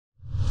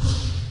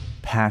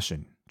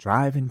passion,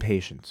 drive, and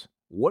patience.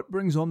 What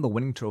brings home the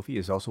winning trophy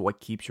is also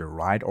what keeps your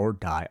ride or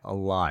die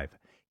alive.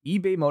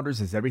 eBay Motors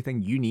is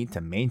everything you need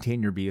to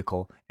maintain your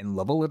vehicle and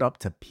level it up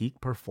to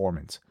peak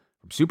performance.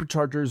 From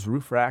superchargers,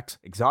 roof racks,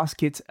 exhaust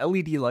kits,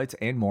 LED lights,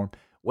 and more,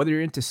 whether you're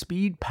into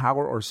speed,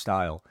 power, or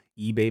style,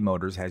 eBay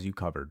Motors has you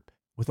covered.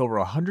 With over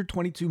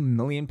 122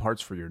 million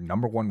parts for your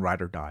number one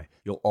ride or die,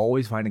 you'll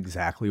always find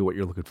exactly what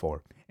you're looking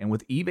for. And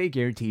with eBay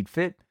Guaranteed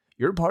Fit,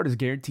 your part is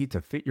guaranteed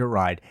to fit your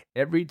ride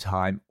every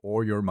time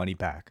or your money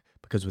back.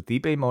 Because with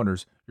eBay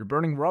Motors, you're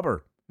burning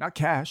rubber, not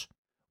cash.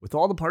 With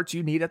all the parts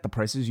you need at the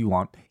prices you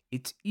want,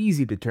 it's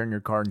easy to turn your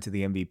car into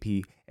the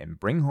MVP and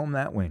bring home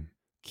that win.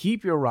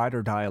 Keep your ride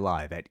or die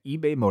alive at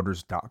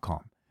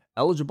ebaymotors.com.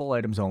 Eligible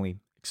items only.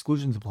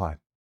 Exclusions apply.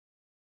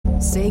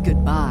 Say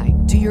goodbye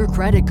to your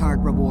credit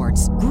card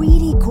rewards.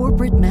 Greedy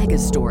corporate mega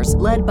stores,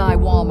 led by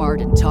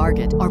Walmart and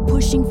Target, are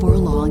pushing for a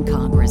law in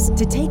Congress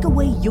to take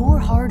away your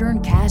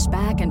hard-earned cash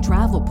back and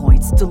travel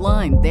points to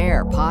line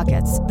their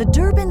pockets. The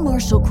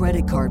Durbin-Marshall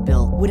credit card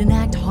bill would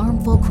enact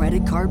harmful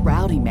credit card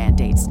routing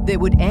mandates that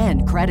would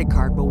end credit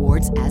card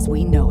rewards as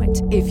we know it.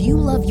 If you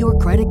love your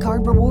credit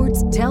card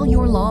rewards, tell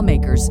your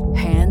lawmakers,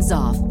 hands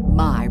off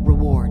my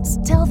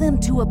rewards. Tell them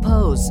to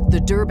oppose the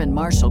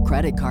Durbin-Marshall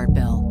credit card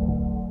bill.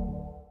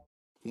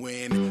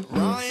 When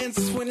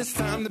it's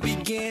time to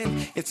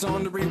begin, it's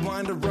on the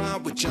Rewind to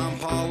Ride with John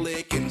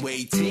Pollock and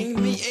Waiting.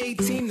 The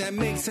 18 that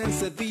makes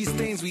sense of these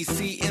things we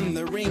see in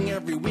the ring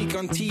every week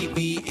on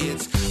TV.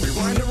 It's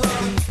Rewind to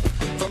Ride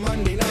for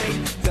Monday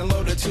night.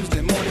 Download it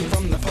Tuesday morning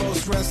from the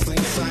Post Wrestling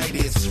site.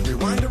 It's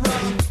Rewind to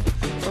Ride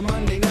for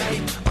Monday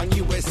night on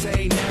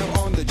USA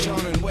Now on the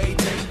John and Wai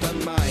Take the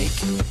Mic.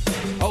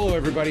 Hello,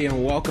 everybody,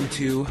 and welcome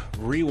to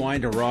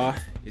Rewind to Raw.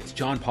 It's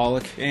John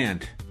Pollock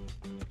and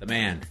the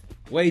man,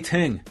 Wai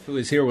Ting, who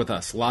is here with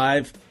us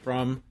live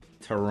from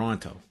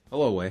Toronto.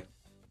 Hello, Wai.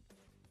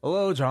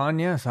 Hello, John.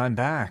 Yes, I'm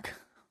back.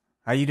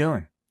 How you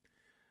doing?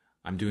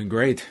 I'm doing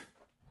great.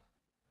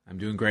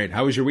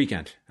 How was your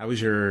weekend? How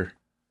was your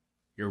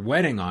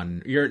wedding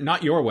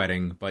not your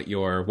wedding, but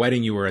your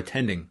wedding you were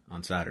attending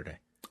on Saturday?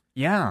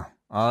 Yeah,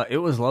 it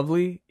was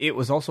lovely. It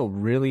was also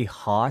really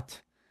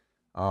hot.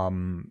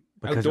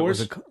 Because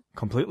Outdoors? it was a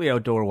completely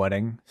outdoor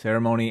wedding,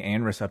 ceremony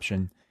and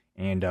reception,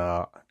 and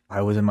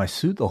I was in my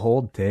suit the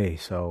whole day,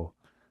 so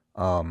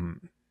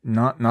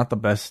not the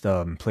best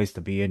place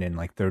to be in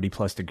like 30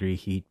 plus degree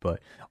heat,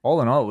 but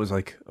all in all, it was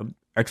like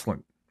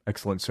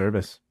excellent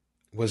service.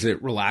 Was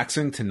it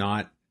relaxing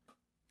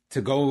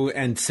to go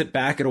and sit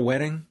back at a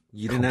wedding?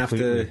 You didn't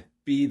Completely. Have to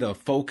be the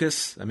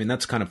focus. I mean,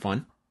 that's kind of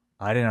fun.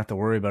 I didn't have to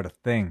worry about a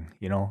thing,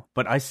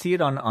 but I see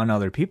it on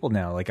other people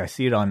now. Like I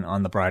see it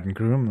on the bride and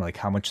groom, like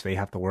how much they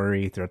have to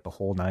worry throughout the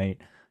whole night.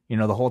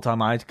 The whole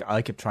time I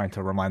kept trying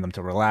to remind them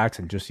to relax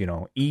and just,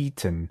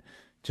 eat and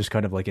just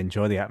kind of like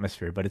enjoy the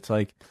atmosphere. But it's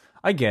like,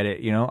 I get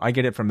it, I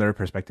get it from their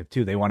perspective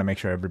too. They want to make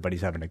sure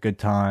everybody's having a good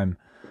time,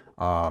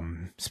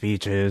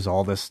 speeches,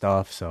 all this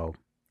stuff. So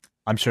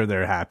I'm sure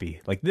they're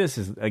happy. Like this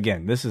is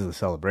a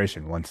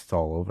celebration once it's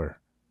all over.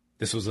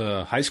 This was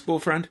a high school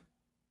friend?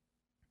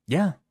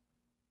 Yeah.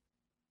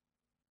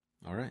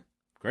 All right.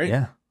 Great.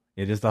 Yeah.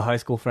 It is the high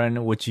school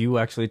friend, which you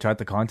actually tried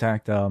to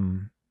contact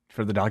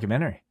for the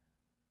documentary.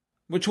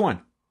 Which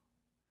one?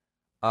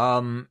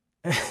 You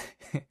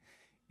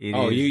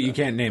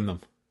can't name them.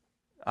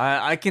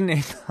 I can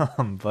name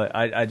them, but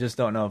I just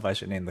don't know if I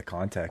should name the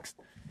context.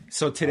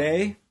 So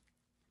today,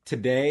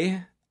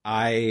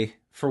 I,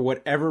 for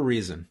whatever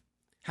reason,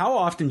 how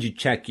often do you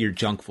check your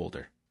junk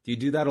folder? Do you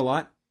do that a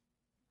lot?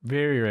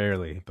 Very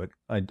rarely, but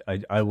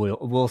I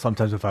will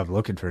sometimes if I'm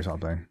looking for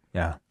something.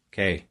 Yeah.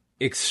 Okay.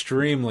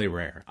 Extremely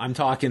rare. I'm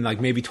talking like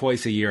maybe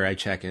twice a year I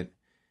check it.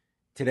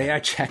 Today I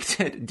checked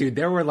it. Dude,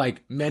 there were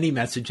like many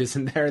messages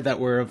in there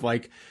that were of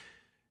like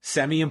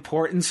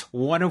semi-importance.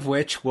 One of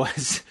which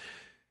was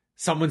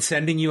someone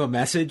sending you a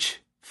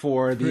message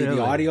for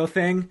the audio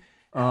thing.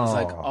 And I was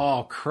like,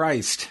 oh,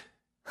 Christ.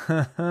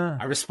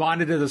 I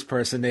responded to this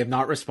person. They have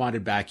not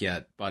responded back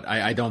yet, but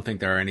I don't think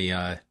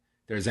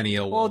there's any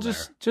ill will. Well,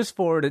 just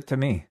forward it to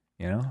me.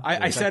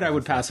 I said I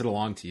would pass it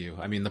along to you.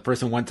 I mean, the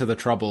person went to the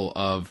trouble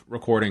of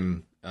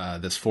recording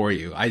this for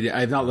you. I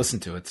have not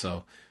listened to it,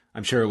 so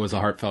I'm sure it was a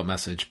heartfelt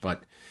message.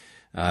 But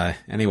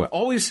anyway,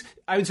 always,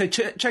 I would say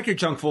check your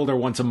junk folder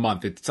once a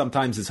month.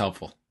 Sometimes it's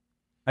helpful.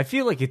 I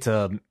feel like it's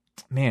an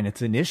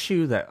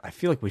issue that I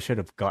feel like we should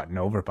have gotten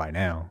over by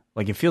now.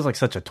 Like it feels like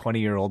such a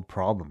 20-year-old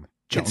problem.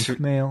 Junk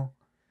mail,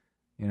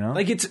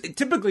 Like it's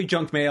typically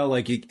junk mail.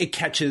 Like it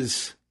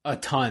catches a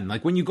ton.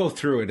 Like when you go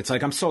through it, it's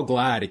like, I'm so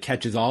glad it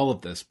catches all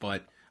of this.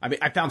 But I mean,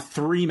 I found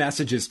 3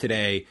 messages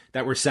today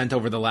that were sent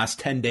over the last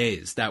 10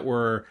 days that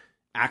were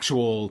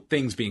actual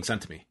things being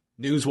sent to me,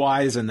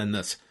 news-wise, and then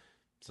this.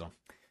 So,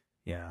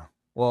 yeah.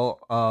 Well,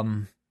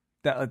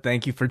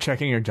 thank you for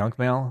checking your junk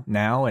mail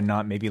now and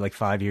not maybe like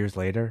 5 years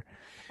later.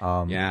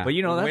 Yeah. But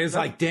it's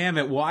like, damn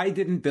it, why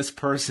didn't this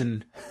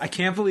person, I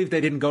can't believe they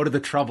didn't go to the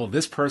trouble.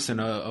 This person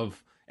and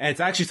it's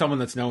actually someone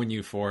that's known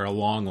you for a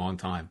long, long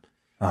time.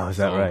 Oh, is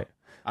that right?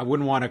 I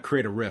wouldn't want to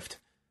create a rift.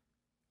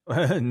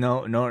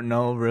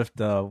 No rift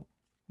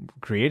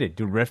created,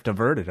 do rift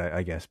averted,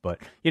 I guess. But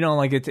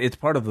like it's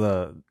part of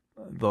the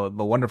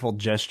wonderful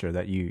gesture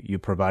that you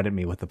provided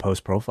me with the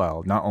post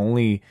profile. Not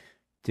only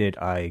did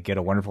I get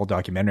a wonderful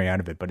documentary out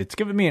of it, but it's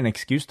given me an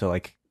excuse to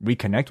like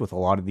reconnect with a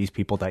lot of these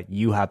people that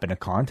you happen to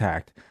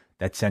contact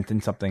that sent in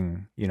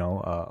something,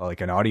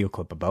 like an audio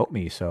clip about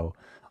me. So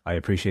I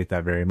appreciate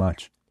that very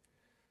much.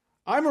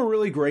 I'm a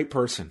really great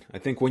person. I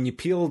think when you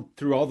peel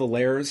through all the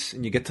layers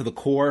and you get to the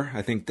core,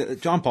 I think that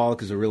John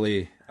Pollock is a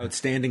really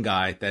outstanding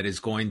guy that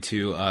is going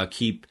to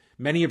keep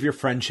many of your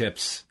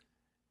friendships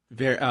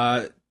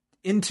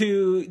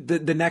into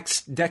the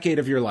next decade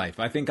of your life.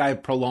 I think I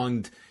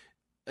prolonged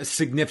a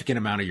significant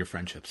amount of your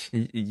friendships.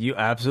 You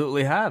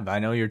absolutely have. I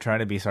know you're trying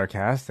to be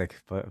sarcastic,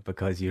 but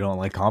because you don't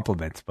like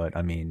compliments. But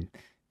I mean,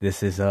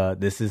 this is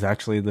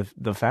actually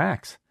the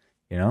facts.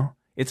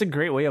 It's a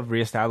great way of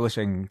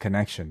reestablishing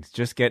connections.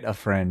 Just get a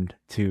friend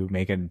to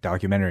make a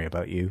documentary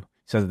about you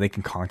so that they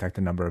can contact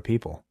a number of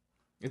people.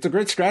 It's a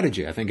great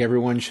strategy. I think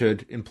everyone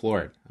should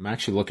employ it. I'm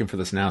actually looking for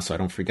this now so I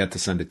don't forget to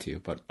send it to you,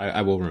 but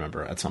I will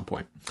remember at some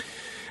point.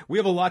 We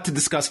have a lot to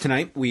discuss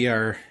tonight. We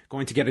are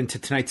going to get into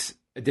tonight's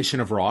edition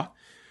of Raw.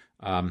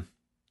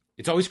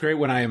 It's always great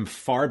when I am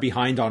far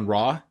behind on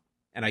Raw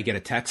and I get a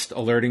text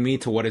alerting me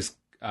to what is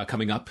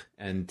coming up.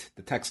 And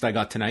the text I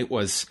got tonight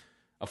was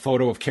a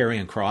photo of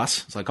Karrion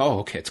Kross. It's like,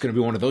 oh, okay, it's going to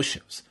be one of those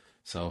shows.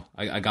 So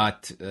I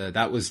got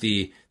that was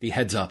the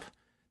heads up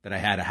that I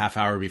had a half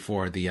hour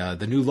before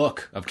the new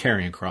look of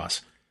Karrion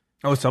Kross.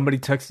 Oh, somebody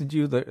texted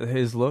you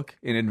his look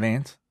in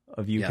advance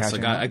of you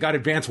catching I got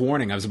advance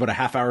warning. I was about a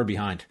half hour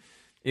behind.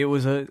 It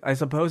was I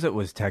suppose it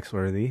was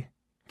text-worthy,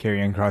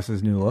 Karrion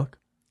Kross's new look.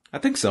 I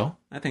think so.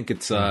 I think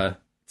it's a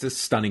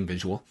stunning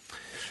visual.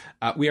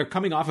 We are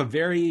coming off a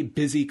very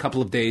busy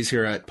couple of days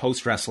here at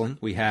Post Wrestling.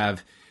 We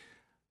have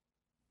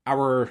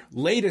our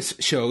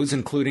latest shows,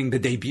 including the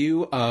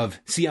debut of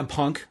CM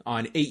Punk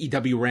on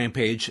AEW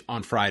Rampage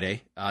on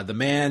Friday. The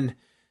man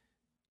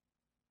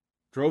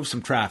drove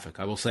some traffic,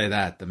 I will say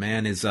that. The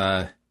man is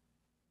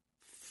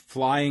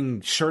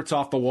flying shirts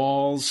off the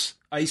walls,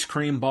 ice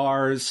cream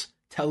bars,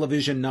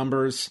 television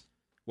numbers,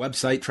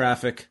 website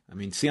traffic. I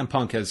mean, CM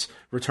Punk has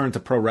returned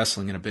to pro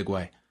wrestling in a big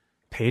way.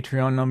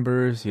 Patreon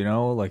numbers,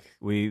 like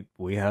we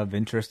have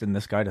interest in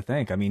this guy to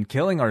thank. I mean,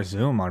 killing our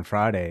Zoom on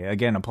Friday.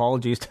 Again,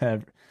 apologies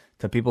to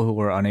people who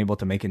were unable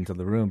to make it into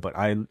the room, but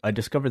I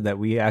discovered that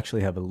we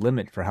actually have a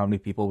limit for how many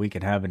people we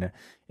can have in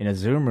a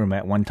Zoom room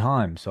at one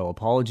time. So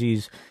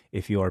apologies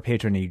if you are a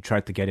patron and you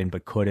tried to get in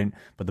but couldn't.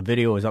 But the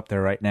video is up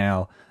there right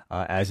now,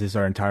 as is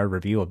our entire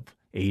review of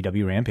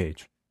AEW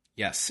Rampage.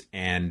 Yes,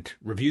 and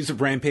reviews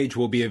of Rampage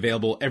will be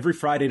available every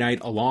Friday night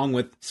along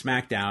with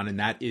SmackDown, and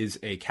that is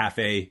a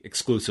Cafe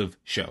exclusive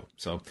show.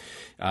 So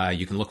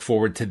you can look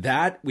forward to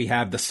that. We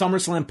have the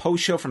SummerSlam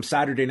post show from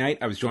Saturday night.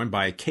 I was joined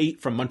by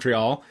Kate from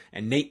Montreal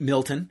and Nate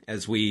Milton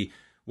as we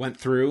went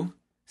through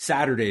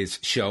Saturday's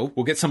show.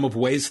 We'll get some of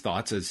Way's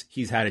thoughts as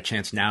he's had a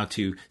chance now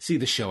to see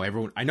the show.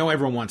 I know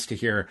everyone wants to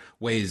hear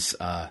Way's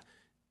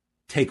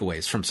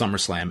takeaways from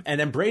SummerSlam. And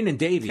then Braden and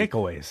Davey.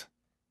 Takeaways.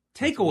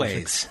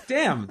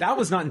 Damn, that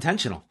was not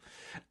intentional.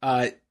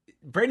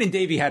 Braden and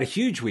Davey had a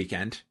huge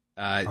weekend,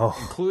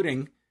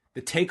 including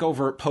the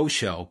TakeOver post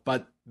show,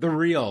 but the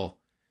real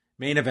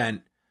main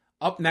event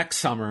up next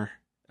summer,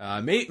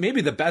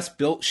 maybe the best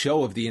built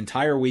show of the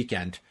entire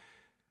weekend.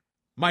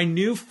 My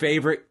new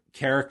favorite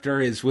character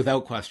is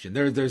without question.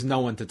 There's no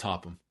one to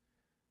top him.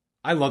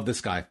 I love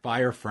this guy,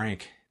 Fire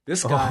Frank.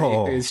 This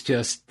guy is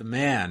just the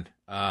man.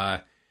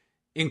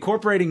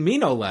 Incorporating me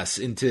no less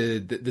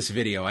into this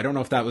video. I don't know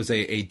if that was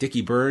a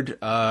Dickie Bird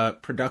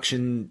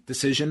production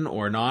decision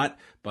or not,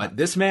 but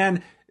this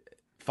man,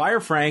 Fire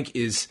Frank,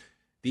 is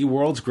the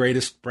world's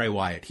greatest Bray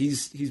Wyatt.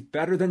 He's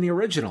better than the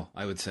original,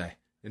 I would say.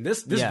 And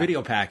this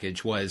video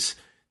package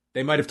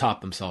they might have topped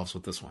themselves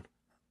with this one.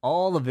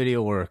 All the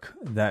video work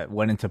that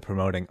went into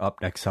promoting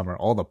Up Next Summer,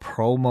 all the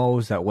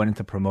promos that went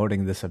into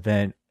promoting this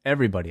event,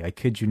 everybody, I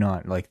kid you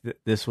not, like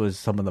this was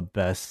some of the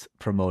best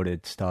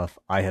promoted stuff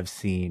I have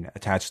seen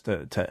attached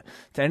to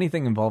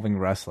anything involving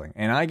wrestling.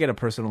 And I get a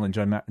personal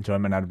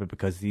enjoyment out of it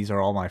because these are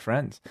all my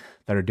friends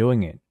that are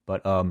doing it.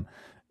 But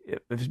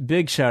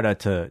big shout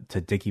out to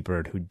Dickie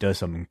Bird, who does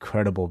some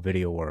incredible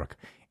video work.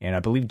 And I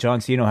believe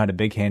John Cena had a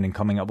big hand in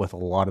coming up with a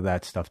lot of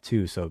that stuff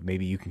too. So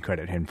maybe you can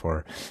credit him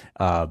for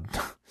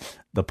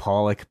the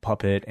Pollock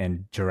puppet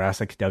and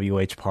Jurassic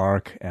W.H.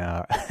 Park.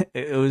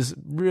 It was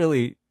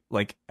really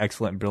like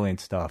excellent,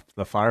 brilliant stuff.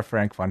 The Fire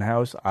Frank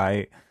Funhouse,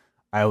 I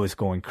was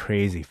going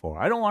crazy for.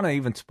 I don't want to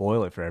even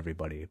spoil it for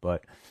everybody,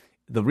 but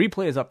the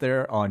replay is up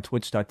there on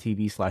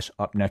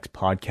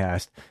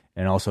twitch.tv/upnextpodcast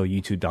and also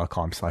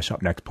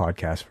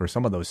youtube.com/upnextpodcast for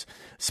some of those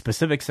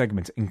specific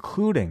segments,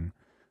 including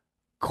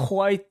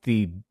quite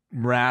the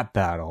rap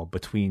battle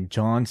between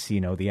John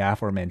Cena, the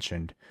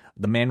aforementioned,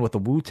 the man with the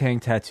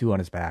Wu-Tang tattoo on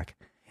his back,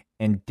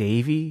 and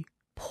Davey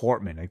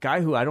Portman, a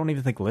guy who I don't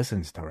even think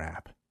listens to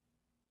rap.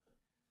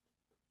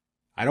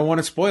 I don't want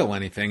to spoil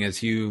anything,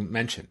 as you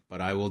mentioned,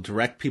 but I will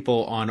direct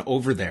people on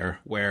over there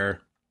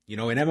where, in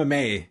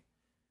MMA,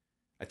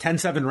 a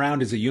 10-7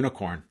 round is a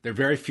unicorn. They're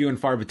very few and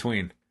far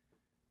between.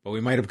 but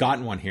we might have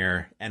gotten one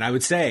here. And I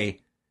would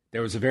say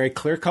there was a very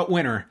clear-cut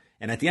winner,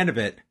 and at the end of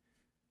it,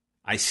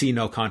 I see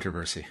no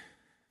controversy.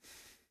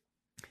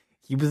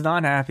 He was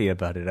not happy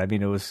about it. I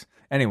mean, it was...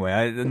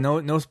 Anyway,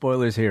 no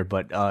spoilers here,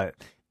 but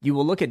you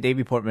will look at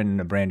Davey Portman in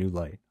a brand new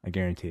light. I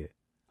guarantee it.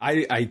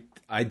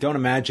 I don't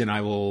imagine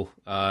I will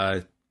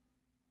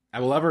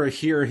ever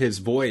hear his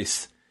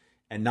voice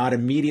and not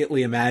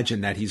immediately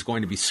imagine that he's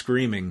going to be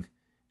screaming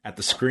at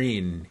the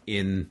screen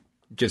in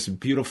just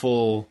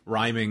beautiful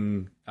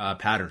rhyming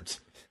patterns.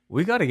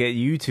 We got to get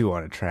you two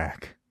on a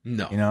track.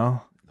 No,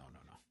 no.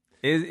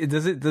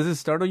 Does Does it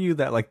startle you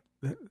that like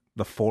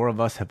the four of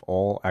us have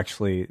all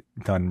actually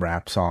done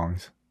rap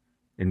songs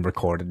in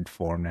recorded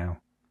form now?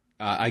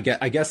 I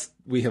guess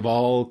we have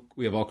all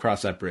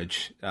crossed that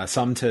bridge.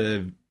 Some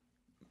to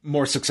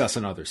more success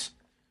than others.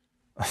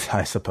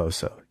 I suppose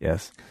so.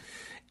 Yes.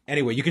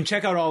 Anyway, you can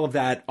check out all of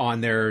that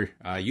on their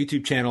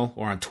YouTube channel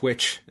or on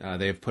Twitch.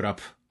 They've put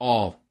up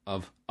all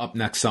of Up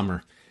Next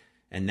Summer,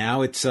 and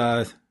now it's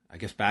I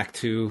guess back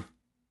to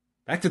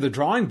the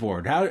drawing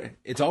board.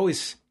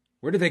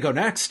 Where do they go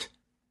next?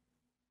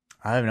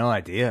 I have no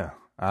idea.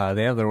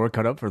 They have their work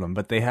cut up for them,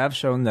 but they have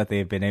shown that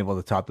they've been able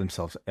to top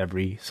themselves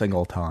every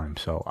single time.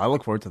 So I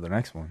look forward to the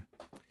next one.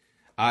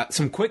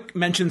 Some quick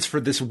mentions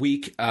for this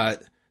week.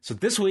 So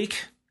this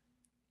week,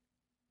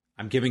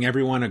 I'm giving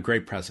everyone a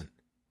great present,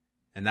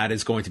 and that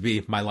is going to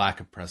be my lack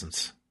of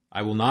presence.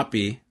 I will not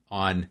be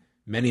on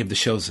many of the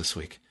shows this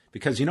week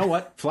because you know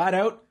what? Flat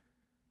out,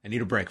 I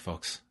need a break,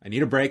 folks. I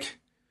need a break.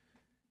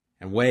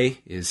 And Way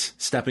is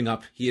stepping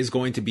up. He is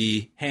going to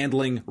be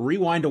handling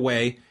Rewind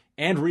Away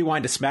and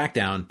Rewind to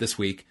SmackDown this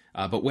week.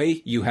 But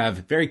Way, you have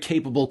very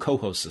capable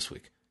co-hosts this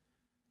week.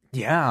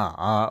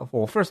 Yeah.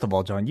 Well, first of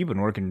all, John, you've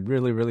been working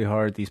really, really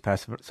hard these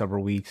past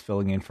several weeks,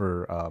 filling in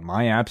for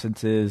my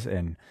absences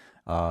and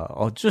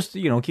just,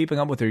 keeping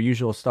up with your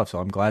usual stuff. So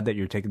I'm glad that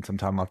you're taking some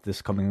time off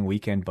this coming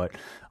weekend. But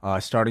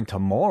starting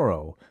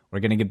tomorrow, we're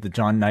going to give the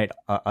John night,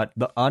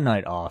 a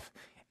night off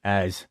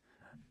as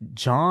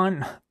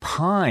John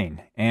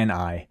Pine and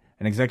I,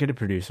 an executive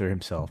producer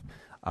himself,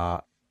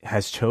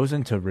 has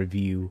chosen to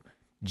review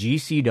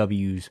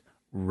GCW's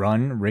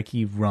Run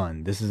Ricky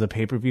Run. This is a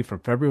pay-per-view from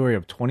February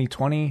of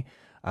 2020.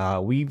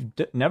 We've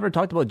never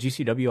talked about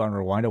GCW on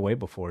Rewind Away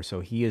before, so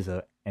he is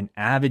an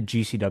avid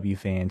GCW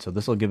fan. So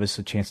this will give us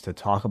a chance to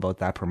talk about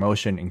that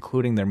promotion,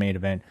 including their main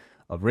event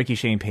of Ricky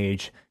Shane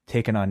Page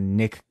taking on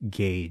Nick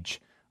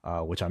Gage,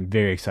 which I'm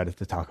very excited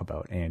to talk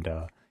about. And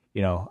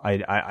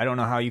I don't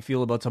know how you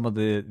feel about some of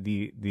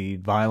the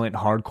violent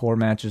hardcore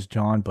matches,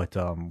 John, but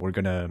we're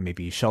gonna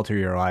maybe shelter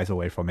your eyes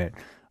away from it.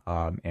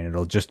 And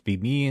it'll just be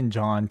me and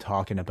John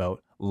talking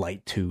about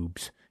light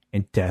tubes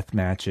and death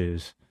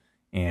matches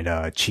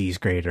and cheese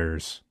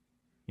graters,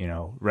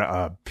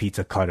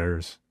 pizza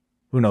cutters,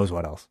 who knows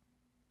what else.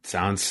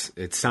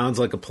 It sounds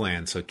like a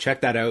plan. So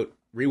check that out.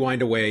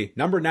 Rewind Away,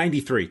 number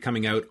 93,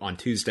 coming out on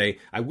Tuesday.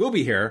 I will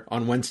be here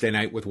on Wednesday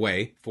night with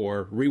Way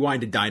for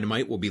Rewind to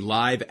Dynamite. We'll be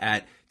live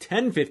at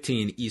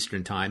 10:15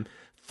 Eastern Time.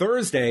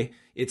 Thursday,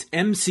 it's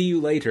MCU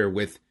Later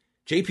with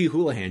JP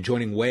Houlihan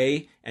joining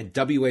Way and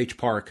WH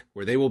Park,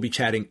 where they will be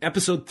chatting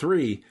episode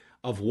 3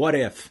 of What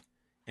If,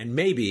 and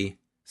maybe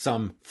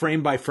some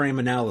frame-by-frame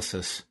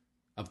analysis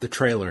of the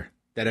trailer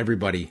that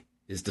everybody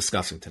is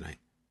discussing tonight.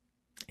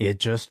 It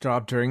just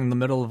dropped during the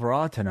middle of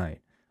Raw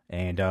tonight,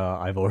 and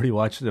I've already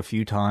watched it a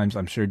few times.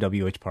 I'm sure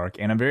WH Park,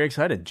 and I'm very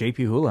excited.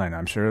 JP Houlihan,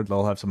 I'm sure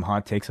they'll have some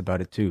hot takes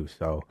about it too.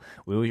 So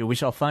we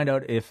shall find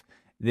out if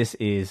this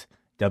is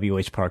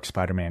WH Park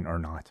Spider-Man or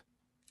not.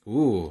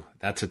 Ooh,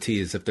 that's a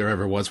tease if there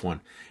ever was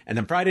one. And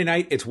then Friday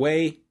night, it's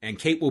Way and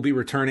Kate will be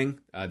returning.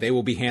 They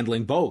will be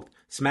handling both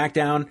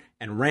SmackDown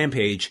and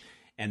Rampage.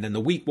 And then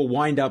the week will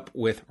wind down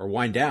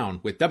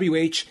with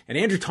WH and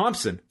Andrew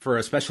Thompson for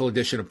a special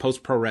edition of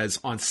Post Pro Res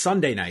on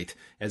Sunday night,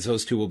 as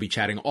those two will be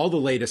chatting all the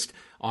latest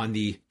on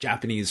the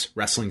Japanese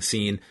wrestling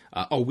scene.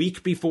 A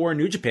week before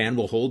New Japan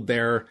will hold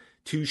their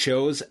 2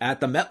 shows at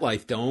the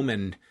MetLife Dome,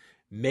 and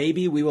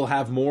maybe we will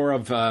have more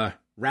of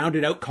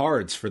rounded out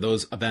cards for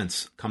those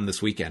events come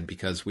this weekend,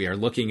 because we are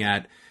looking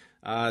at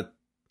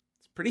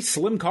pretty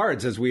slim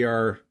cards as we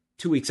are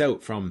 2 weeks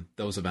out from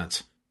those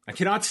events. I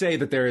cannot say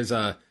that there is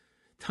a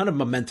ton of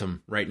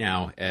momentum right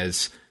now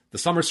as the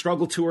Summer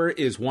Struggle Tour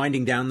is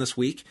winding down this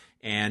week,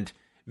 and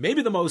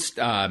maybe the most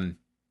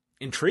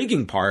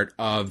intriguing part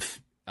of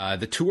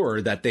the tour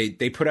that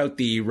they put out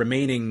the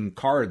remaining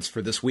cards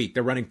for this week.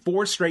 They're running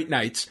 4 straight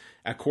nights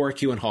at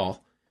Korakuen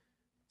Hall.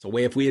 So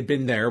Way, if we had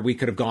been there, we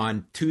could have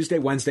gone Tuesday,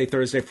 Wednesday,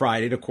 Thursday,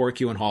 Friday to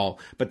Korakuen Hall.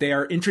 But they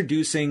are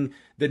introducing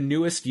the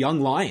newest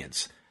young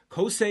lions,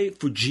 Kosei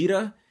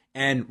Fujita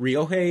and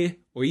Ryohei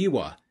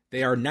Oiwa.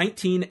 They are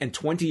 19 and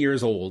 20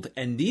 years old.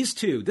 And these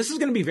two, this is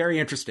going to be very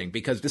interesting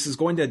because this is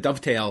going to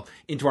dovetail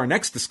into our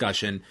next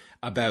discussion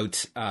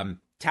about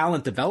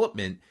talent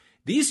development.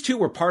 These two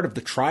were part of the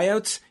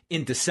tryouts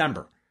in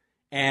December,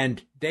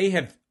 and they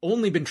have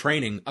only been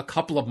training a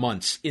couple of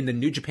months in the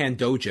New Japan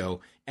Dojo,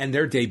 and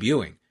they're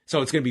debuting.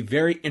 So it's going to be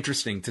very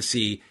interesting to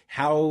see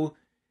how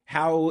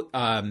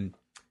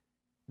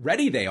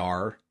ready they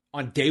are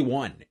on day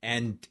one.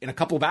 And in a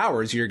couple of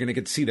hours, you're going to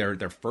get to see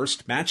their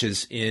first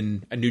matches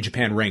in a New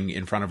Japan ring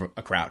in front of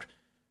a crowd.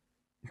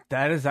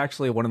 That is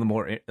actually one of the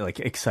more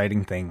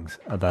exciting things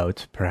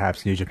about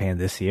perhaps New Japan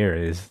this year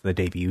is the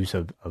debuts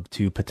of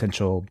two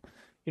potential,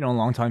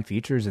 longtime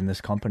features in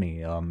this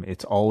company.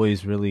 It's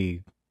always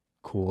really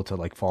cool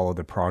to follow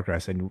the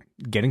progress, and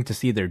getting to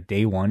see their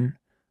day one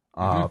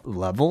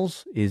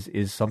levels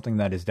is something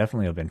that is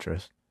definitely of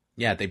interest.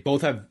 Yeah, they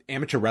both have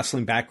amateur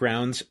wrestling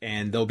backgrounds,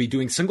 and they'll be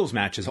doing singles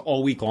matches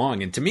all week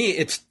long. And to me,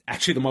 it's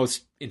actually the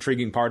most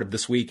intriguing part of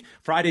this week.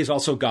 Friday's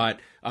also got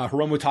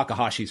Hiromu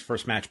Takahashi's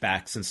first match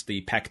back since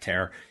the pec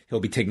tear. He'll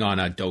be taking on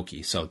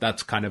Doki. So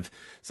that's kind of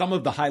some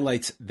of the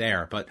highlights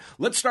there. But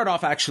let's start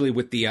off actually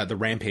with the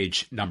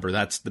Rampage number.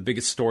 That's the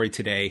biggest story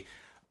today,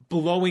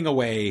 blowing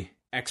away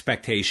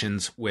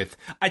expectations with,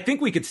 I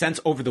think we could sense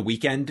over the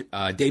weekend,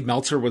 Dave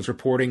Meltzer was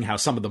reporting how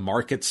some of the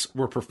markets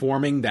were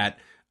performing, that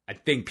I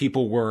think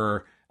people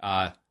were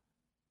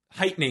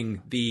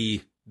heightening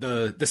the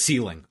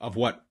ceiling of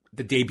what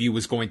the debut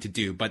was going to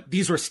do. But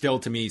these were still,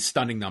 to me,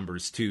 stunning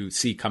numbers to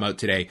see come out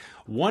today.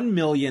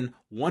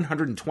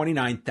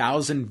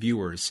 1,129,000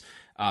 viewers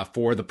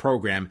for the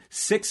program,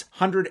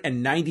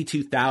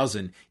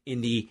 692,000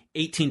 in the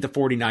 18 to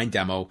 49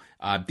 demo.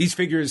 These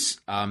figures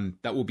that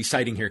we'll be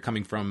citing here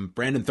coming from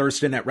Brandon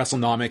Thurston at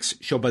WrestleNomics,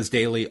 Showbuzz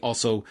Daily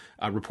also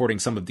reporting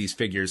some of these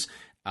figures.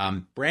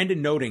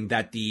 Brandon noting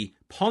that the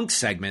Punk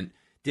segment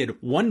did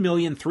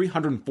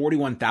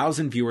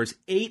 1,341,000 viewers,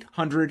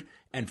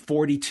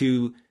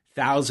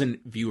 842,000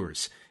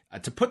 viewers.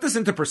 To put this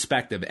into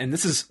perspective, and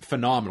this is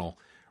phenomenal,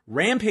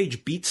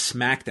 Rampage beat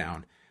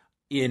SmackDown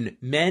in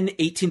men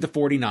 18 to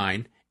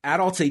 49,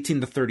 adults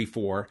 18 to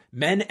 34,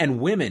 men and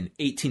women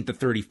 18 to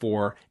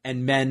 34,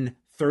 and men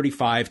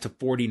 35 to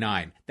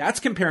 49.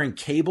 That's comparing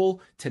cable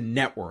to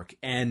network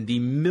and the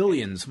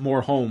millions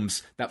more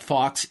homes that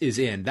Fox is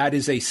in. That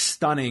is a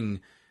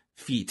stunning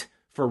feat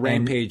for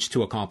Rampage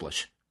to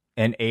accomplish.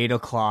 And 8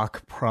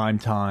 o'clock prime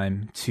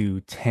time to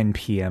 10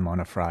 p.m. on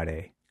a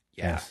Friday.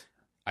 Yeah. Yes.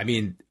 I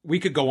mean, we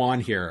could go on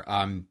here.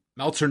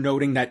 Meltzer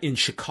noting that in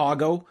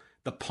Chicago,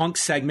 the Punk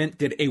segment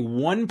did a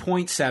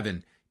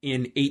 1.7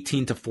 in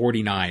 18 to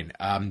 49.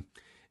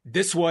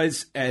 This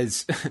was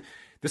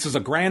this was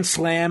a grand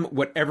slam,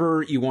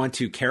 whatever you want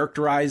to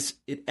characterize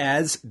it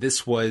as.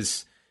 This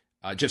was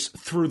just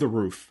through the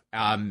roof.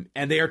 And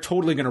they are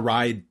totally going to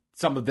ride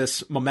some of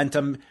this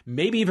momentum,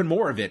 maybe even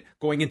more of it,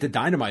 going into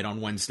Dynamite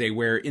on Wednesday,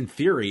 where in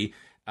theory,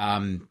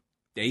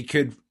 they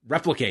could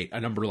replicate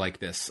a number like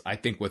this, I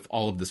think, with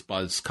all of this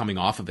buzz coming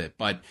off of it.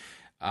 But,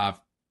 I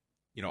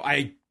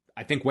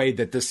think, Wade,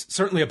 that this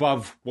certainly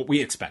above what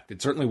we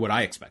expected, certainly what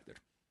I expected.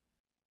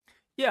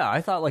 Yeah,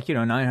 I thought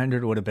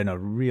 900 would have been a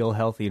real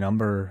healthy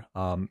number,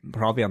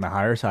 probably on the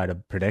higher side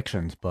of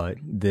predictions, but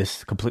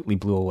this completely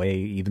blew away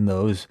even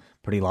those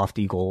pretty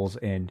lofty goals.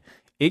 And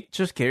it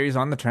just carries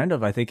on the trend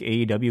of, I think,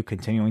 AEW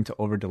continuing to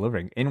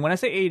over-delivering. And when I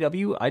say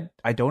AEW,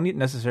 I don't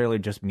necessarily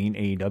just mean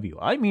AEW.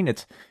 I mean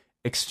it's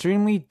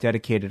extremely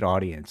dedicated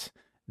audience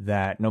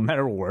that no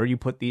matter where you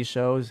put these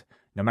shows,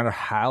 no matter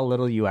how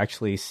little you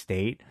actually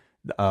state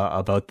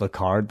about the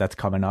card that's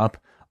coming up,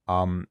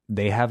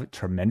 they have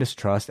tremendous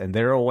trust, and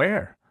they're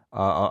aware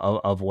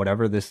of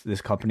whatever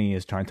this company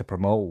is trying to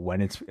promote when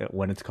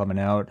it's coming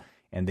out.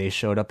 And they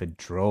showed up in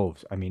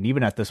droves. I mean,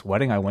 even at this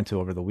wedding I went to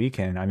over the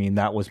weekend, I mean,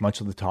 that was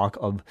much of the talk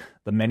of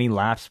the many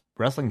lapsed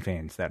wrestling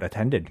fans that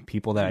attended,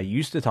 people that I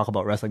used to talk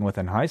about wrestling with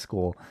in high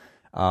school,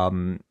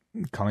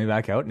 coming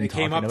back out. And they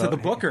came up to the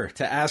booker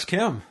to ask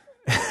him.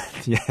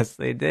 Yes,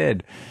 they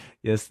did.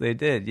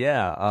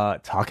 Yeah.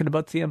 Talking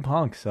about CM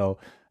Punk. So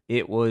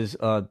it was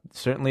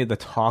certainly the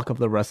talk of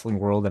the wrestling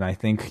world. And I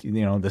think,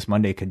 this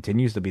Monday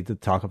continues to be the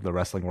talk of the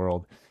wrestling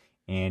world.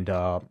 And,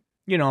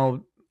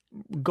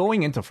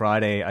 going into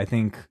Friday, I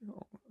think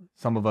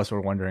some of us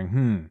were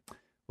wondering,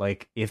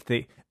 if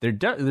they're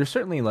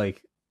certainly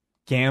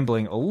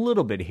gambling a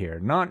little bit here,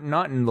 not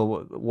in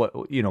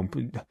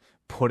the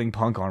putting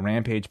Punk on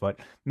Rampage, but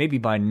maybe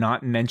by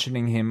not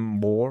mentioning him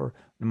more,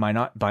 by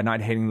not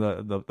hitting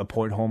the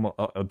point home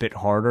a bit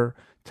harder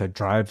to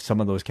drive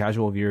some of those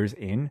casual viewers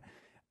in.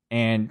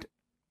 And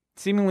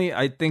seemingly,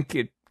 I think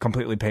it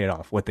completely paid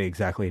off what they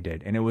exactly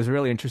did. And it was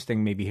really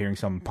interesting maybe hearing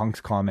some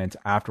Punk's comments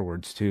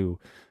afterwards too,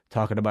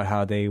 talking about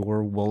how they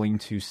were willing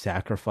to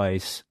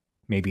sacrifice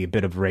maybe a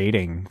bit of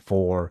rating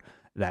for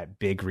that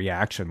big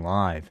reaction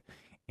live.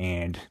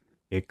 And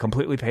it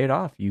completely paid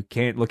off. You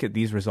can't look at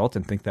these results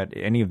and think that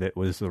any of it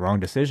was the wrong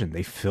decision.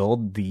 They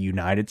filled the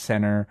United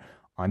Center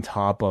on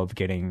top of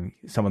getting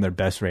some of their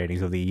best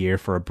ratings of the year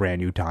for a brand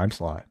new time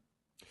slot.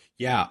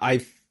 Yeah,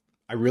 I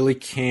really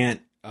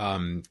can't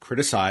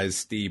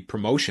criticize the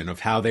promotion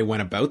of how they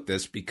went about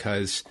this,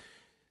 because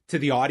to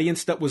the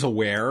audience that was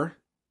aware,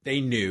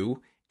 they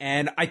knew.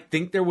 And I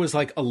think there was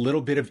a little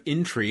bit of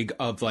intrigue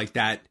of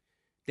that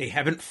they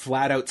haven't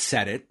flat out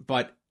said it,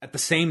 but at the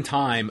same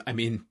time, I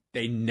mean,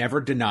 they never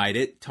denied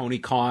it. Tony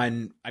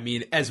Khan, I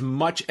mean, as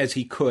much as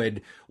he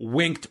could,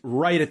 winked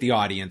right at the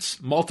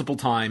audience multiple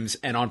times.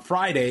 And on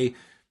Friday,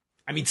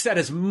 I mean, said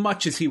as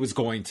much as he was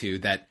going to,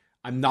 that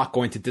I'm not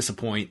going to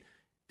disappoint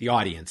the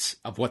audience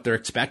of what they're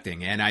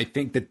expecting. And I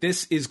think that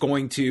this is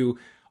going to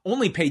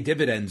only pay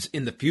dividends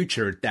in the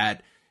future,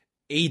 that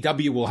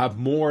AEW will have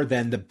more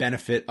than the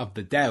benefit of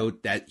the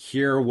doubt that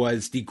here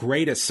was the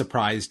greatest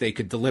surprise they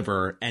could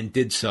deliver and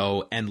did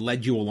so and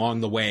led you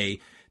along the way,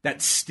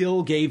 that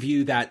still gave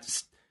you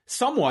that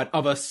somewhat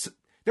of a,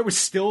 there was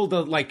still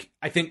the, like,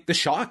 I think the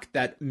shock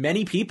that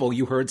many people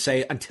you heard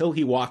say, until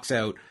he walks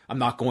out, I'm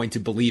not going to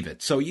believe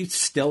it. So you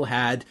still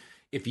had,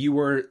 if you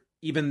were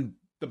even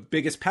the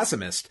biggest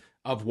pessimist,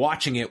 of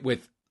watching it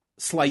with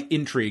slight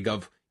intrigue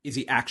of, is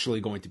he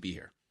actually going to be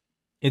here?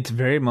 It's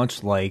very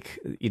much like,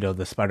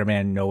 the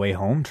Spider-Man No Way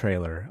Home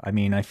trailer. I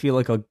mean, I feel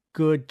like a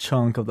good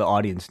chunk of the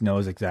audience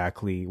knows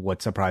exactly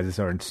what surprises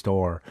are in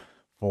store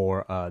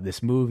for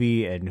this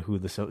movie and who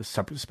the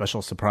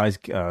special surprise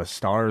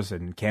stars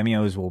and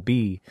cameos will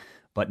be.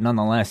 But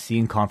nonetheless,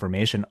 seeing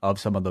confirmation of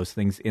some of those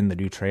things in the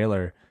new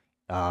trailer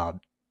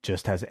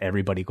just has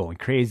everybody going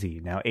crazy.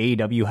 Now,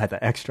 AEW had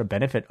the extra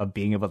benefit of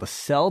being able to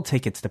sell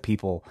tickets to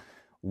people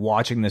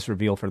watching this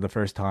reveal for the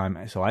first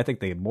time. So I think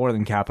they more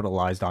than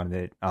capitalized on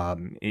it,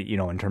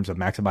 in terms of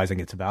maximizing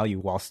its value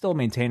while still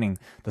maintaining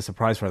the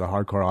surprise for the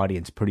hardcore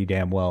audience pretty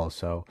damn well.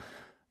 So,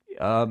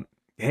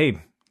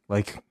 hey,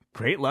 like,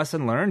 great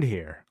lesson learned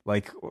here.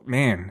 Like,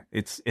 man,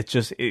 it's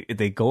just,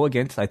 they go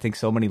against, I think,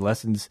 so many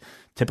lessons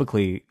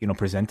typically,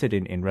 presented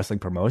in wrestling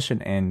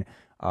promotion, and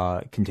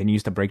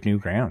continues to break new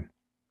ground.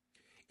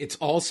 It's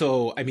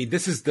also, I mean,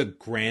 this is the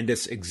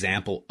grandest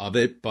example of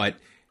it, but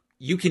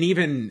you can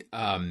even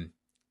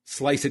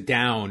slice it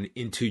down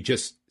into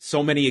just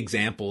so many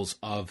examples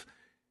of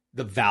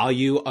the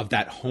value of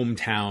that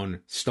hometown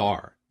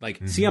star. Like,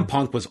 CM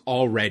Punk was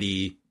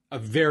already a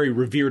very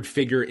revered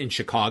figure in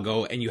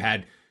Chicago, and you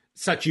had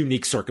such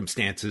unique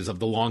circumstances of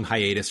the long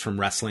hiatus from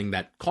wrestling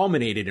that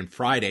culminated in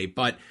Friday.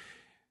 But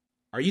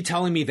are you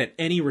telling me that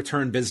any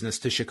return business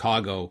to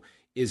Chicago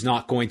is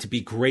not going to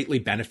be greatly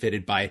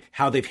benefited by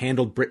how they've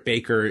handled Britt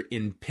Baker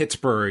in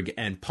Pittsburgh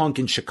and Punk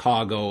in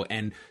Chicago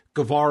and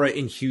Guevara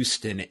in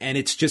Houston? And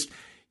it's just,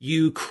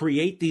 you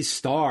create these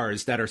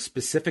stars that are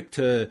specific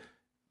to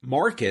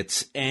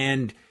markets.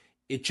 And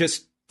it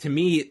just, to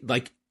me,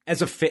 like,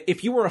 as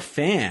if you were a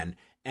fan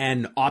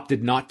and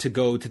opted not to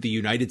go to the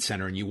United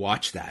Center and you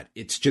watch that,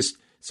 it's just,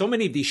 so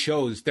many of these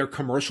shows, they're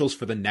commercials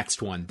for the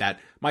next one that,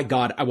 my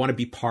God, I want to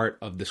be part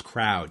of this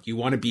crowd. You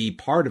want to be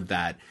part of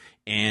that.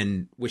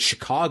 And with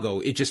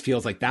Chicago, it just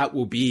feels like that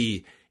will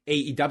be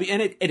AEW.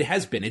 And it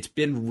has been. It's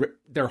been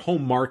their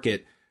home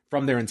market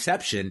from their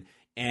inception.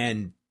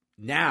 And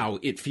now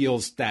it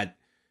feels that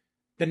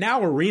the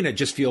Now Arena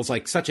just feels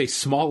like such a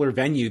smaller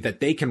venue that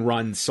they can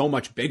run so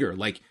much bigger,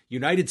 like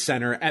United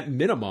Center at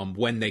minimum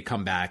when they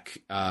come back,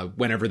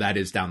 whenever that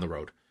is down the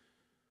road.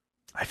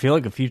 I feel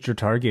like a future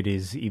target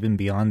is even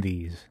beyond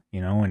these,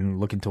 and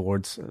looking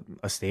towards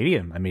a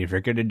stadium. I mean, if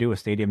you're going to do a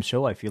stadium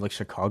show, I feel like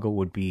Chicago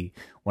would be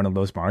one of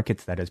those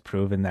markets that has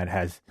proven that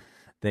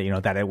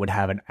that it would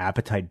have an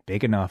appetite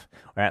big enough,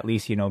 or at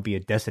least, be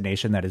a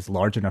destination that is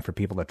large enough for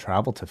people to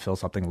travel to fill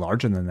something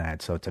larger than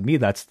that. So to me,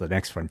 that's the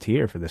next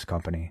frontier for this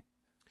company.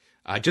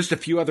 Just a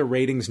few other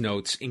ratings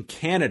notes in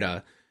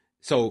Canada.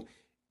 So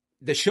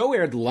the show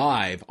aired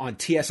live on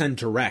TSN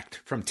Direct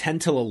from 10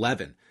 till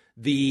 11.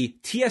 The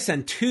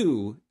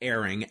TSN2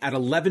 airing at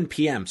 11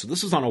 p.m., so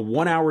this was on a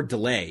 1-hour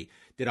delay,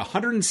 did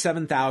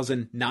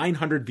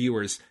 107,900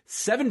 viewers,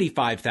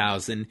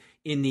 75,000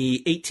 in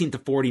the 18 to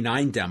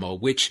 49 demo,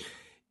 which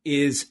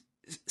is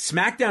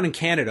SmackDown in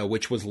Canada,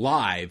 which was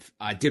live,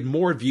 did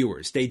more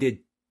viewers. They did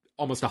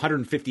almost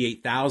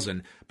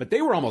 158,000, but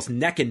they were almost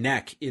neck and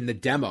neck in the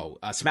demo.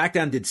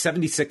 SmackDown did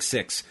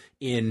 76.6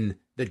 in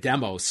the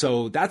demo.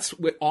 So that's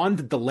on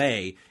the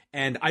delay.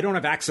 And I don't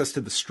have access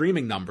to the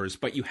streaming numbers,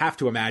 but you have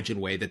to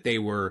imagine, Wai, that they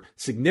were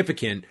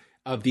significant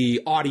of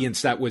the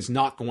audience that was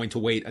not going to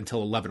wait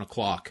until 11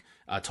 o'clock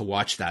to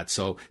watch that.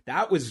 So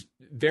that was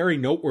very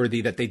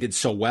noteworthy that they did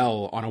so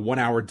well on a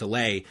 1-hour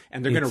delay.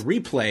 And they're going to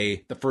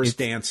replay the first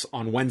dance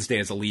on Wednesday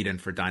as a lead-in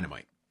for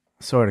Dynamite.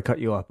 Sorry to cut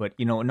you off, but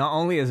not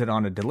only is it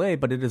on a delay,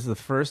 but it is the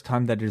first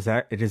time that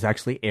it is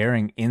actually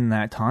airing in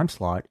that time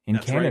slot in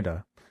Canada.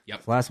 Right.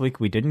 Yep. Last week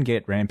we didn't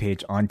get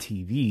Rampage on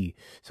TV,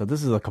 so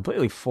this is a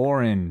completely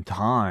foreign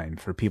time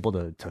for people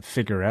to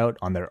figure out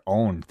on their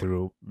own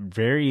through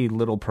very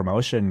little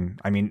promotion.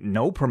 I mean,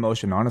 no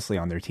promotion, honestly,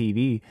 on their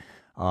TV,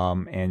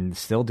 and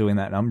still doing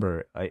that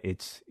number.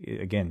 It's,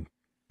 again,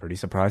 pretty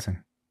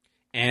surprising.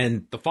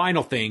 And the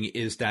final thing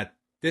is that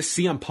this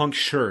CM Punk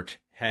shirt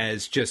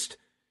has just,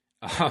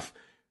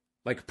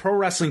 like Pro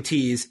Wrestling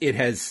Tees, it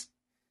has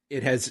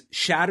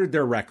shattered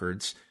their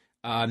records.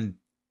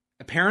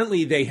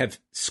 Apparently, they have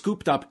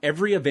scooped up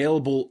every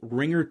available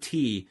Ringer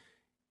tee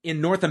in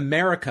North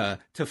America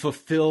to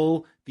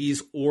fulfill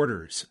these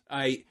orders.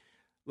 I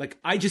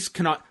just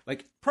cannot,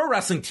 like, Pro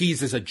Wrestling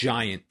Tees is a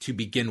giant to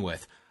begin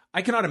with.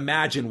 I cannot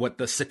imagine what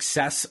the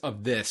success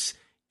of this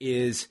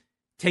is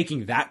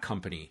taking that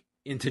company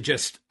into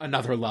just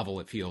another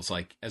level, it feels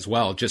like, as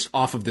well, just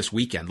off of this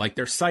weekend. Like,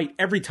 their site,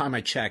 every time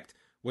I checked,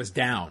 was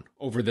down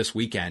over this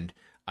weekend.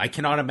 I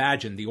cannot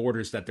imagine the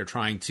orders that they're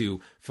trying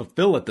to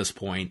fulfill at this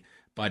point,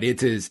 but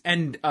it is.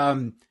 And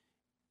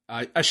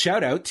a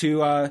shout out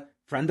to a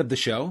friend of the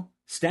show,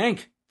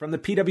 Stank from the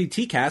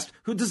PWT cast,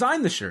 who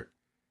designed the shirt.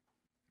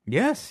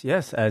 Yes,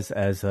 as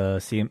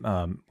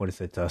CM, what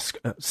is it?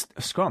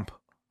 Scrump.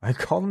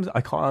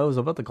 I was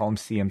about to call him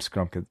CM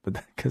Scrump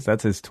because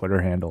that's his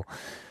Twitter handle.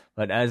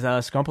 But as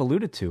Scrump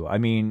alluded to, I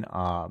mean,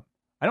 I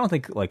don't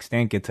think like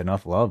Stan gets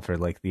enough love for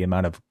like the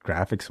amount of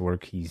graphics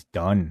work he's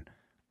done.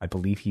 I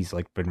believe he's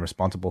like been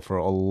responsible for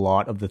a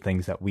lot of the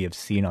things that we have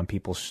seen on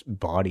people's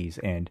bodies.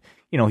 And,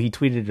 you know, he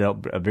tweeted it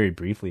out very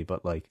briefly,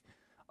 but like,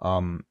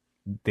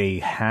 they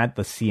had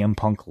the CM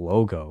Punk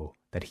logo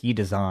that he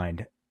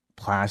designed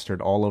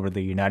plastered all over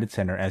the United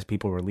Center as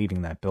people were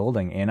leaving that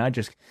building. And I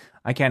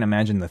can't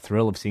imagine the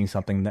thrill of seeing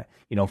something that,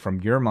 you know, from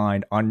your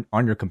mind on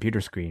your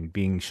computer screen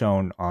being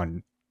shown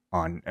on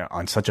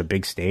such a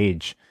big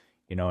stage,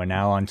 you know, and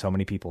now on so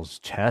many people's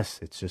chests.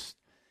 It's just,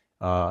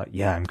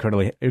 yeah, I'm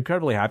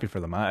incredibly happy for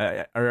them.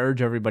 I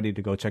urge everybody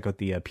to go check out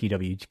the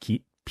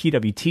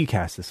PWT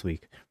cast this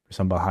week for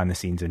some behind the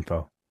scenes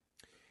info.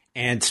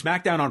 And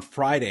SmackDown on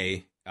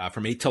Friday,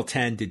 from 8 till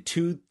 10, did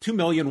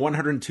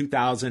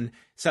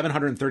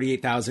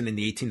 2,102,738,000 in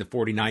the 18 to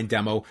 49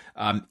 demo,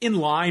 in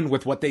line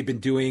with what they've been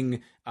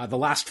doing the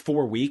last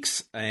 4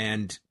 weeks,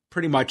 and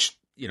pretty much,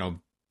 you know,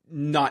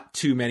 not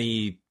too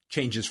many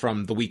changes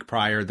from the week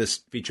prior. This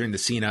featuring the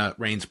Cena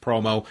Reigns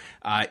promo.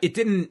 It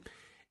did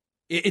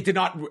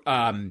not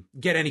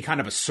get any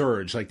kind of a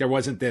surge. Like there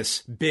wasn't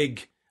this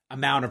big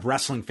amount of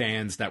wrestling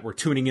fans that were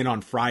tuning in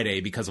on Friday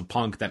because of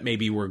Punk that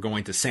maybe were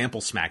going to sample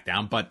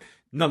SmackDown, but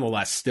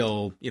nonetheless,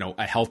 still, you know,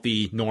 a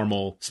healthy,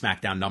 normal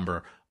SmackDown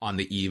number on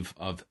the eve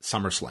of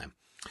SummerSlam.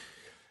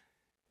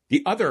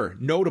 The other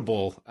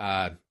notable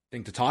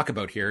thing to talk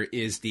about here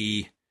is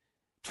the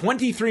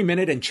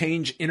 23-minute and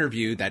change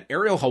interview that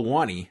Ariel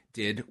Helwani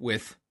did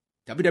with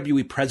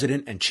WWE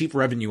President and Chief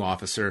Revenue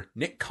Officer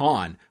Nick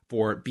Khan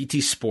for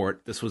BT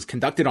Sport. This was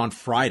conducted on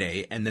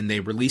Friday, and then they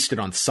released it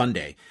on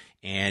Sunday.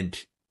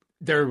 And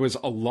there was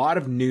a lot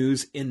of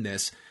news in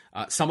this.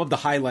 Some of the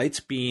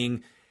highlights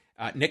being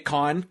Nick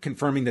Khan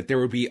confirming that there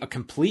would be a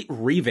complete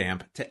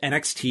revamp to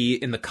NXT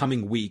in the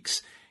coming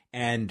weeks.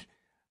 And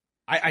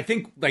I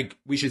think like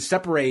we should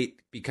separate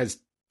because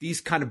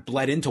these kind of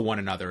bled into one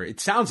another. It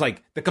sounds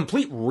like the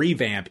complete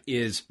revamp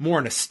is more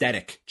an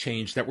aesthetic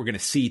change that we're going to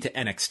see to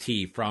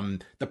NXT from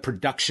the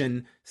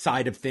production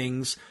side of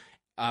things.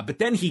 But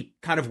then he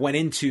kind of went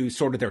into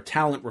sort of their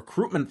talent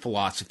recruitment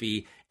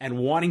philosophy and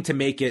wanting to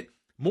make it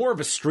more of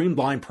a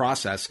streamlined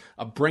process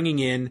of bringing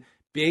in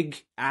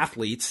big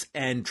athletes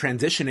and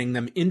transitioning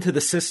them into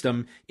the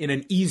system in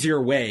an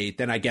easier way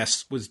than I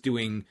guess was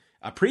doing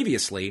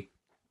previously.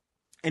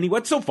 And he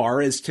went so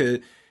far as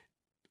to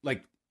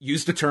like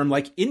use the term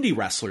like indie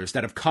wrestlers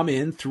that have come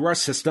in through our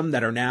system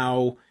that are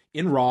now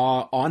in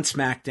Raw, on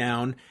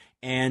SmackDown,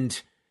 and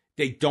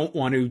they don't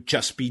want to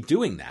just be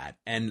doing that.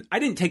 And I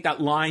didn't take that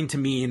line to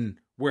mean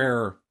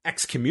we're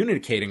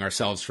excommunicating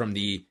ourselves from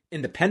the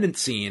independent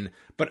scene,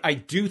 but I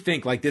do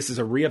think like this is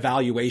a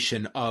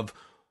reevaluation of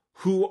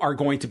who are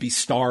going to be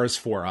stars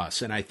for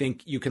us. And I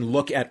think you can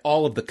look at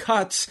all of the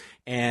cuts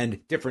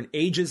and different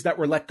ages that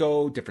were let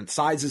go, different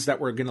sizes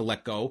that we're going to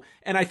let go.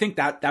 And I think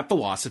that that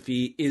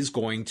philosophy is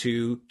going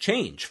to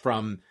change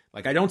from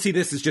like, I don't see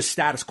this as just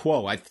status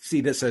quo. I see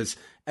this as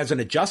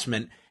an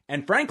adjustment.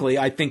 And frankly,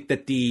 I think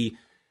that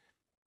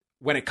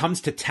when it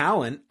comes to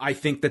talent, I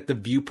think that the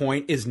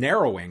viewpoint is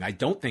narrowing. I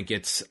don't think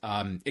it's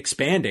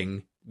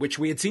expanding, which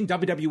we had seen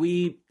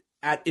WWE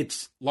at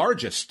its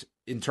largest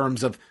in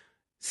terms of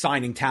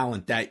signing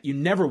talent that you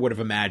never would have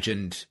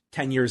imagined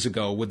 10 years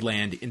ago would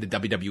land in the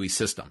WWE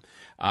system.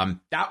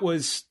 That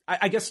was,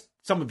 I guess,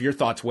 some of your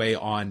thoughts weigh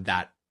on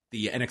that,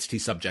 the NXT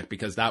subject,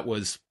 because that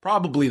was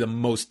probably the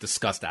most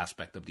discussed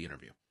aspect of the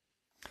interview.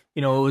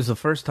 You know, it was the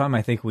first time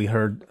I think we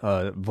heard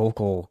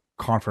vocal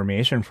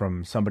confirmation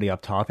from somebody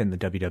up top in the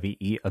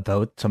WWE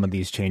about some of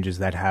these changes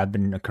that have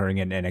been occurring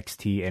in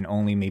NXT and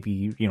only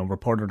maybe, you know,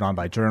 reported on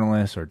by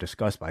journalists or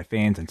discussed by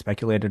fans and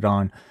speculated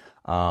on.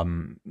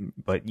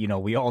 But, you know,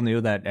 we all knew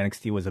that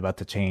NXT was about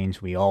to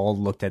change. We all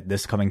looked at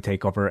this coming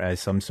takeover as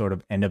some sort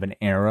of end of an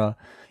era.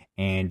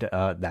 And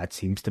that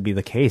seems to be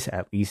the case,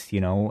 at least, you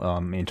know,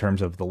 in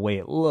terms of the way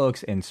it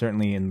looks and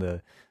certainly in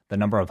the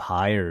number of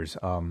hires.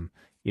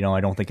 You know,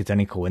 I don't think it's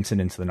any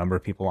coincidence the number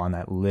of people on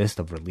that list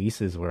of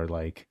releases were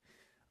like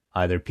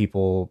either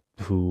people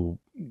who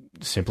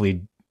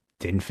simply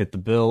didn't fit the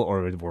bill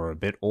or were a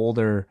bit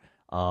older.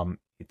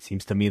 It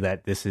seems to me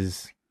that this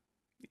is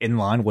in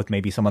line with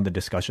maybe some of the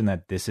discussion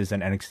that this is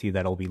an NXT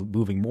that'll be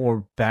moving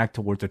more back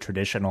towards a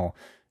traditional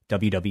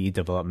WWE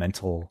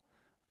developmental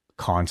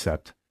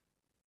concept.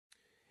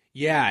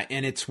 Yeah,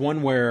 and it's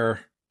one where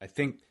I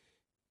think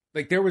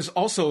like there was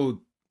also,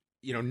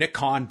 you know, Nick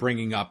Khan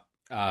bringing up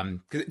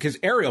because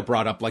Ariel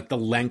brought up like the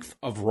length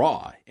of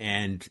Raw,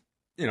 and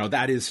you know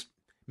that is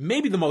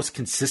maybe the most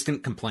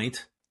consistent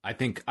complaint I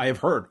think I have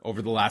heard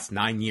over the last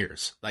 9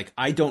 years. Like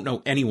I don't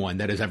know anyone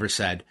that has ever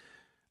said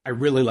I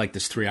really like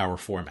this 3-hour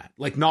format.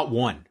 Like not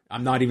one.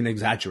 I'm not even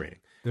exaggerating.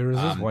 There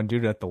was this one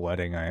dude at the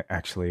wedding,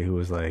 who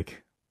was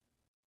like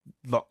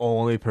the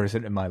only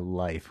person in my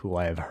life who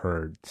I have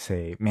heard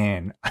say,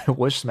 "Man, I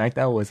wish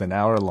SmackDown was an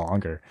hour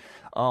longer."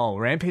 Oh,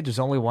 Rampage is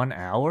only 1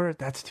 hour?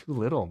 That's too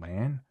little,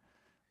 man.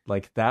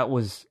 Like that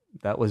was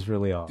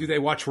really off. Do they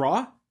watch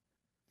Raw?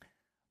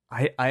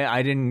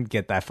 I didn't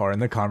get that far in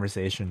the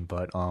conversation,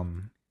 but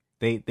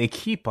they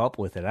keep up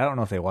with it. I don't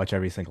know if they watch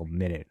every single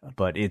minute,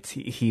 but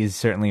he is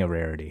certainly a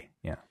rarity.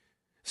 Yeah.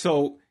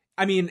 So,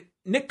 I mean,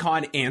 Nick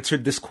Khan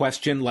answered this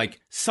question like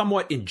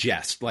somewhat in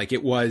jest, like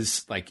it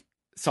was like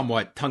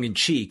somewhat tongue in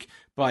cheek,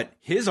 but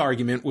his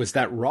argument was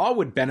that Raw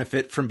would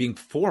benefit from being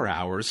 4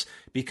 hours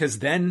because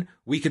then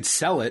we could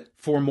sell it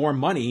for more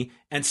money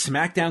and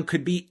SmackDown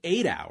could be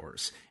 8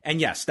 hours. And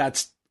yes,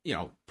 that's,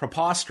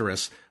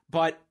 preposterous,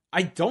 but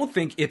I don't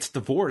think it's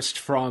divorced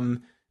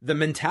from the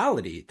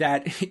mentality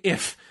that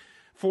if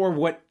for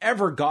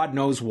whatever God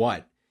knows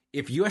what,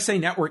 if USA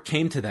Network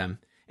came to them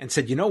and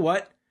said, you know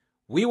what,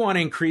 we want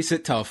to increase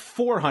it to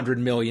 $400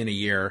 million a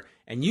year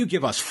and you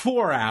give us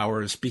 4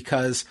 hours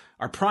because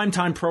our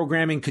primetime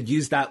programming could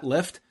use that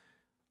lift,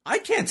 I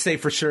can't say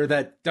for sure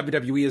that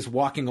WWE is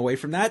walking away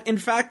from that. In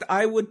fact,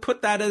 I would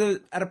put that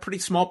at a pretty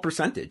small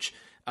percentage.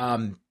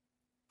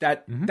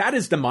 That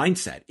is the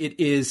mindset. It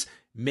is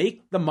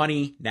make the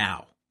money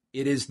now.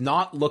 It is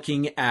not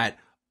looking at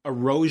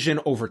erosion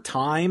over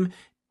time.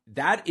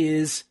 That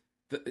is,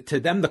 to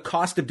them, the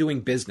cost of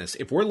doing business.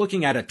 If we're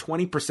looking at a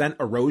 20%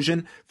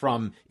 erosion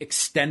from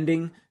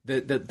extending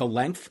the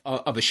length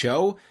of a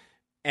show,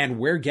 and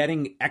we're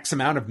getting X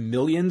amount of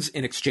millions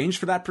in exchange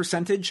for that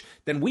percentage,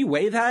 then we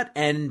weigh that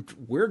and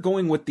we're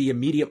going with the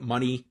immediate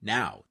money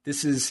now.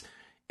 This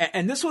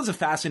was a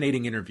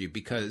fascinating interview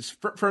because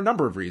for a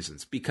number of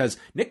reasons, because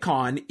Nick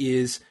Khan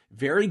is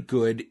very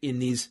good in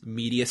these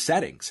media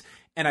settings.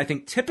 And I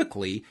think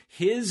typically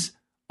his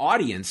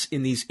audience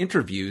in these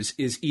interviews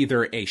is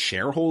either a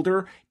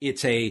shareholder,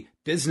 it's a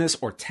business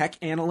or tech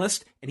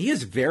analyst, and he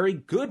is very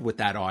good with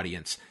that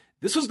audience.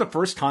 This was the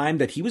first time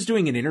that he was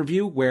doing an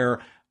interview where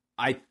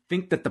I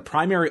think that the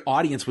primary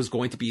audience was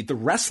going to be the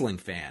wrestling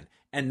fan.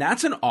 And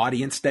that's an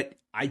audience that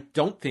I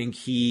don't think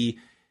he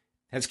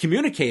has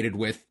communicated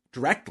with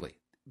directly,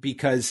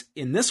 because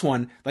in this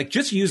one, like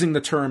just using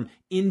the term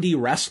indie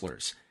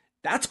wrestlers,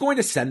 that's going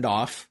to send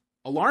off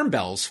alarm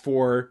bells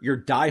for your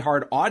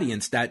diehard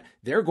audience that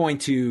they're going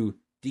to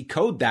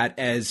decode that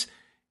as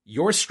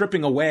you're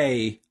stripping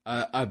away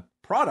a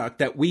product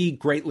that we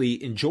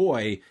greatly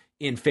enjoy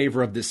in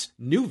favor of this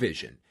new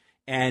vision.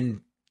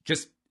 And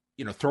just,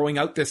 throwing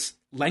out this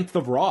length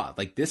of Raw,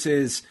 like this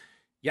is,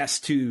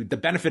 yes, to the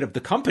benefit of the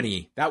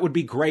company, that would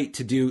be great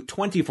to do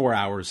 24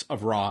 hours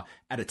of Raw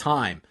at a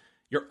time.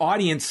 Your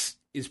audience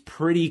is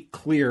pretty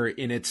clear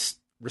in its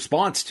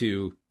response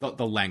to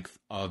the length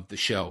of the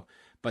show.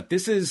 But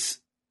this is,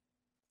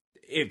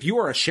 if you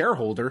are a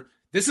shareholder,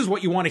 this is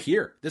what you want to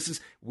hear.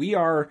 We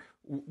are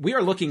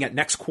looking at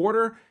next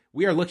quarter.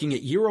 We are looking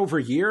at year over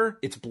year.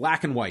 It's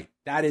black and white.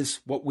 That is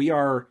what we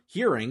are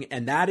hearing.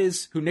 And that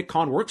is who Nick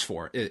Khan works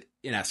for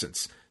in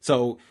essence.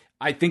 So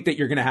I think that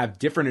you're going to have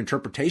different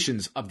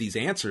interpretations of these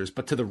answers,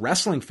 but to the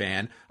wrestling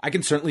fan, I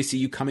can certainly see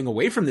you coming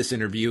away from this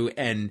interview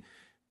and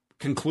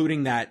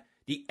concluding that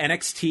the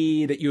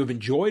NXT that you have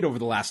enjoyed over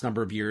the last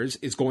number of years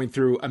is going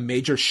through a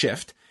major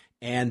shift,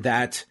 and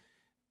that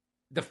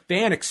the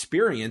fan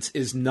experience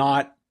is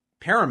not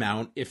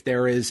paramount if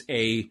there is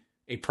a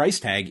price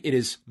tag. It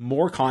is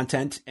more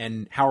content,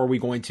 and how are we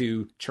going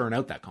to churn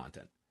out that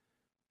content?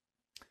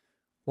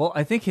 Well,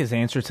 I think his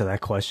answer to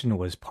that question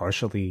was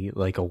partially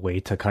like a way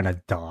to kind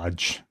of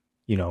dodge,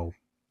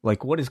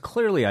 like what is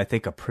clearly, I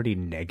think, a pretty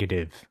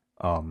negative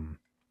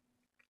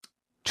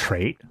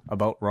trait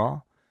about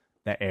Raw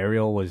that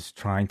Ariel was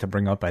trying to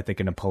bring up, I think,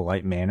 in a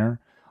polite manner.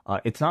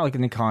 It's not like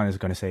Nick Khan is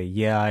going to say,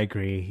 yeah, I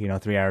agree.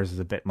 3 hours is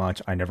a bit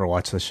much. I never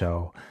watched the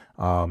show.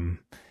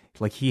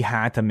 Like he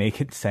had to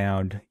make it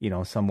sound,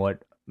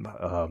 somewhat,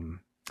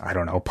 I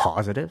don't know,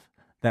 positive.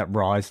 That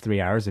Raw is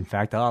 3 hours. In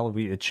fact,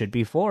 it should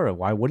be 4.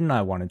 Why wouldn't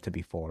I want it to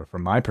be 4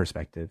 from my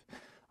perspective?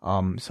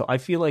 So I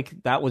feel like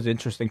that was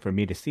interesting for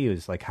me to see,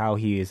 is like how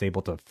he is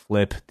able to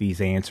flip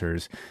these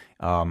answers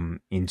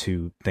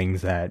into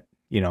things that,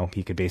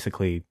 he could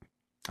basically,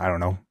 I don't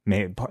know,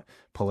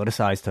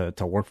 politicize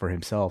to work for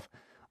himself.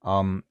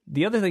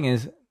 The other thing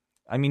is,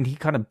 I mean, he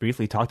kind of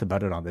briefly talked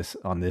about it in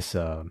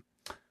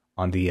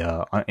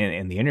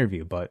the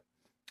interview, but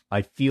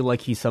I feel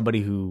like he's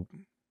somebody who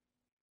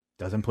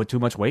doesn't put too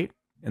much weight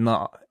in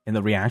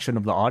the reaction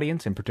of the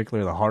audience, in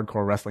particular the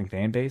hardcore wrestling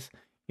fan base.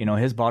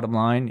 His bottom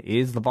line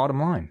is the bottom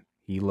line.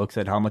 He looks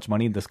at how much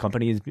money this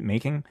company is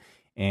making,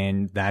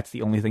 and that's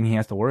the only thing he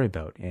has to worry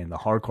about. And the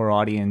hardcore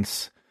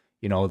audience,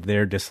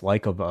 their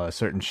dislike of a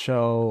certain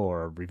show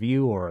or a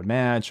review or a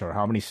match, or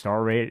how many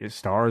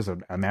stars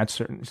a match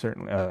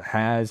certain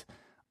has,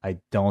 I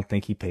don't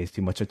think he pays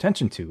too much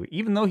attention to,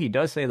 even though he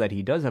does say that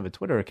he does have a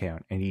Twitter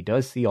account and he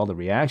does see all the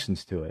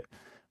reactions to it.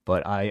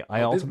 But I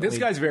ultimately... This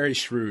guy's very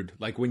shrewd.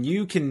 Like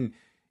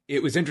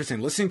it was interesting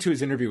listening to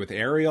his interview with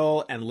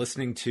Ariel and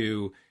listening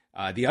to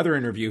the other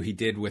interview he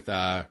did with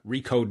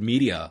Recode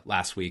Media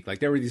last week. Like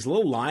there were these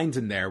little lines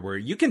in there where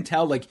you can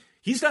tell like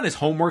he's done his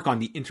homework on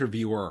the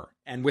interviewer.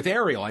 And with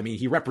Ariel, I mean,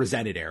 he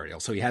represented Ariel,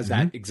 so he has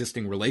that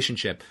existing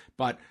relationship.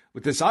 But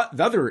with this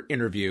the other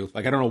interview,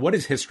 like I don't know what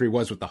his history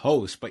was with the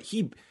host, but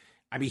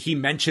he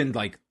mentioned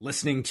like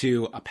listening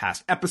to a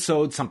past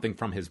episode, something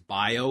from his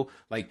bio.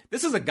 Like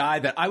this is a guy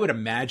that I would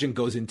imagine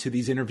goes into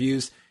these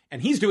interviews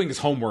and he's doing his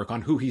homework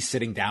on who he's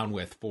sitting down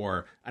with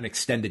for an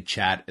extended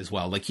chat as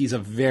well. Like he's a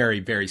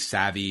very, very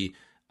savvy,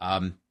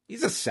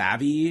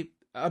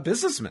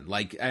 businessman.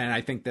 Like, and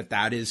I think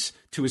that is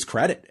to his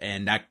credit,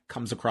 and that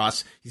comes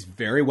across. He's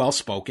very well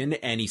spoken,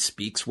 and he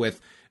speaks with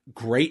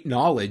great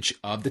knowledge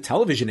of the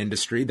television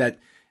industry. That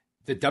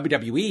the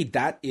WWE,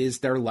 that is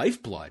their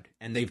lifeblood,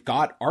 and they've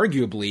got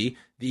arguably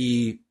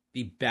the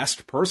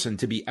best person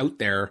to be out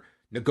there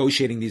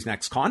negotiating these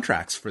next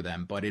contracts for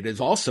them. But it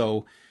is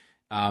also,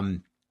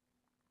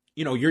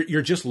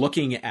 you're just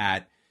looking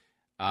at.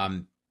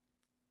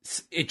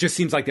 It just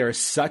seems like there is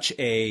such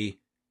a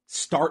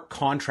stark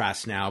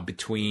contrast now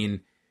between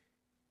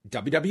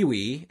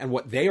WWE and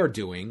what they are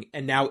doing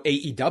and now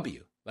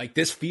AEW. Like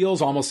this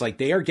feels almost like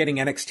they are getting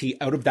NXT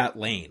out of that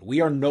lane.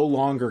 We are no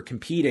longer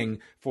competing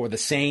for the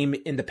same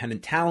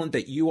independent talent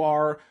that you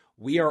are.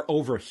 We are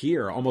over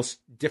here almost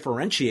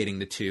differentiating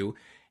the two.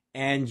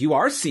 And you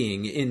are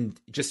seeing in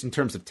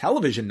terms of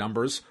television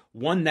numbers,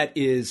 one that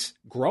is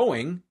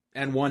growing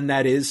and one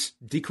that is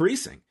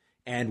decreasing.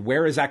 And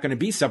where is that going to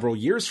be several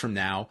years from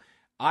now?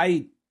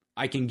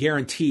 I can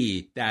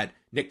guarantee that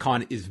Nick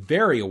Khan is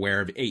very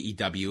aware of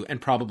AEW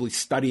and probably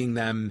studying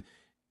them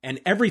and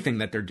everything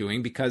that they're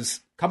doing,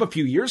 because come a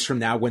few years from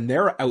now, when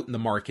they're out in the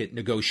market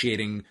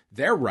negotiating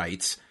their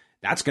rights,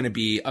 that's going to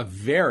be a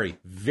very,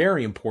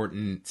 very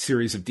important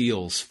series of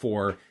deals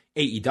for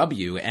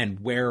AEW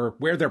and where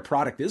their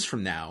product is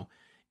from now.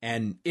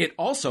 And it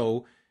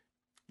also,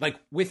 like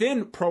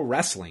within pro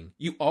wrestling,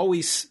 you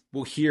always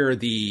will hear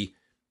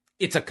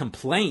it's a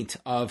complaint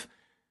of,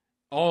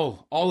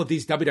 all of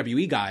these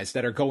WWE guys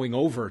that are going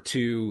over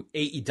to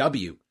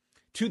AEW.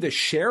 To the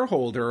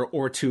shareholder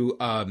or to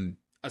an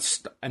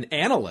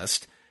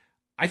analyst,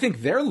 I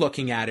think they're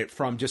looking at it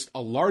from just a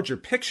larger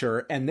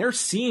picture, and they're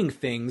seeing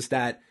things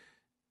that,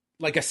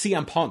 like a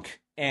CM Punk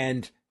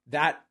and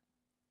that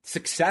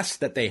success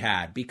that they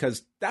had,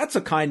 because that's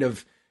a kind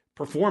of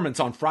performance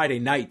on Friday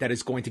night that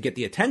is going to get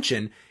the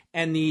attention.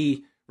 And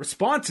the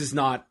response is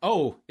not,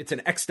 oh, it's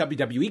an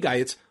ex-WWE guy.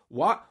 It's,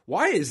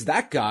 why is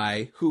that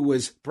guy who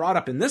was brought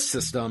up in this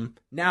system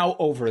now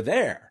over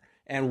there?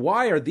 And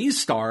why are these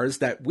stars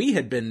that we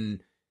had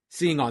been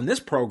seeing on this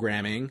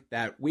programming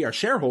that we are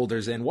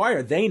shareholders in, why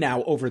are they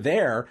now over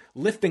there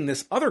lifting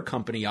this other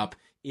company up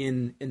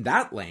in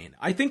that lane?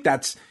 I think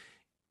that's,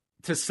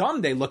 to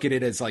some, they look at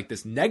it as like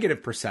this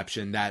negative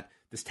perception that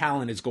this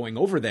talent is going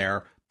over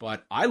there.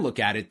 But I look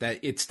at it that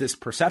it's this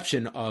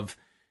perception of,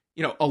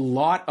 a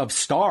lot of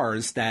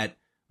stars that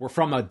were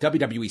from a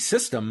WWE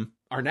system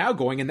are now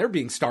going and they're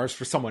being stars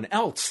for someone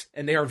else.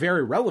 And they are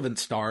very relevant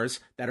stars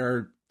that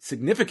are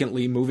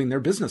significantly moving their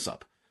business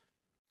up.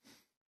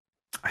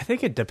 I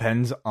think it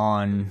depends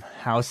on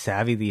how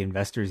savvy the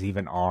investors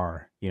even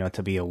are,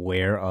 to be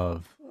aware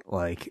of,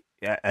 like,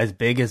 as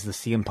big as the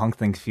CM Punk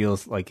thing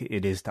feels like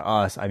it is to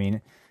us. I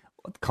mean,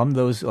 come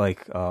those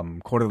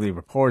quarterly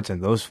reports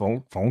and those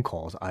phone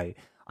calls,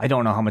 I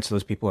don't know how much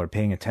those people are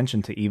paying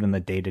attention to even the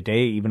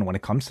day-to-day, even when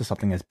it comes to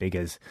something as big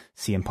as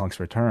CM Punk's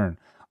return.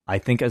 I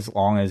think as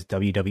long as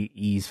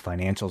WWE's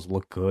financials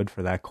look good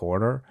for that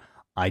quarter,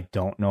 I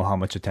don't know how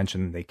much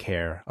attention they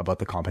care about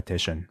the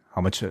competition,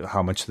 how much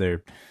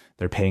they're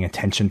paying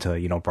attention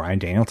to, Bryan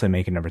Danielson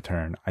making a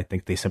return. I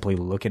think they simply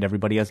look at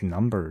everybody as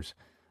numbers.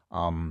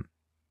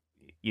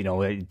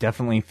 It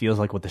definitely feels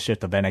like with the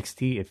shift of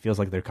NXT, it feels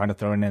like they're kind of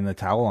throwing in the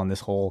towel on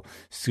this whole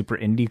super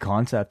indie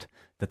concept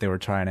that they were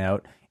trying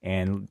out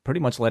and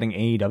pretty much letting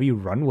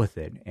AEW run with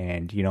it.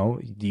 And, do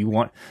you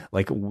want,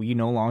 like, we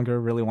no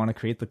longer really want to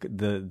create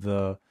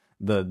the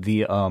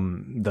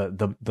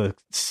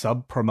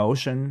sub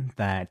promotion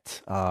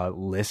that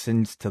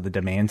listens to the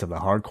demands of the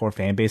hardcore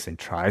fan base and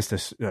tries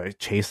to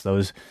chase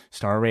those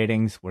star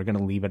ratings. We're going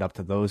to leave it up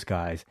to those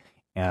guys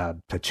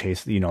to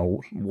chase,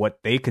 what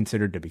they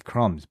consider to be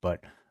crumbs.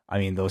 But I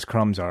mean, those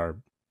crumbs are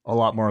a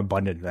lot more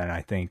abundant than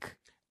I think.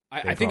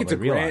 I think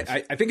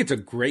it's a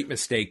great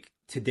mistake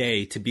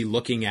today to be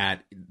looking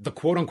at the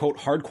quote unquote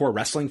hardcore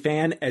wrestling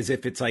fan as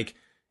if it's like,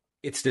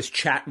 it's this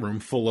chat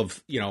room full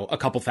of, a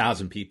couple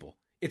thousand people.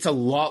 It's a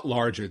lot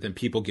larger than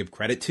people give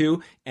credit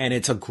to, and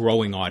it's a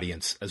growing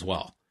audience as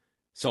well.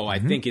 So I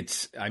think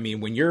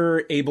when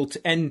you're able to,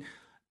 and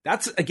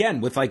that's again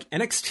with like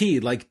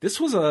NXT, like this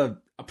was a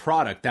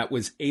product that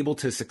was able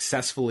to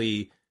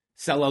successfully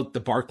sell out the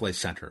Barclays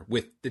Center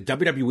with the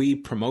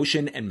WWE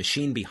promotion and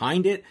machine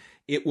behind it.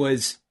 It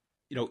was,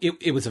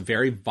 it was a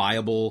very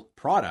viable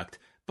product,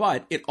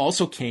 but it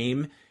also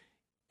came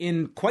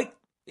in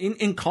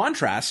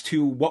contrast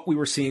to what we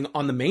were seeing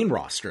on the main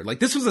roster. Like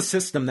this was a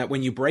system that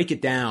when you break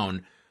it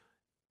down,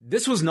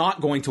 this was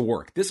not going to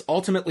work. This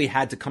ultimately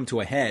had to come to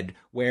a head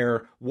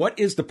where what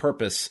is the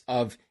purpose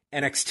of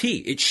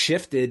NXT. It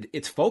shifted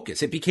its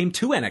focus. It became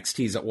two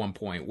NXTs at one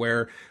point,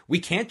 where we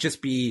can't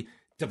just be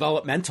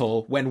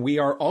developmental when we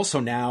are also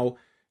now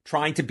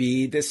trying to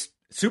be this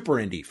super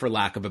indie, for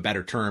lack of a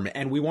better term.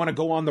 And we want to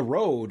go on the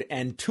road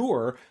and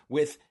tour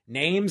with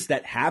names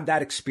that have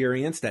that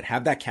experience, that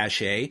have that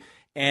cachet.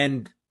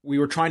 And we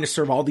were trying to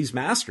serve all these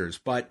masters.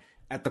 But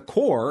at the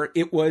core,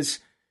 it was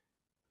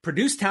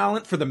produce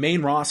talent for the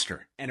main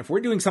roster. And if we're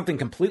doing something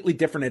completely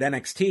different at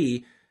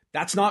NXT,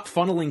 that's not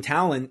funneling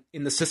talent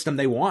in the system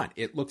they want.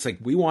 It looks like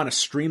we want a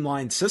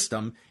streamlined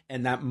system,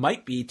 and that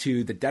might be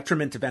to the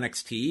detriment of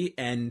NXT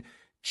and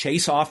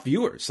chase off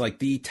viewers. Like,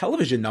 the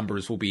television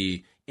numbers will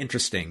be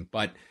interesting,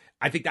 but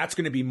I think that's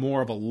going to be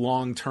more of a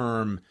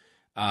long-term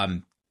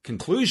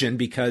conclusion,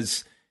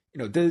 because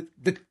the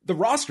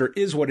roster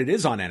is what it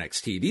is on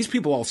NXT. These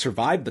people all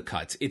survived the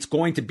cuts. It's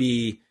going to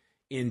be,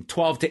 in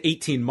 12 to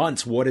 18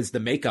 months, what is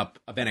the makeup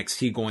of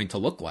NXT going to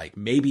look like?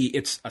 Maybe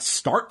it's a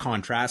stark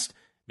contrast.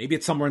 Maybe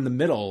it's somewhere in the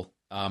middle.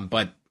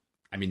 But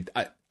I mean,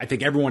 I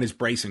think everyone is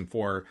bracing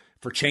for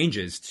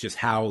changes. It's just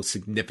how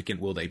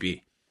significant will they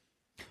be?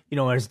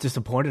 As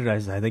disappointed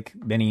as I think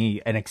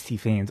many NXT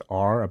fans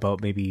are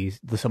about maybe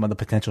some of the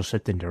potential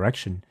shift in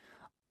direction,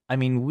 I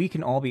mean, we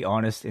can all be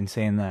honest in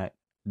saying that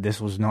this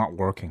was not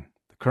working.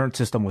 The current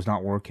system was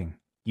not working.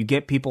 You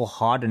get people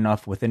hot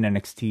enough within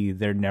NXT,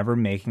 they're never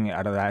making it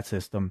out of that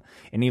system.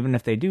 And even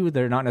if they do,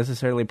 they're not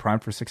necessarily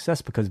primed for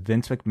success, because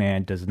Vince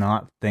McMahon does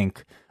not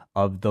think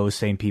of those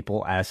same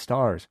people as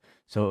stars.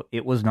 So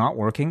it was not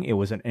working. It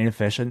was an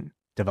inefficient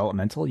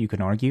developmental, you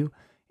can argue.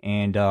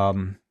 And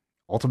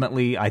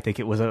ultimately, I think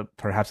it was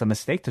perhaps a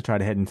mistake to try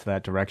to head into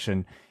that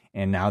direction.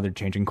 And now they're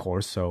changing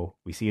course. So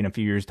we see in a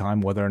few years' time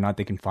whether or not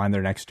they can find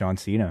their next John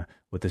Cena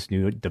with this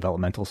new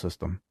developmental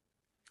system.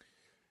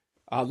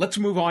 Let's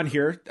move on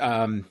here.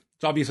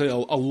 It's obviously a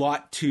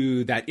lot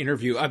to that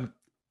interview.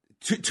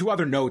 Two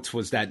other notes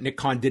was that Nick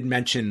Khan did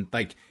mention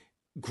like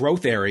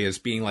growth areas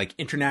being like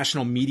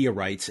international media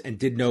rights, and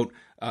did note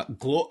a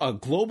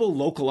global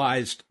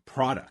localized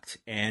product,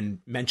 and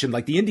mentioned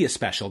like the India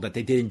special that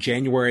they did in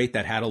January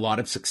that had a lot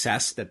of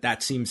success.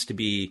 That seems to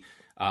be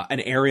an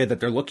area that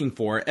they're looking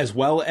for, as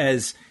well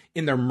as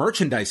in their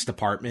merchandise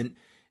department,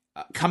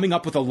 coming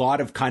up with a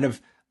lot of kind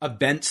of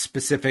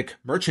event-specific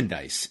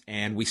merchandise.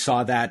 And we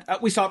saw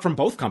that, we saw it from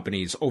both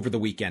companies over the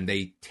weekend.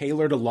 They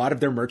tailored a lot of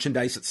their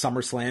merchandise at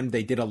SummerSlam.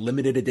 They did a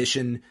limited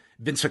edition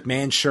Vince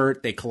McMahon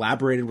shirt. They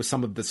collaborated with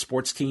some of the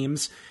sports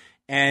teams.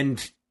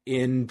 And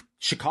in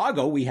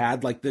Chicago, we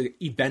had like the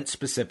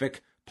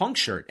event-specific Punk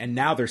shirt. And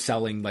now they're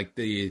selling like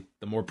the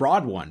more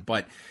broad one.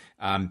 But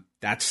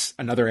that's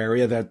another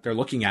area that they're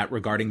looking at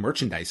regarding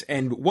merchandise.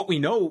 And what we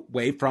know,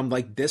 Wade, from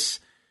like this,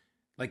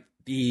 like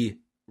the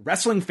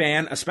wrestling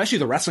fan, especially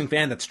the wrestling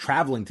fan that's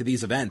traveling to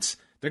these events,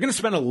 they're going to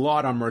spend a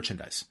lot on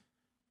merchandise.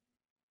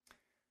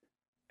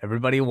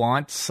 Everybody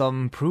wants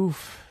some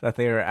proof that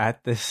they are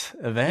at this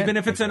event. Even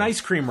if it's an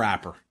ice cream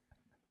wrapper.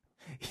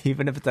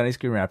 Even if it's an ice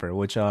cream wrapper,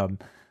 which I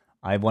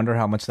wonder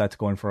how much that's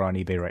going for on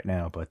eBay right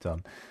now. But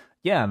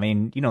yeah, I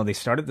mean, they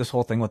started this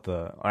whole thing with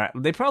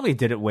they probably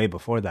did it way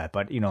before that,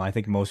 but I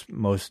think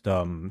most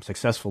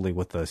successfully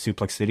with the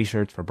Suplex City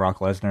shirts for Brock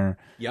Lesnar.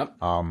 Yep.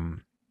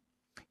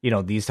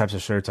 These types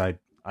of shirts,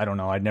 I don't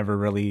know. I'd never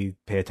really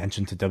pay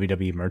attention to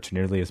WWE merch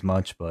nearly as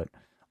much, but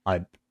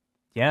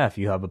if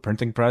you have a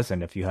printing press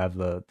and if you have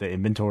the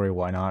inventory,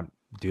 why not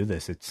do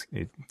this? It's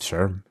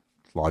sure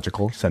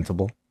logical,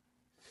 sensible.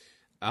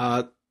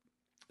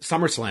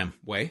 SummerSlam,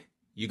 Way,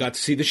 you got to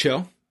see the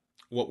show.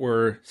 What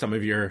were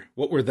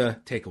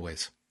the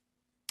takeaways?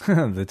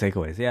 The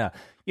takeaways, yeah.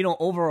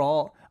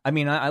 Overall, I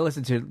mean, I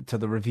listened to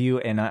the review,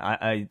 and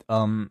I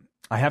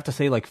have to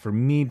say, like, for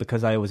me,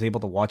 because I was able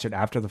to watch it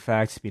after the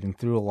fact, speeding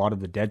through a lot of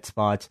the dead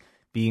spots,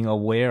 being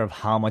aware of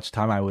how much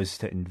time I was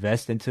to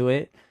invest into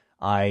it,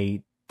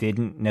 I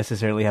didn't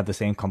necessarily have the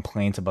same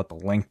complaints about the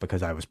length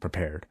because I was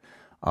prepared.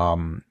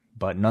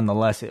 But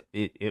nonetheless,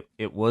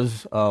 it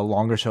was a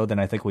longer show than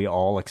I think we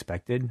all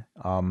expected.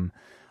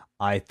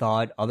 I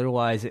thought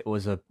otherwise it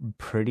was a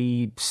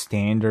pretty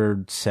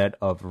standard set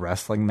of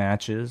wrestling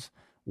matches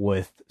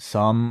with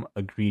some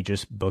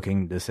egregious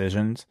booking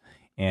decisions.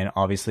 And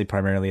obviously,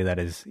 primarily, that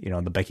is,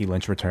 the Becky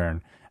Lynch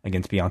return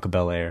against Bianca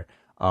Belair.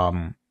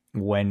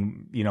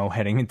 When,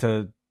 heading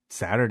into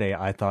Saturday,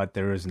 I thought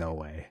there was no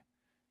way.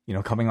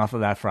 Coming off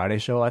of that Friday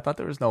show, I thought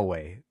there was no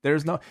way.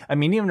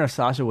 Even if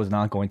Sasha was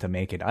not going to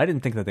make it, I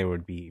didn't think that they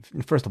would be,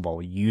 first of all,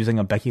 using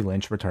a Becky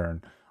Lynch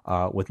return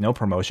with no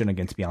promotion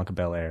against Bianca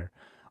Belair.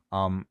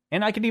 And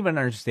I can even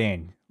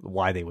understand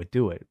why they would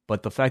do it.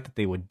 But the fact that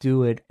they would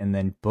do it and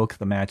then book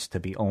the match to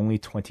be only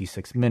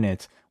 26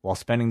 minutes while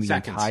spending the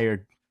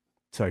entire...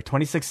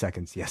 26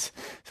 seconds, yes.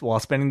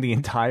 While spending the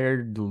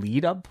entire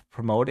lead up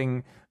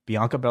promoting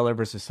Bianca Belair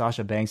versus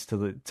Sasha Banks to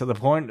the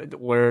point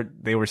where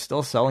they were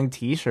still selling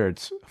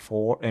T-shirts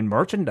and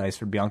merchandise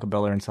for Bianca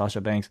Belair and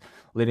Sasha Banks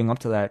leading up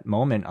to that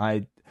moment.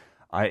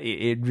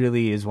 It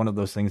really is one of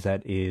those things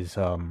that is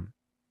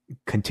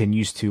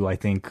continues to, I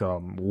think,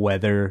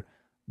 weather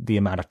the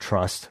amount of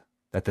trust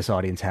that this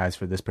audience has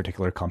for this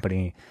particular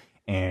company.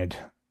 And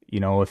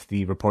if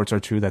the reports are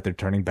true that they're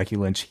turning Becky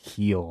Lynch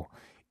heel,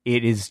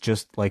 it is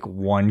just like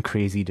one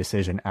crazy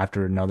decision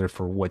after another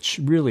for what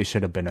really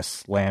should have been a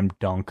slam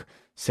dunk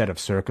set of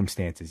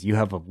circumstances. You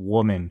have a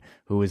woman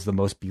who is the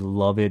most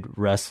beloved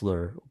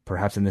wrestler,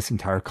 perhaps in this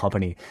entire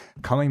company,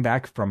 coming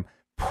back from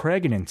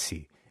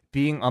pregnancy,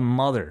 being a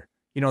mother,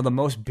 the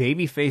most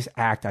babyface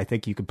act I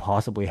think you could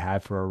possibly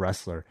have for a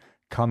wrestler,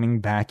 coming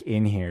back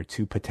in here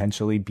to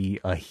potentially be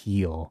a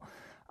heel.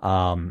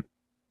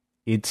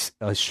 It's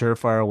a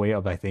surefire way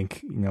of, I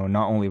think,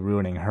 not only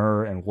ruining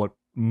her and what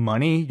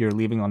money you're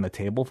leaving on the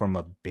table from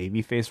a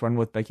babyface run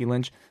with Becky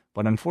Lynch,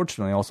 but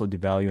unfortunately also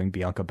devaluing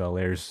Bianca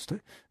Belair's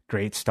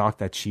great stock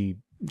that she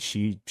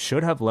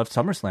should have left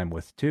SummerSlam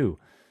with too.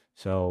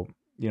 So,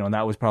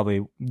 that was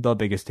probably the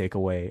biggest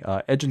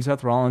takeaway. Edge and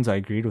Seth Rollins, I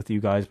agreed with you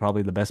guys,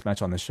 probably the best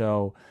match on the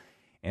show.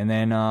 And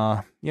then,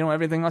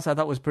 everything else I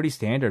thought was pretty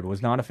standard.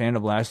 Was not a fan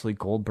of Lashley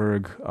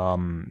Goldberg.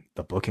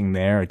 The booking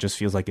there, it just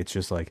feels like it's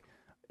just like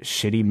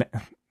shitty.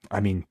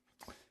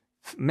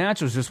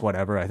 Match was just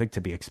whatever, I think,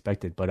 to be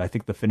expected. But I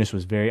think the finish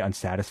was very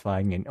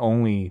unsatisfying and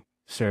only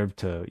served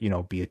to,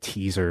 be a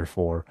teaser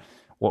for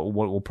what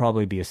will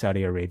probably be a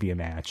Saudi Arabia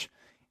match.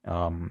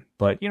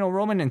 But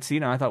Roman and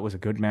Cena, I thought was a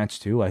good match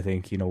too. I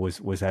think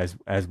was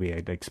as we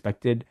had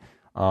expected.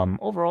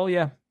 Overall,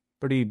 yeah,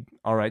 pretty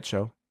all right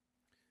show.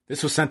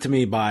 This was sent to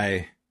me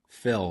by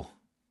Phil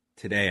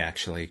today,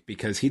 actually,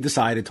 because he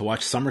decided to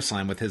watch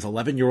SummerSlam with his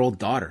 11-year-old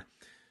daughter.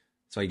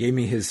 So he gave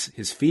me his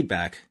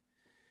feedback.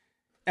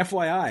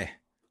 FYI,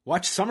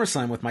 watch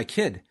SummerSlam with my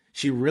kid.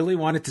 She really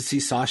wanted to see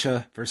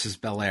Sasha versus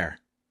Belair.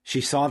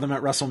 She saw them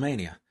at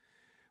WrestleMania.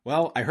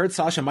 Well, I heard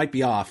Sasha might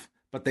be off,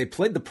 but they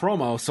played the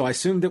promo, so I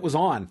assumed it was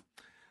on.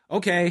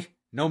 Okay,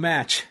 no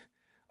match.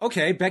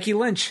 Okay, Becky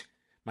Lynch.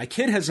 My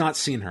kid has not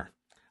seen her.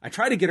 I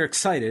try to get her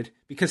excited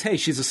because, hey,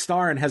 she's a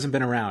star and hasn't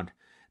been around.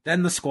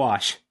 Then the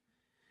squash.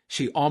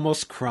 She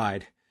almost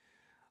cried.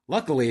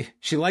 Luckily,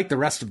 she liked the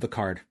rest of the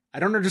card. I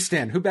don't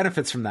understand. Who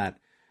benefits from that?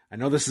 I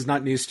know this is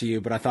not news to you,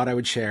 but I thought I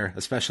would share,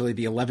 especially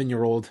the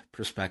 11-year-old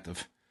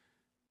perspective.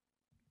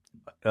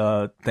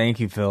 Thank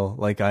you, Phil.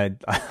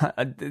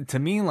 To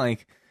me,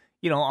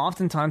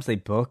 oftentimes they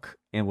book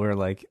and we're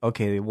like,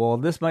 okay, well,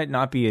 this might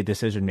not be a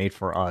decision made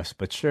for us,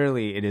 but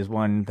surely it is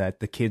one that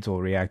the kids will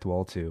react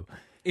well to.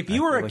 If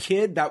you were a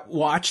kid that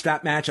watched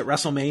that match at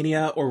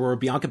WrestleMania or were a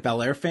Bianca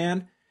Belair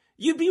fan,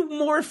 you'd be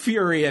more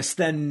furious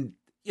than,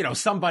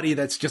 somebody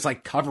that's just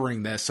like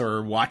covering this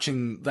or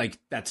watching,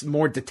 that's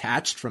more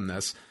detached from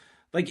this.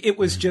 It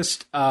was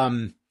just,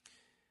 I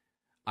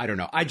don't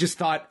know. I just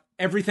thought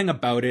everything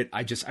about it.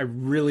 I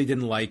really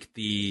didn't like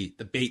the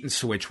bait and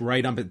switch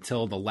right up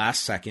until the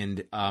last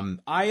second.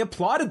 I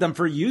applauded them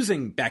for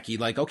using Becky.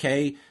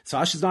 Okay,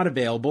 Sasha's not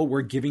available.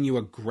 We're giving you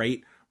a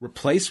great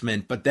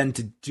replacement, but then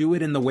to do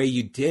it in the way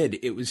you did,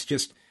 it was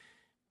just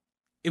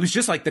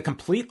like the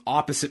complete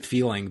opposite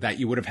feeling that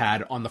you would have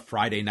had on the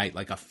Friday night,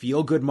 like a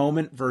feel good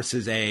moment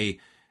versus a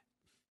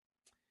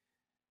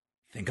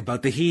think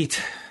about the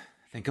heat.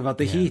 Think about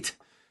the heat.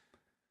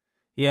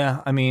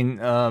 Yeah,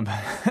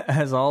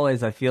 as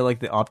always, I feel like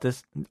the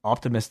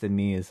optimist in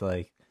me is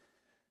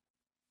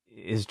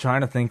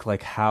trying to think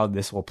how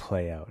this will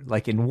play out.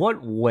 In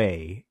what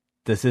way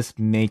does this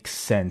make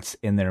sense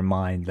in their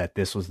mind that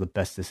this was the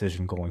best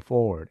decision going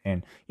forward?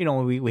 And,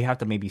 we have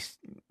to maybe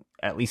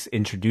at least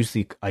introduce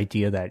the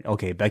idea that,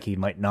 okay, Becky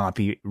might not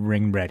be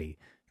ring ready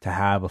to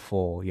have a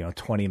full,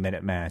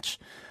 20-minute match.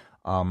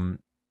 And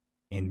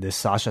this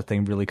Sasha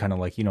thing really kind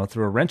of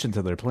threw a wrench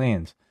into their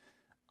plans.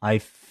 I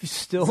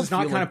still does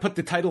not kind of put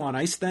the title on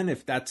ice then,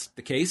 if that's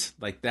the case.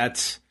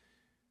 That's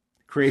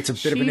creates a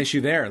bit of an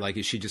issue there.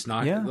 Is she just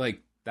not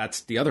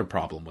that's the other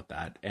problem with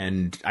that.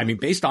 And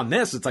based on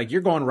this, it's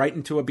you're going right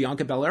into a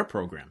Bianca Belair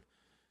program.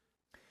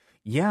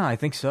 Yeah, I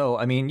think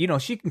so.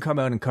 She can come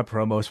out and cut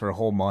promos for a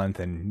whole month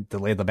and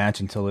delay the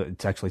match until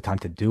it's actually time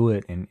to do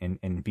it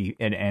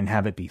and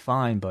have it be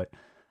fine. But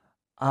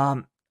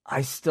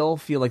I still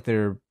feel like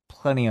there are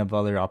plenty of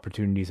other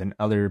opportunities and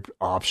other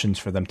options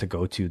for them to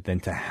go to than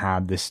to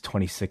have this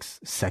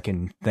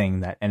 26-second thing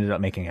that ended up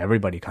making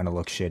everybody kind of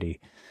look shitty.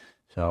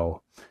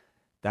 So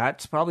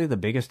that's probably the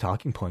biggest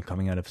talking point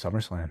coming out of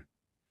SummerSlam.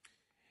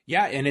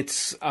 Yeah, and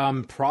it's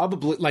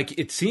probably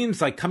it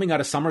seems like coming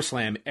out of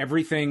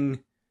SummerSlam,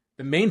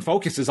 the main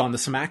focus is on the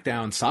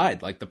SmackDown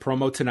side. The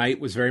promo tonight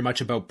was very much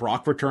about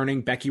Brock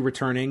returning, Becky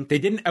returning. They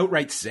didn't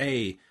outright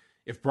say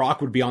if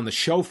Brock would be on the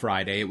show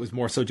Friday. It was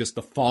more so just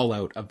the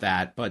fallout of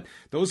that. But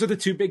those are the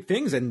two big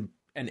things, and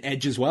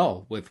Edge as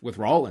well with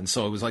Rollins.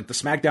 So it was the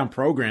SmackDown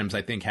programs,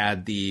 I think,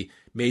 had the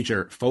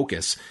major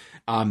focus.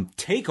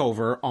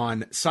 TakeOver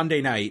on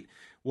Sunday night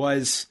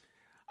was,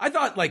 I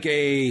thought,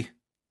 a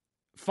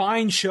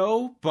fine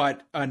show,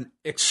 but an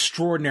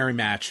extraordinary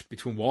match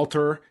between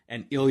Walter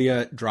and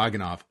Ilya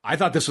Dragunov. I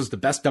thought this was the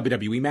best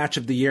WWE match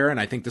of the year, and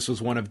I think this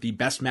was one of the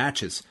best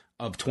matches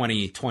of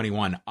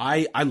 2021.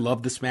 I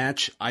love this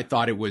match. I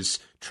thought it was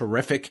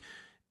terrific.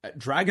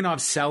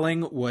 Dragunov's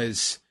selling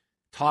was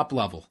top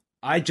level.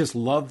 I just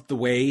loved the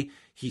way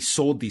he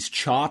sold these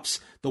chops,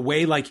 the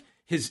way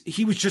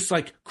he was just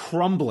like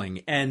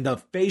crumbling, and the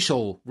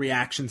facial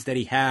reactions that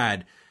he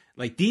had,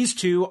 like these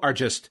two are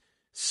just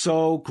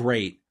so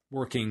great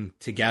working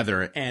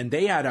together, and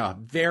they had a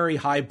very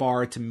high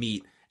bar to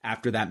meet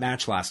after that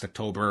match last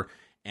October.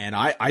 And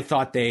I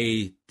thought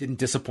they didn't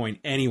disappoint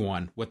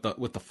anyone with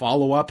the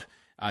follow up.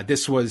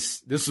 This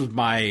was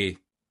my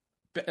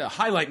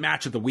highlight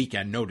match of the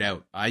weekend, no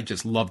doubt. I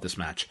just love this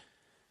match.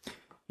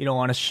 You know,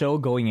 on a show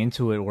going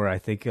into it where I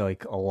think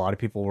like a lot of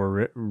people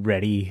were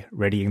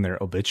readying their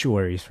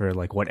obituaries for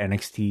like what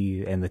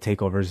NXT and the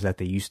takeovers that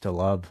they used to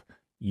love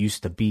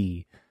used to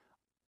be,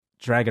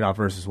 Dragunov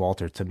versus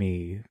Walter, to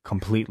me,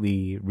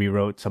 completely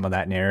rewrote some of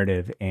that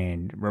narrative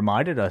and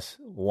reminded us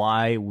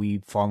why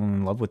we've fallen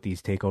in love with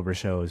these takeover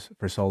shows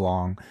for so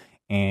long.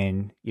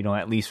 And, you know,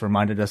 at least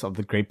reminded us of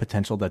the great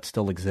potential that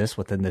still exists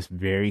within this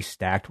very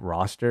stacked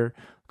roster.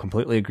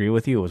 Completely agree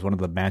with you. It was one of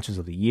the matches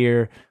of the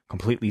year.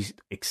 Completely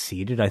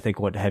exceeded, I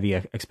think, what heavy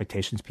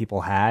expectations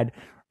people had.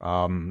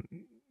 You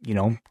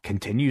know,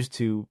 continues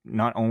to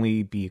not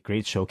only be a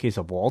great showcase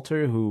of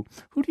Walter,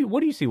 what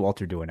do you see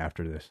Walter doing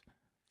after this?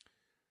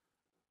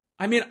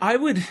 I mean,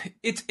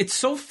 it's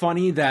so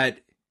funny that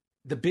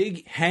the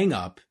big hang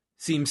up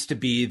seems to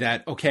be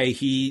that, okay,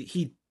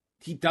 he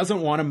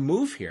doesn't want to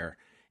move here.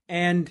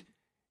 And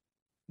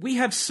we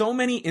have so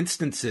many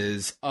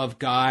instances of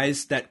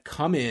guys that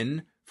come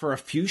in for a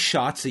few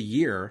shots a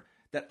year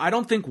that I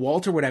don't think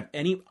Walter would have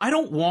I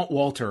don't want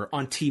Walter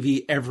on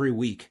TV every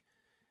week.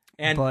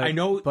 And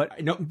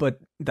but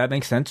that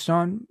makes sense,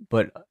 John.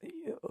 But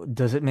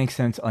does it make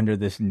sense under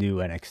this new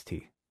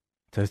NXT?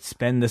 To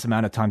spend this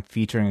amount of time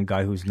featuring a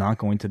guy who's not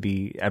going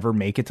to ever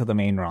make it to the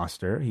main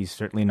roster. He's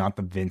certainly not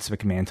the Vince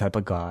McMahon type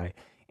of guy,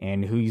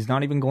 and who he's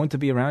not even going to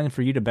be around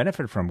for you to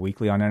benefit from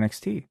weekly on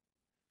NXT.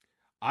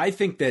 I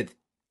think that,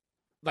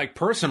 like,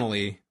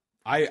 personally,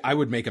 I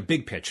would make a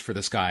big pitch for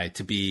this guy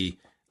to be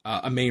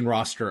a main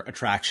roster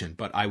attraction,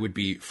 but I would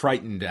be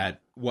frightened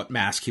at what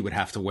mask he would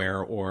have to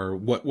wear or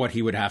what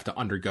he would have to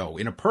undergo.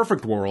 In a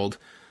perfect world,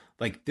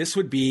 like, this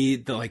would be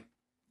the, like,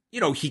 you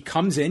know, he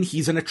comes in,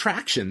 he's an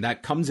attraction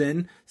that comes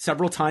in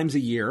several times a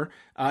year.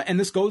 And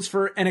this goes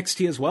for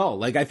NXT as well.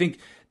 Like, I think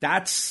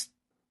that's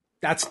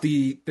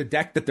the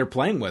deck that they're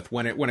playing with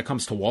when it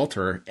comes to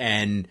Walter.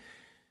 And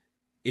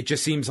it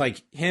just seems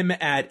like him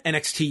at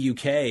NXT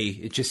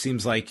UK, it just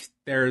seems like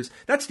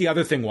that's the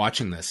other thing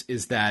watching this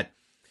is that,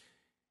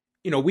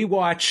 you know, we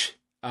watch,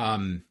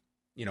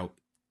 you know,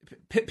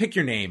 pick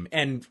your name.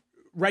 And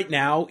right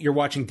now you're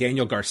watching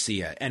Daniel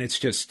Garcia, and it's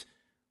just,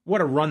 what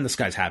a run this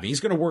guy's having. He's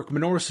going to work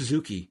Minoru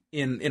Suzuki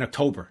in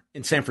October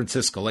in San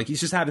Francisco. Like,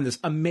 he's just having this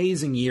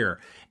amazing year,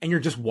 and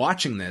you're just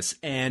watching this,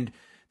 and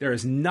there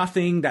is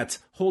nothing that's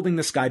holding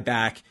this guy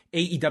back.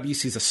 AEW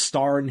sees a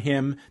star in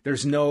him.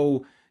 There's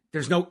no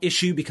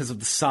issue because of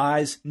the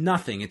size,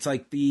 nothing. It's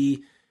like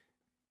the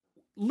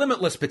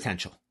limitless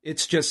potential.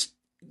 It's just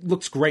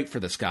looks great for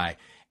this guy.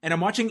 And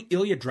I'm watching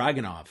Ilya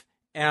Dragunov,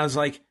 and I was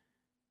like,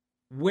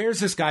 where's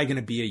this guy going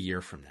to be a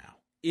year from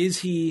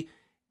now?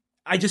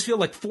 I just feel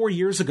like 4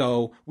 years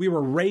ago, we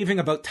were raving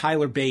about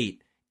Tyler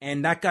Bate,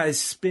 and that guy's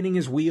spinning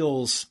his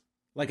wheels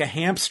like a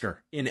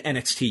hamster in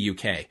NXT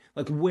UK.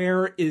 Like,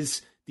 where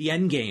is the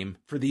end game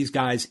for these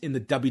guys in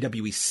the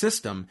WWE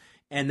system?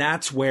 And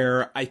that's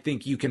where I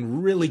think you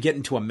can really get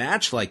into a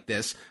match like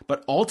this.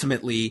 But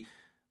ultimately,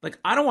 like,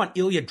 I don't want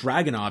Ilya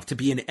Dragunov to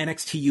be in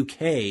NXT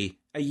UK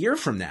a year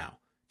from now,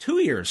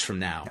 2 years from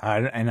now.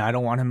 And I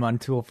don't want him on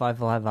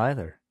 205 Live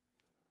either.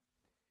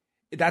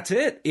 That's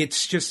it.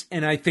 It's just,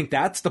 and I think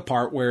that's the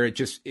part where it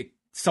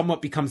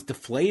somewhat becomes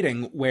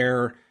deflating,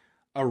 where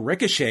a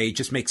Ricochet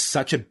just makes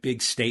such a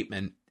big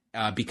statement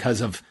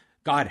because of,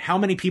 God, how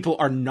many people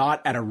are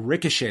not at a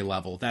Ricochet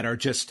level that are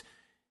just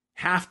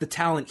half the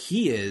talent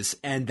he is,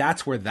 and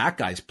that's where that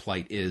guy's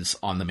plight is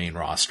on the main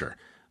roster.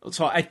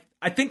 So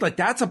I think like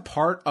that's a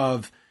part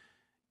of,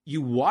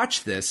 you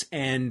watch this,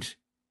 and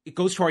it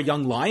goes to our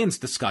Young Lions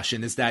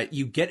discussion, is that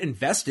you get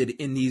invested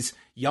in these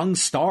young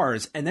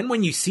stars, and then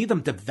when you see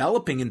them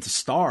developing into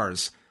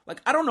stars,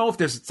 like, I don't know if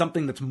there's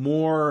something that's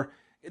more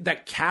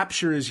that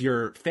captures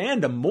your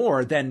fandom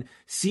more than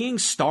seeing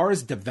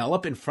stars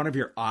develop in front of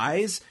your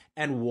eyes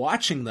and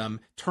watching them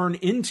turn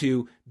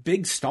into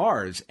big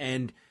stars.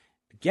 And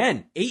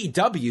again,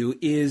 AEW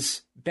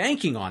is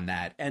banking on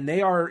that, and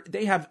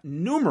they have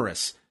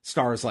numerous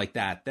stars like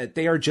that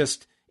they are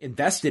just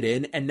invested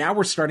in, and now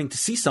we're starting to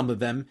see some of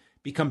them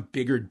become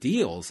bigger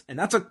deals. And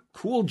that's a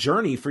cool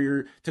journey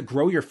to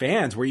grow your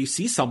fans, where you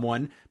see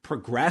someone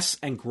progress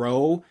and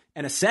grow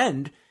and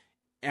ascend.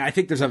 And I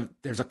think there's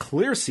a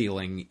clear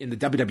ceiling in the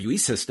WWE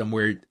system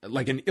where,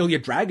 like, an Ilya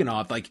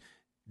Dragunov, like,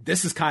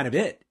 this is kind of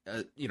it.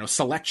 You know,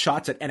 select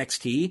shots at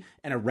NXT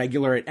and a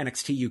regular at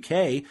NXT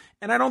UK.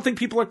 And I don't think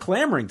people are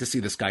clamoring to see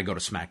this guy go to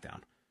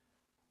SmackDown.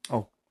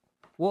 Oh,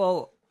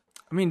 well,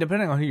 I mean,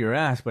 depending on who you're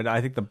asked, but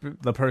I think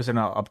the person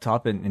up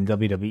top in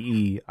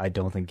WWE, I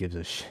don't think gives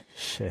a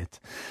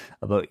shit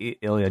about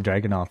Ilya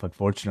Dragunov,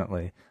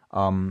 unfortunately.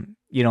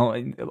 You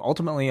know,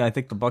 ultimately, I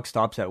think the buck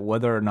stops at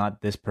whether or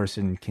not this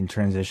person can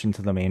transition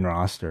to the main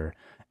roster.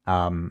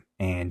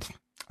 And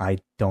I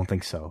don't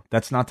think so.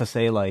 That's not to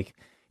say like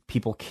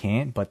people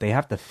can't, but they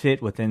have to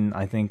fit within,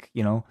 I think,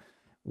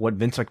 what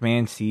Vince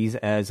McMahon sees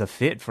as a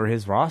fit for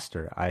his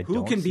roster.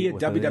 Who can be a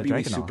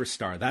WWE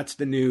superstar? That's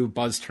the new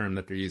buzz term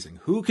that they're using.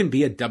 Who can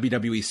be a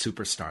WWE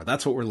superstar?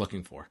 That's what we're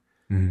looking for.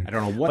 I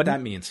don't know what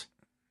that means.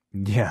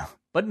 Yeah.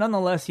 But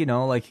nonetheless,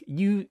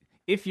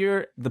 if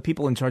you're the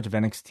people in charge of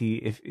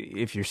NXT,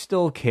 if you're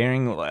still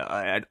caring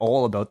at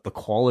all about the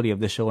quality of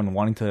the show and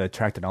wanting to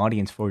attract an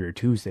audience for your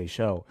Tuesday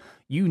show,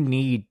 you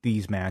need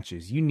these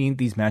matches. You need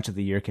these match of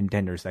the year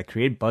contenders that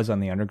create buzz on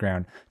the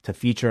underground to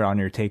feature on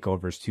your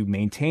takeovers, to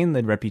maintain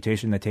the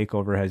reputation that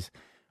TakeOver has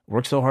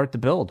worked so hard to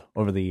build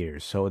over the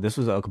years. So this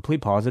was a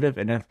complete positive.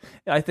 And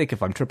I think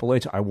if I'm Triple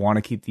H, I want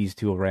to keep these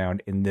two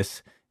around in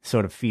this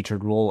sort of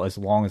featured role as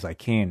long as I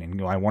can.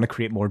 And I want to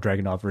create more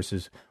Dragunov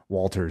versus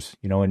Walters,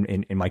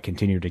 in my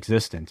continued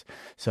existence.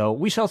 So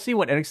we shall see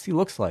what NXT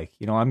looks like.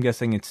 I'm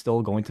guessing it's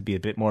still going to be a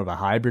bit more of a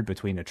hybrid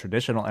between a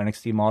traditional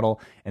NXT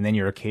model and then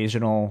your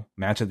occasional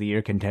match of the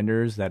year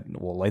contenders that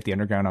will light the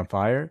underground on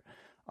fire.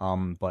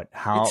 But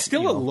how it's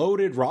still a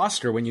loaded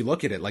roster when you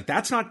look at it. Like,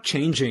 that's not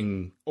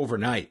changing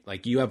overnight.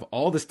 Like, you have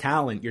all this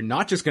talent. You're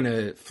not just going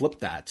to flip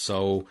that.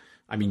 So,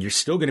 I mean, you're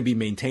still going to be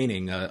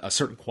maintaining a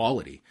certain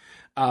quality.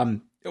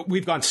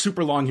 We've gone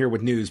super long here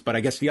with news, but I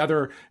guess the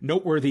other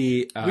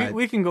noteworthy...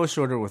 we can go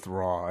shorter with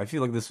Raw. I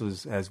feel like this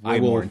has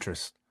way more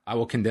interest. I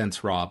will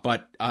condense Raw.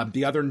 But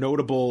the other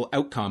notable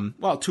outcome,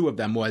 well, two of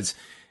them, was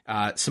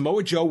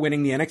Samoa Joe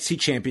winning the NXT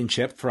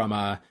Championship from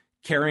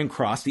Karrion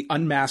Kross, the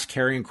unmasked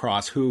Karrion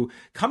Kross, who,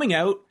 coming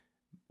out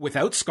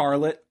without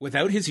Scarlett,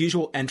 without his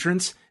usual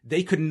entrance,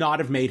 they could not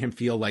have made him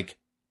feel like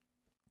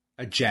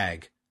a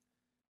jag.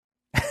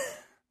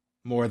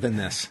 More than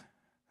this.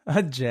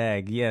 A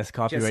jag, yes.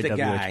 Copyright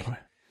WH.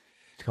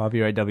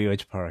 Copyright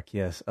WH Park,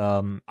 yes.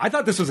 I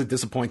thought this was a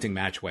disappointing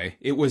match, Way.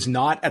 It was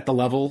not at the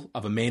level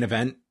of a main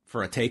event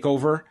for a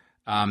takeover.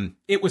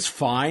 It was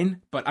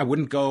fine, but I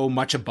wouldn't go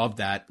much above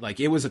that. Like,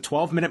 it was a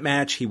 12-minute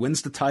match. He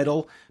wins the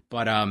title,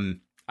 but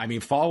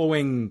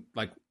following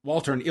like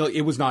Walter and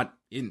it was not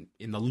in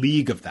the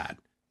league of that.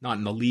 Not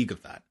in the league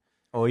of that.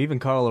 Oh, even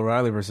Kyle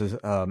O'Reilly versus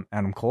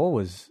Adam Cole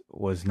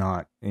was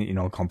not,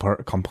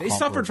 They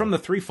suffered from the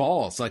 3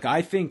 falls. Like,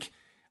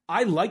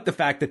 I like the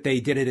fact that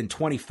they did it in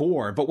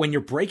 24, but when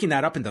you're breaking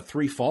that up into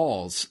 3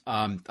 falls,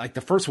 like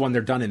the first one,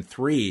 they're done in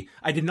 3.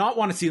 I did not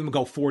want to see them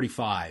go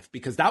 45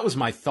 because that was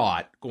my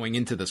thought going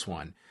into this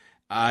one.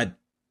 It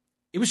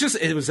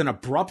was an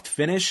abrupt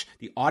finish.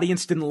 The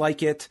audience didn't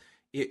like it.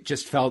 It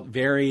just felt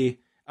very,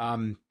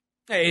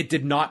 it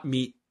did not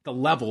meet the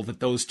level that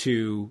those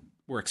two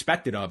were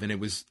expected of. And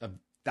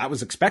that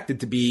was expected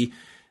to be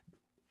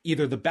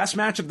either the best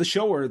match of the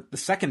show or the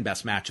second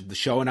best match of the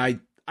show. And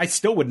I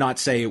still would not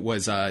say it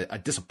was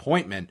a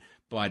disappointment,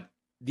 but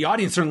the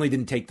audience certainly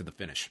didn't take to the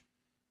finish.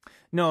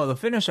 No, the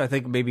finish I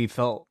think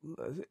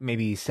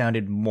maybe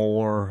sounded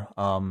more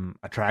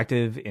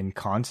attractive in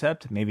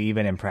concept, maybe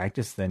even in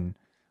practice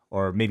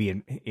or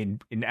maybe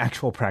in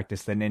actual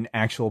practice than in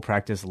actual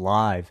practice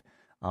live,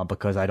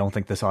 because I don't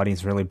think this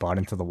audience really bought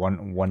into the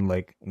one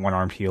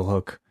arm heel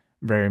hook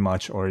very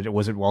much, or it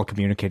wasn't well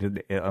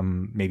communicated,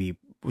 maybe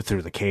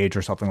through the cage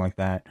or something like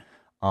that.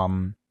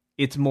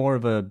 It's more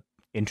of a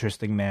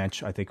interesting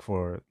match, I think,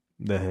 for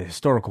the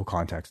historical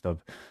context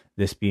of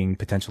this being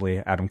potentially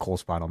Adam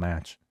Cole's final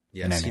match.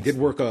 Yes, he did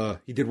work a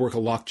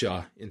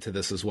lockjaw into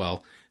this as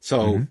well.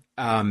 So,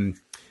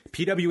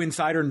 PW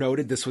Insider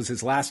noted this was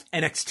his last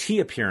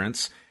NXT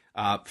appearance.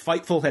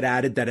 Fightful had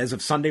added that as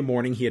of Sunday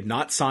morning, he had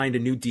not signed a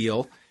new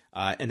deal.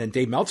 And then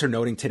Dave Meltzer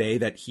noting today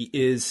that he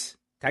is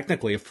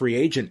technically a free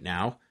agent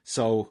now.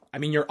 So, I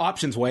mean, your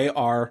options, Way,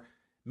 are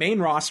main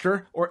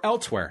roster or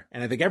elsewhere.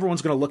 And I think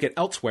everyone's going to look at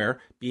elsewhere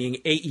being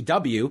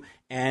AEW.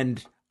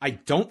 And I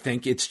don't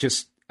think it's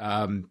just,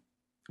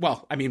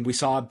 we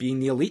saw being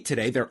the Elite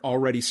today, they're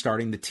already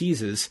starting the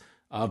teases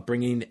of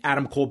bringing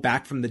Adam Cole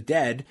back from the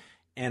dead.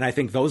 And I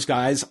think those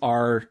guys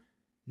are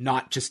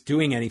not just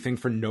doing anything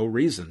for no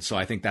reason. So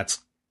I think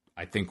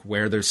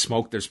where there's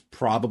smoke, there's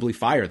probably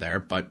fire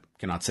there, but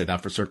cannot say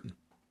that for certain.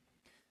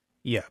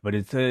 Yeah, but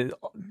it's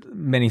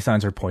many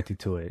signs are pointing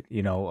to it.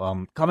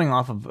 Coming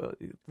off of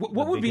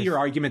what would be your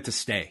argument to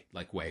stay?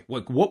 Like, Way,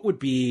 what would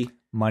be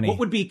money? What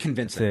would be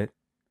convincing?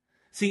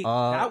 See,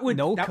 that would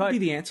be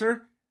the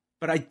answer.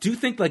 But I do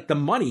think like the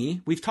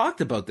money, we've talked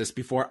about this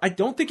before. I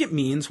don't think it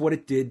means what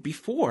it did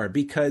before,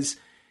 because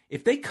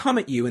if they come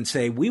at you and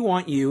say, we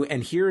want you,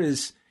 and here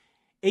is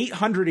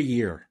 $800 a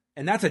year,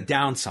 and that's a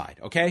downside.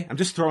 Okay. I'm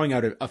just throwing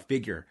out a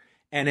figure.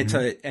 And it's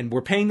and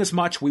we're paying this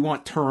much. We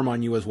want term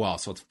on you as well.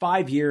 So it's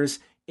 5 years,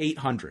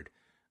 800.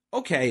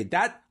 Okay,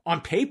 that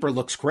on paper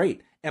looks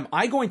great. Am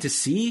I going to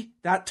see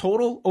that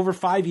total over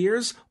 5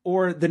 years,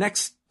 or the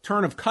next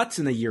turn of cuts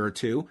in a year or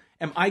two?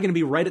 Am I going to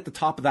be right at the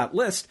top of that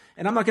list,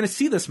 and I'm not going to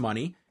see this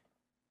money?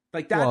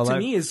 Like that to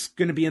me is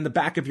going to be in the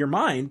back of your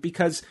mind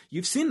because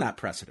you've seen that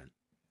precedent.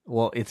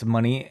 Well, it's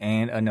money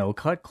and a no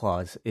cut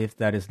clause if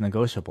that is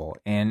negotiable.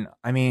 And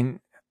I mean,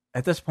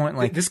 at this point,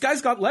 like, this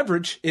guy's got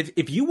leverage.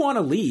 If you want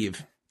to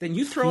leave, then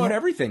you throw out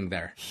everything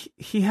there.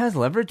 He has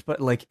leverage, but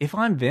like if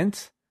I'm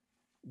Vince,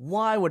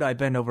 why would I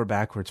bend over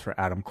backwards for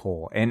Adam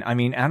Cole? And I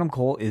mean, Adam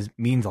Cole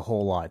means a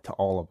whole lot to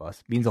all of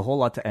us, means a whole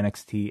lot to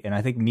NXT, and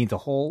I think means a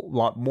whole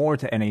lot more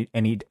to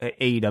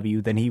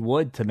AEW than he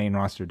would to main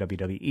roster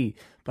WWE.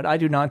 But I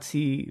do not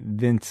see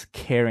Vince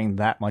caring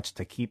that much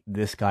to keep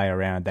this guy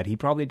around that he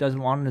probably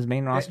doesn't want on his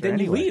main roster. Then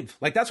anyway. you leave.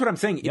 Like, that's what I'm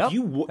saying. Yep,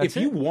 if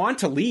you want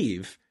to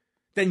leave,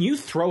 then you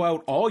throw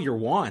out all your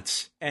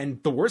wants,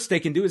 and the worst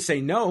they can do is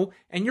say no,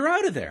 and you're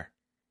out of there.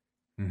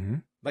 Mm-hmm.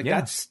 Like,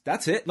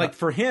 that's it. Like,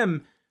 for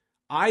him,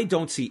 I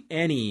don't see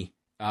any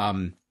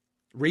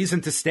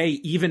reason to stay,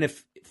 even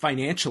if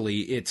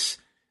financially it's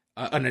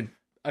an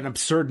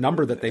absurd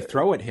number that they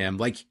throw at him.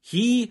 Like,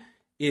 he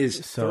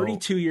is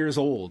 32 years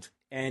old,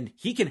 and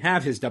he can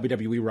have his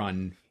WWE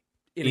run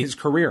in his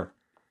career.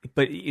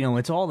 But, you know,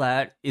 it's all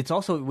that. It's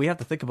also, we have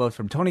to think about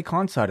from Tony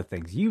Khan's side of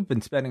things. You've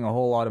been spending a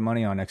whole lot of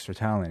money on extra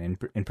talent,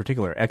 in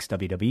particular,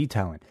 ex-WWE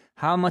talent.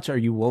 How much are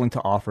you willing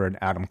to offer an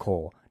Adam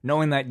Cole,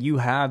 knowing that you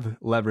have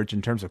leverage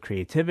in terms of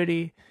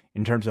creativity,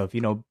 in terms of,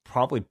 you know,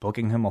 probably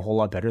booking him a whole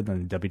lot better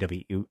than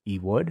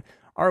WWE would?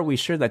 Are we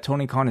sure that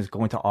Tony Khan is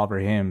going to offer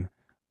him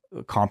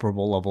a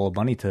comparable level of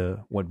money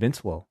to what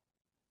Vince will?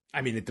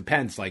 I mean, it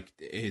depends. Like,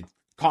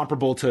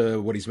 comparable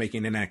to what he's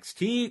making in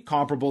NXT,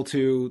 comparable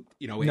to,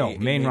 you know, a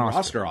main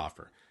roster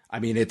offer. I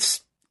mean,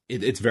 it's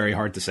very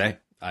hard to say.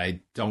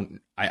 I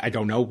don't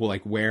know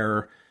like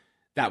where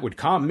that would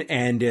come,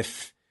 and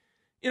if,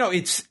 you know,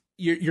 it's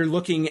you're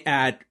looking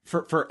at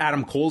for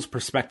Adam Cole's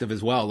perspective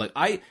as well. Like,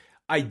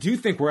 I do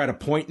think we're at a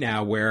point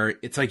now where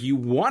it's like you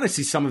want to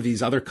see some of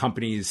these other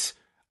companies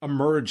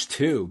emerge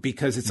too,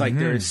 because it's like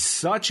there is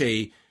such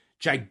a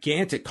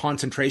gigantic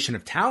concentration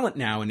of talent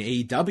now in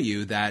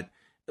AEW that,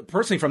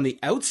 personally, from the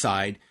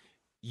outside,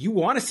 you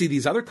want to see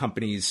these other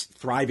companies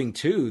thriving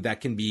too.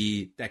 That can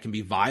be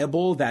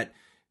viable. That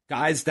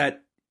guys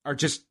that are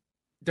just,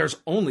 there's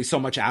only so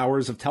much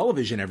hours of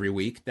television every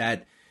week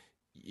that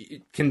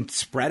it can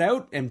spread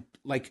out. And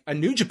like a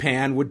New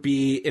Japan would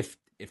be, if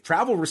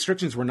travel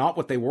restrictions were not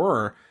what they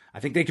were, I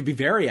think they could be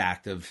very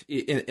active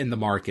in the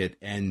market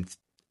and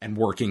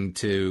working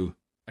to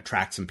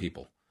attract some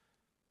people.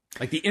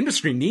 Like, the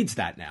industry needs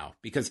that now,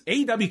 because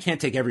AEW can't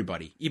take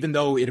everybody, even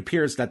though it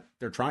appears that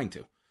they're trying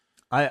to.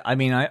 I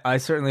mean, I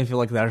certainly feel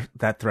like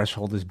that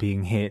threshold is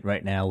being hit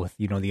right now with,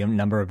 you know, the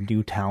number of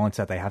new talents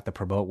that they have to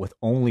promote with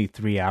only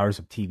 3 hours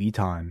of TV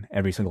time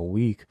every single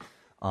week.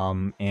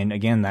 And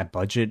again, that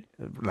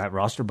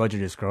roster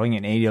budget is growing,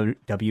 and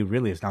AEW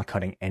really is not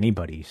cutting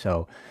anybody.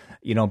 So,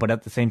 you know, but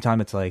at the same time,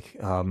 it's like,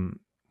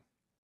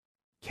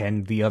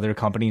 can the other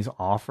companies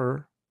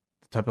offer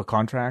type of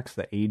contracts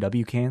that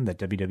AEW can, that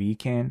WWE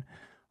can?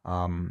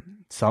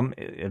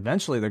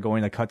 Eventually they're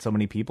going to cut so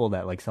many people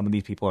that, like, some of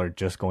these people are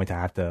just going to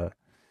have to,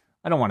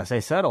 I don't want to say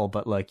settle,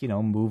 but, like, you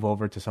know, move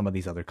over to some of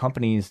these other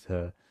companies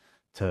to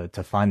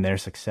find their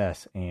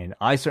success. And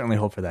I certainly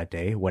hope for that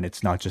day when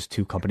it's not just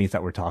 2 companies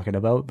that we're talking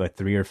about, but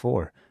 3 or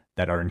 4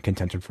 that are in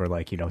contention for,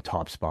 like, you know,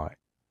 top spot.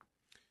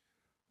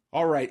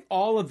 All right.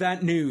 All of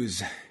that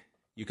news,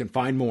 you can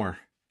find more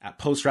at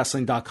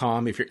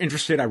postwrestling.com. If you're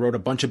interested, I wrote a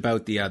bunch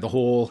about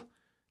the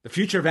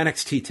future of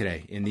NXT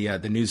today in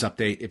the news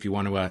update, if you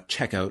want to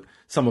check out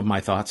some of my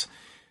thoughts.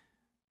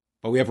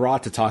 But we have Raw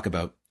to talk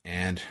about,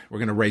 and we're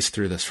going to race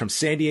through this from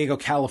San Diego,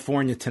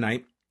 California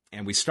tonight.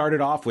 And we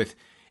started off with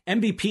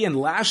MVP and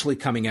Lashley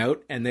coming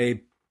out, and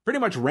they pretty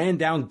much ran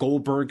down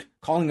Goldberg,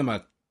 calling him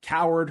a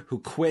coward who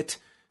quit,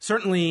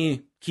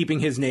 certainly keeping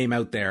his name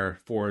out there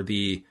for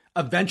the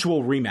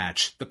eventual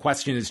rematch. The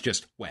question is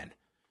just when.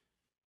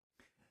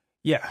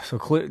 Yeah, so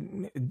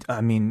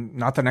I mean,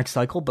 not the next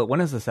cycle, but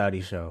when is the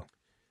Saudi show?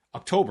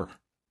 October.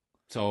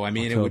 So, I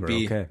mean, it would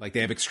be like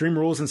they have Extreme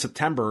Rules in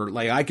September.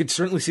 Like, I could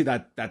certainly see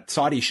that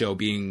Saudi show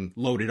being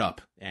loaded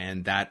up,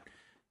 and that,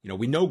 you know,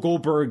 we know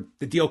Goldberg,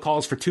 the deal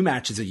calls for 2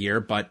 matches a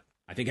year, but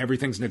I think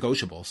everything's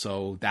negotiable.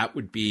 So that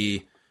would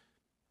be,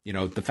 you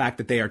know, the fact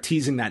that they are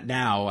teasing that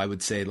now, I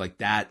would say, like,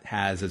 that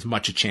has as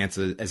much a chance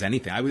as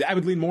anything. I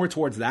would lean more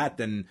towards that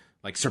than,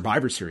 like,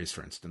 Survivor Series,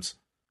 for instance.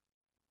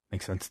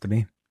 Makes sense to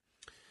me.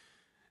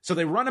 So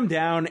they run him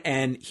down,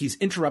 and he's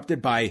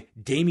interrupted by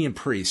Damian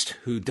Priest,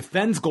 who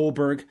defends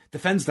Goldberg,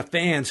 defends the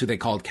fans who they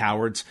called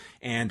cowards,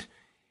 and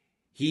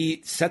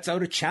he sets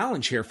out a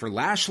challenge here for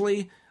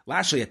Lashley.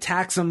 Lashley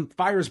attacks him,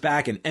 fires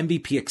back, and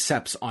MVP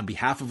accepts on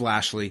behalf of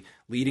Lashley,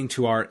 leading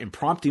to our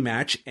impromptu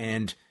match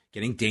and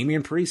getting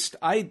Damian Priest.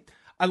 I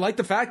like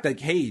the fact that,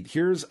 hey,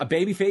 here's a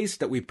babyface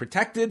that we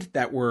protected,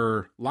 that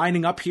we're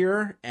lining up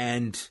here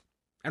and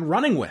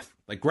running with.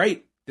 Like,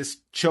 great. This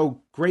show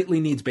greatly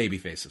needs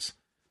babyfaces.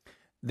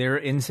 They're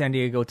in San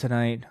Diego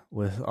tonight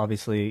with,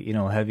 obviously, you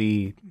know,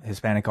 heavy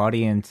Hispanic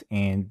audience,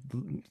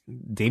 and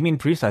Damian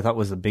Priest, I thought,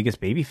 was the biggest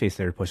babyface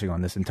they were pushing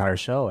on this entire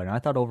show, and I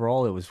thought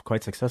overall it was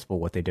quite successful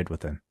what they did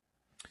with him.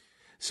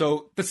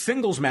 So the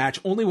singles match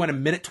only went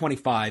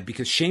 1:25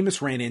 because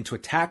Sheamus ran in to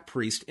attack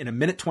Priest in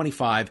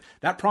 1:25.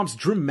 That prompts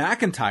Drew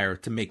McIntyre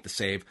to make the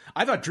save.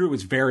 I thought Drew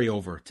was very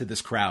over to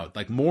this crowd,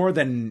 like more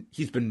than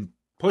he's been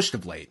pushed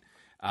of late.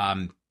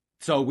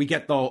 So we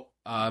get the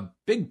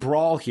big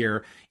brawl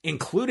here,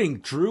 including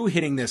Drew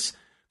hitting this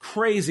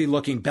crazy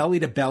looking belly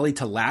to belly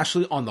to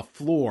Lashley on the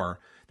floor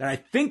that I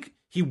think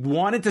he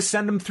wanted to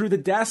send him through the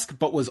desk,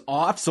 but was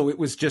off. So it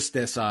was just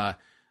this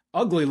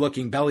ugly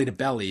looking belly to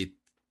belly.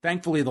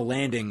 Thankfully, the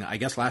landing, I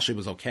guess Lashley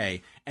was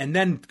okay, and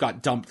then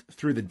got dumped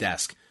through the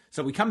desk.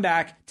 So we come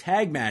back,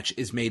 tag match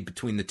is made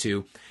between the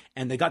two,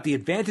 and they got the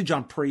advantage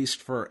on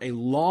Priest for a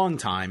long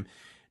time.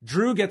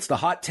 Drew gets the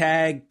hot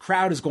tag,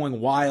 crowd is going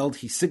wild,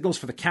 he signals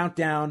for the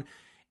countdown,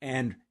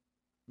 and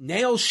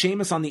nails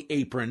Sheamus on the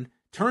apron,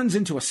 turns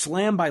into a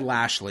slam by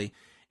Lashley,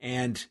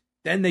 and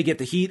then they get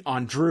the heat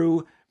on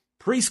Drew.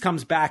 Priest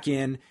comes back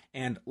in,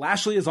 and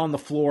Lashley is on the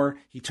floor.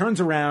 He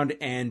turns around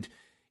and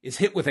is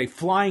hit with a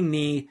flying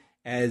knee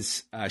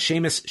as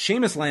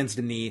Sheamus lands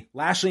the knee.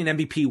 Lashley and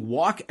MVP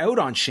walk out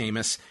on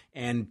Sheamus,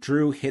 and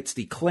Drew hits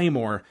the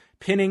Claymore,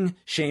 pinning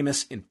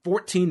Sheamus in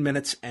 14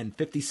 minutes and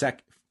 15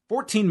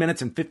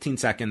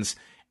 seconds.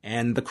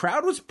 And the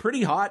crowd was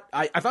pretty hot.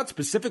 I thought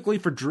specifically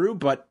for Drew,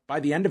 but by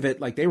the end of it,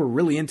 like, they were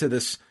really into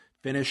this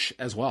finish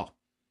as well.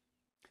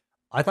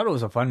 I thought it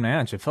was a fun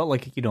match. It felt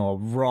like, a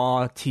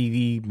Raw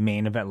TV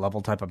main event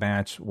level type of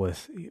match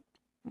with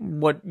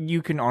what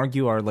you can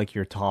argue are like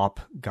your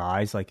top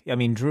guys. Like, I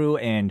mean, Drew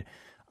and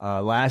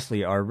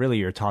Lashley are really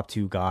your top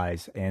two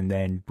guys. And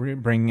then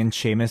bringing in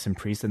Sheamus and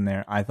Priest in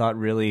there, I thought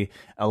really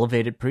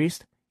elevated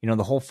Priest.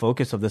 The whole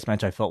focus of this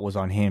match I felt was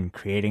on him,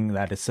 creating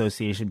that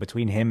association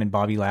between him and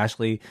Bobby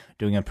Lashley,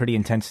 doing a pretty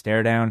intense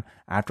stare down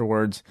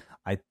afterwards.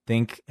 I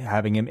think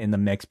having him in the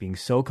mix, being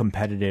so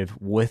competitive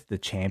with the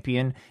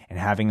champion and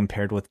having him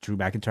paired with Drew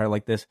McIntyre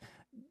like this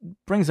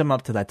brings him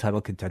up to that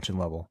title contention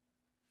level.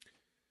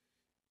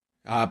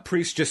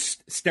 Priest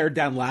just stared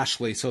down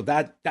Lashley, so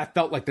that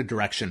felt like the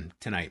direction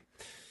tonight.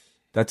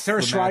 That's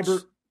Sarah Schreiber.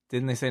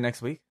 Didn't they say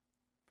next week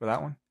for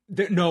that one?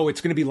 No,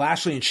 it's going to be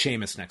Lashley and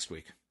Sheamus next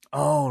week.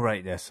 Oh,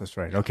 right. Yes, that's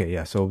right. Okay,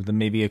 yeah. So then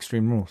maybe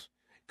Extreme Rules.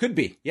 Could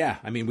be, yeah.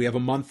 I mean, we have a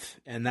month,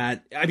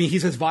 and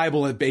he's as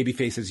viable a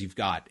babyface as you've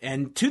got.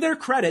 And to their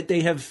credit,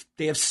 they have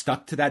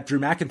stuck to that Drew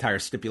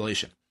McIntyre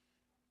stipulation.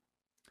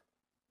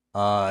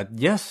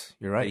 Yes,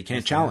 you're right. You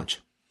can't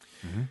challenge.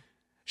 Mm-hmm.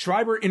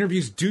 Schreiber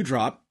interviews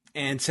Doudrop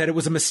and said it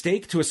was a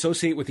mistake to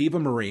associate with Eva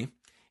Marie.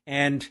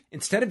 And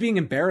instead of being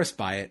embarrassed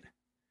by it,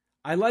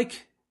 I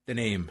like the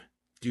name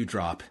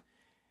Doudrop.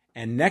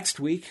 And next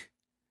week,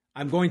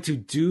 I'm going to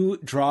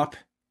Doudrop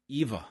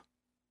Eva.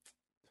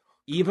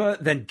 Eva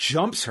then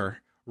jumps her,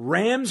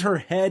 rams her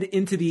head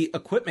into the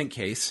equipment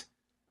case.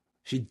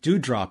 She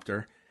Doudropped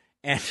her.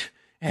 And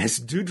as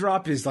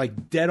Doudrop is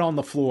like dead on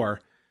the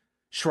floor,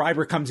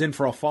 Schreiber comes in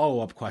for a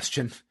follow-up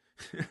question.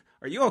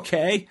 Are you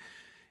okay?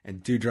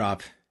 And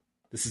Doudrop,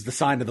 this is the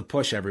sign of the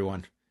push,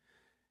 everyone.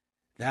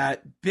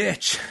 That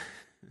bitch.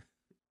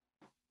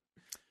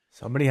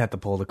 Somebody had to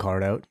pull the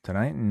card out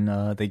tonight,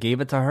 and they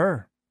gave it to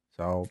her.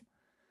 So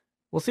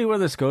we'll see where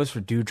this goes for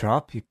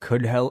Doudrop. You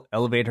could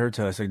elevate her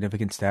to a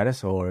significant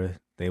status, or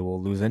they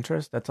will lose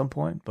interest at some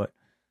point, but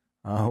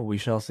we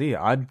shall see.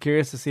 I'm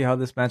curious to see how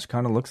this match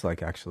kind of looks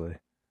like, actually.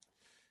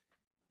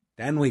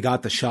 Then we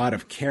got the shot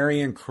of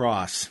Karrion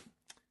Kross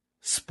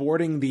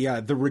sporting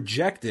the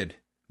rejected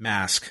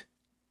mask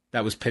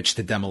that was pitched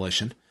to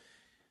Demolition.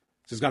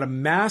 So he's got a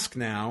mask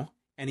now,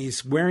 and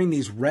he's wearing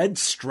these red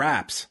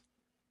straps,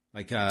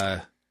 like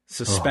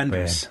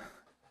suspenders. Oh,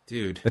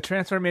 dude, the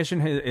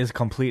transformation is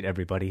complete,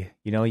 everybody.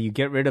 You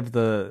get rid of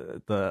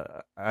the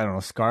I don't know,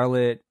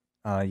 Scarlet,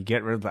 you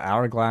get rid of the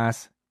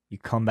hourglass, you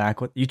come back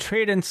you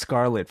trade in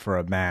Scarlet for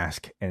a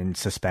mask and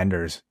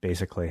suspenders,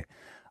 basically.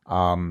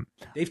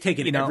 They've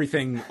taken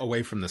everything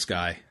away from this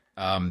guy.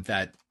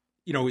 That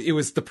it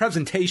was the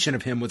presentation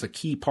of him was a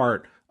key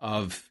part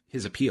of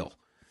his appeal.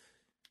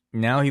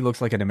 Now he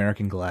looks like an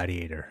American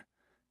Gladiator.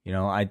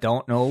 I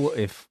don't know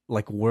if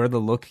where the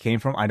look came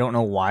from. I don't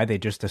know why they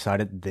just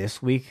decided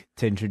this week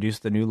to introduce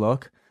the new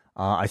look.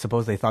 I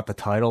suppose they thought the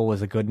title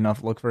was a good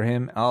enough look for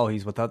him. Oh,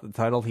 he's without the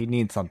title. He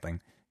needs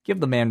something. Give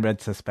the man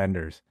red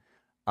suspenders.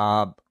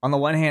 On the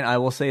one hand, I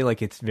will say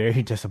it's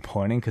very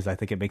disappointing because I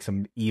think it makes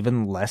him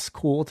even less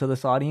cool to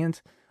this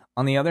audience.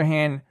 On the other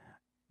hand,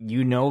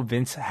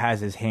 Vince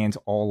has his hands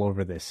all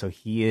over this, so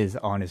he is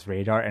on his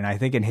radar. And I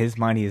think in his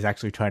mind, he is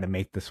actually trying to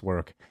make this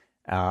work.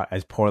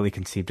 As poorly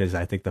conceived as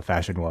I think the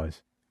fashion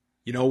was.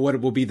 You know what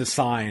will be the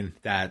sign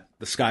that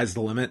the sky's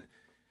the limit?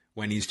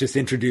 When he's just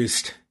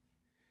introduced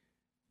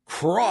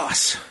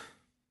Kross.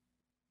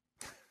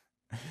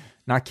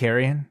 Not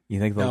Karrion? You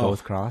think they'll go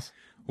with Kross?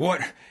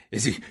 What?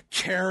 Is he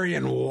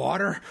carrying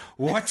water?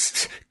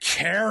 What's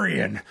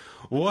carrying?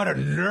 What a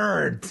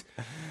nerd.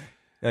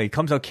 Yeah, he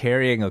comes out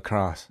carrying a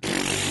cross.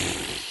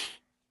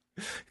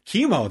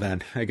 Chemo,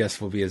 then, I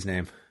guess will be his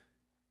name.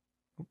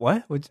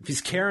 What? If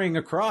he's carrying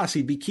a cross,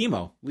 he'd be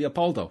Chemo,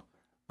 Leopoldo.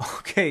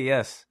 Okay,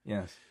 yes,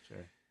 sure.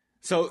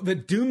 So the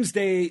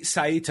Doomsday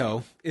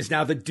Saito is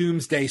now the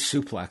Doomsday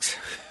Suplex.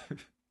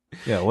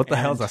 Yeah, what the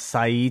hell's a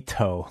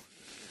Saito?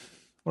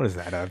 What is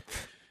that, a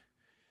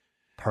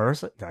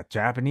person? That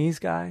Japanese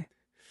guy?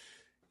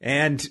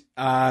 And,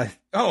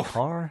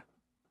 car?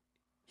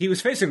 He was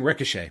facing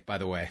Ricochet, by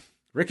the way.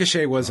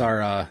 Ricochet was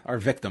our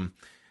victim.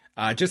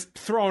 Just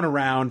throwing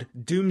around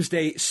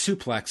Doomsday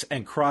suplex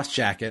and cross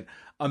jacket,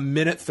 a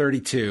minute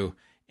 32,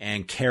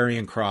 and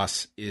Karrion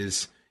Kross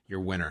is your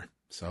winner.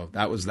 So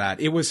that was that.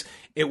 It was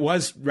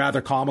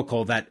rather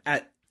comical that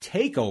at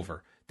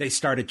TakeOver they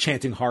started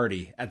chanting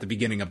Hardy at the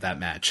beginning of that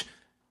match.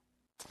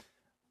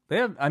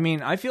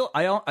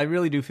 I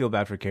really do feel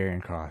bad for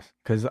Karrion Kross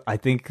because I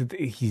think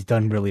he's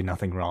done really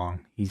nothing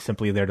wrong. He's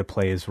simply there to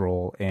play his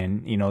role,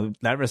 and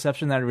that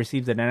reception that he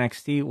received at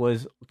NXT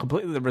was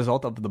completely the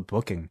result of the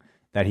booking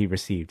that he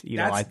received.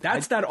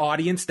 That's that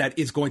audience that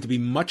is going to be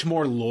much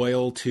more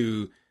loyal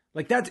to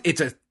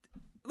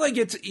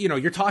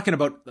you're talking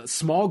about a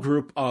small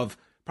group of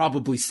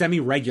probably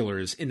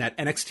semi-regulars in that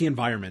NXT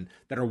environment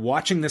that are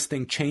watching this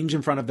thing change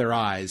in front of their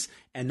eyes.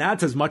 And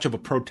that's as much of a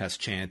protest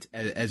chant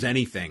as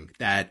anything,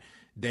 that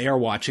they are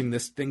watching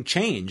this thing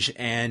change.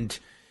 And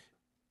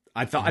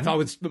I thought it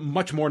was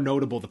much more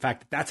notable the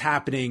fact that that's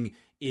happening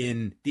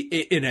in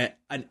an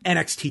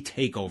NXT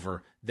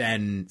takeover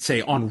than,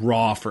 say, on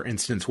Raw, for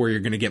instance, where you're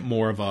going to get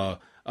more of a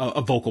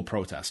vocal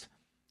protest.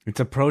 It's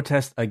a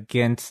protest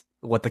against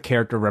what the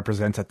character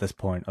represents at this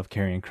point of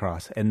Karrion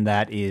Kross, and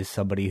that is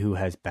somebody who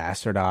has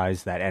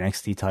bastardized that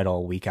NXT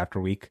title week after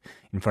week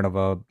in front of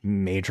a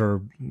major,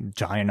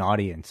 giant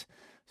audience.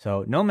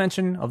 So no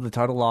mention of the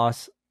title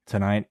loss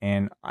tonight,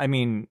 and I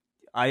mean,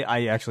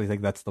 I actually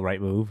think that's the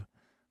right move,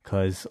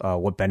 because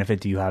what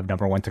benefit do you have,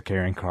 number one, to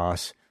Karrion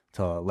Kross,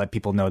 to let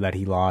people know that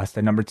he lost,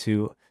 and number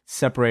two,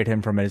 separate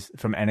him from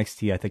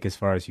NXT, I think, as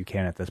far as you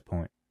can at this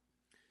point.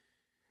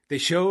 They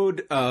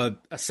showed a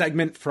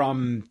segment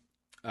from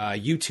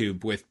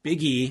YouTube with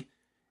Big E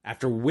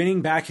after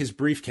winning back his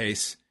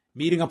briefcase,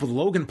 meeting up with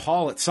Logan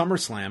Paul at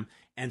SummerSlam,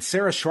 and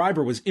Sarah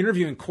Schreiber was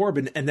interviewing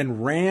Corbin and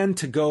then ran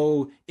to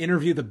go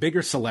interview the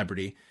bigger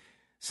celebrity.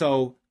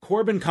 So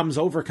Corbin comes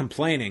over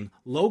complaining.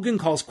 Logan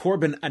calls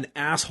Corbin an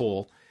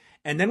asshole.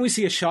 And then we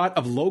see a shot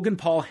of Logan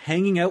Paul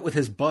hanging out with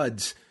his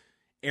buds,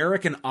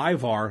 Eric and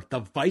Ivar,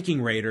 the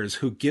Viking Raiders,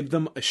 who give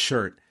them a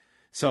shirt.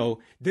 So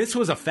this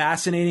was a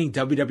fascinating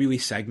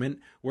WWE segment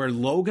where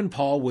Logan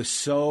Paul was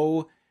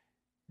so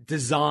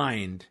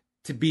designed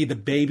to be the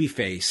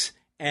babyface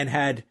and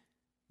had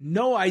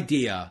no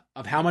idea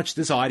of how much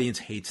this audience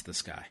hates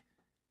this guy.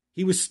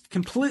 He was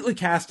completely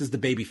cast as the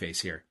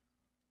babyface here.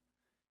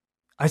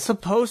 I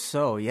suppose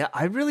so. Yeah,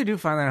 I really do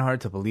find that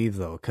hard to believe,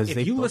 though, because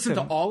if you listen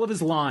to all of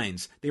his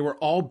lines, they were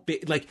all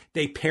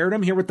they paired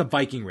him here with the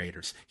Viking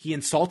Raiders. He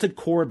insulted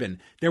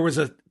Corbin. There was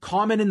a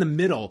comment in the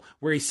middle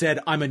where he said,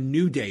 "I'm a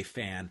New Day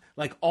fan."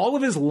 Like, all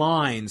of his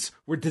lines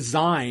were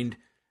designed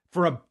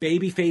for a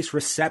babyface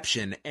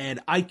reception,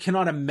 and I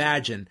cannot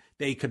imagine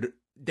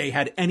they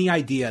had any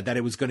idea that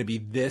it was going to be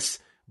this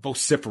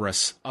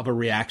vociferous of a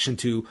reaction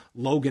to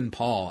Logan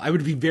Paul. I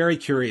would be very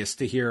curious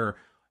to hear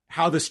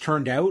how this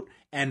turned out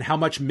and how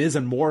much Miz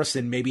and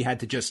Morrison maybe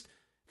had to just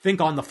think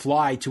on the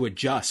fly to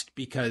adjust,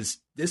 because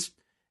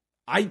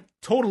I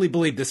totally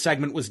believe this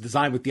segment was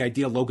designed with the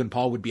idea Logan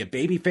Paul would be a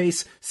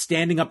babyface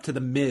standing up to the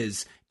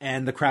Miz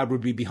and the crowd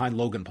would be behind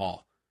Logan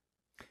Paul.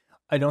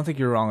 I don't think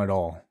you're wrong at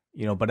all.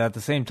 But at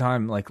the same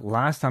time, like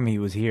last time he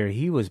was here,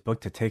 he was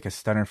booked to take a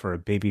stunner for a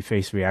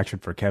babyface reaction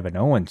for Kevin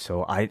Owens.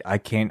 So I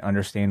can't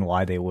understand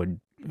why they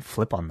would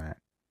flip on that.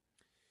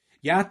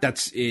 Yeah,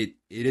 that's it.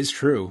 It is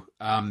true.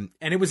 And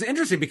it was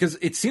interesting because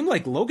it seemed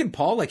like Logan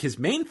Paul, like his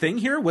main thing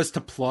here was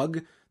to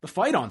plug the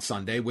fight on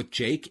Sunday with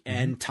Jake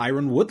and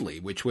Tyron Woodley,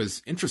 which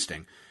was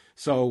interesting.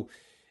 So,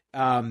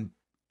 well,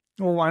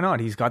 why not?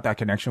 He's got that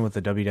connection with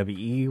the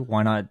WWE.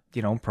 Why not,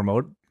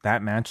 promote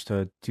that match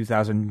to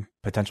 2,000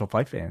 potential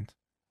fight fans?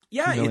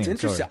 Yeah, it's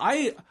interesting.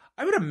 Sorry.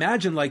 I would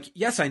imagine, like,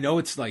 yes, I know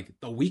it's like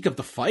the week of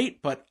the fight,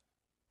 but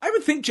I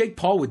would think Jake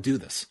Paul would do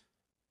this.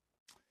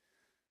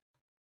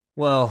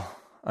 Well,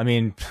 I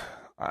mean,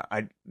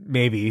 I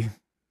maybe.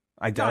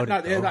 I doubt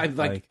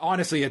it.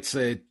 Honestly, it's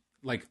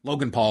like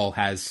Logan Paul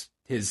has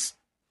his,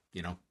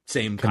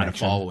 same kind of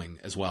following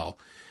as well.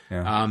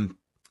 Yeah.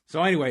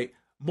 So anyway,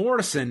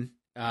 Morrison,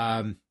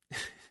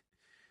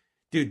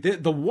 dude,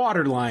 the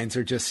water lines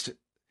are just.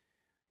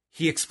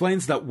 He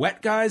explains that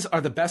wet guys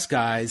are the best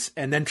guys,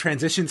 and then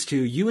transitions to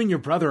you and your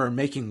brother are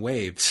making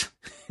waves.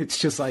 It's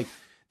just like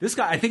this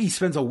guy. I think he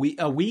spends a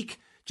week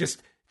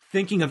just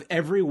thinking of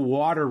every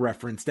water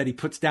reference that he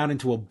puts down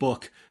into a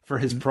book for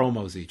his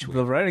promos each week.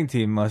 The writing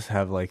team must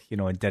have a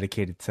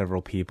dedicated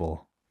several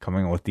people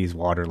coming up with these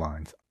water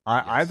lines.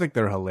 I think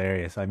they're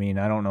hilarious. I mean,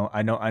 I don't know.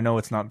 I know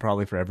it's not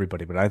probably for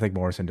everybody, but I think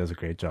Morrison does a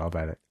great job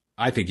at it.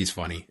 I think he's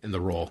funny in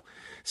the role.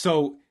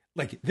 So,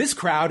 like, this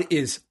crowd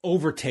is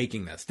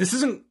overtaking this. This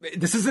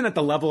isn't at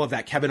the level of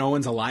that Kevin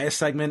Owens Elias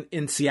segment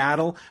in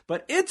Seattle,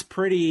 but it's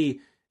pretty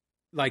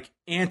like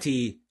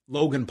anti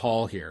Logan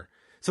Paul here.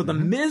 So the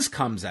Miz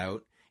comes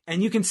out,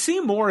 and you can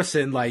see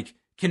Morrison like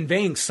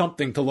conveying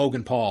something to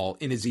Logan Paul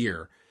in his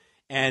ear,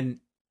 and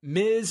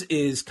Miz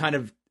is kind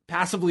of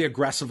passively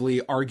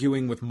aggressively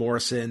arguing with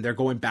Morrison. They're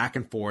going back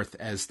and forth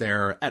as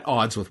they're at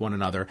odds with one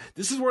another.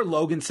 This is where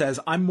Logan says,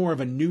 "I'm more of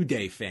a New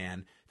Day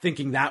fan,"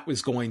 thinking that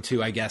was going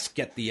to, I guess,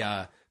 get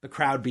the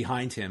crowd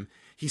behind him.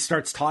 he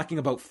starts talking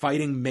about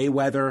fighting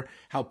Mayweather,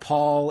 how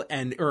Paul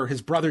or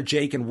his brother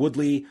Jake and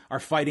Woodley are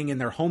fighting in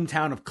their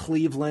hometown of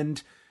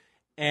Cleveland.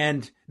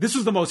 And this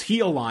was the most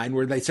heel line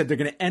where they said they're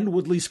going to end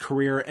Woodley's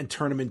career and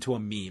turn him into a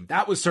meme.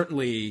 That was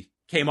certainly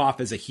came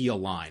off as a heel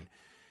line.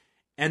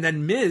 And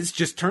then Miz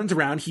just turns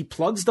around. He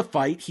plugs the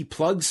fight. He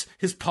plugs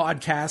his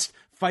podcast,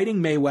 Fighting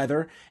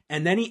Mayweather.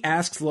 And then he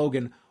asks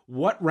Logan,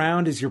 what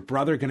round is your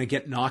brother going to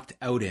get knocked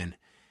out in?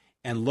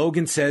 And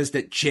Logan says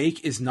that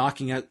Jake is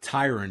knocking out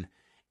Tyron.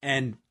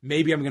 And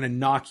maybe I'm going to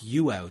knock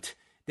you out.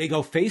 They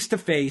go face to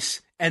face.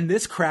 And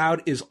this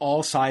crowd is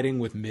all siding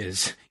with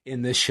Miz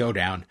in this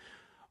showdown.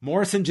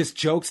 Morrison just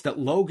jokes that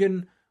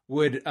Logan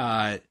would,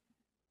 knock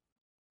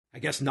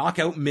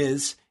out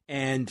Miz.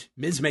 And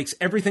Miz makes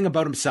everything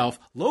about himself.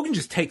 Logan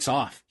just takes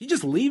off. He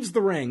just leaves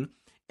the ring.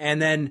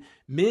 And then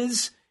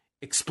Miz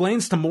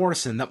explains to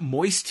Morrison that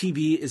Moist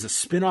TV is a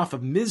spinoff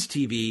of Miz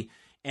TV.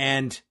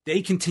 And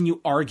they continue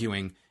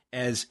arguing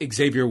as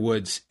Xavier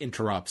Woods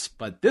interrupts.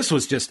 But this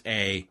was just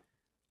a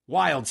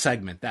wild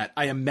segment that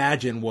I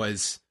imagine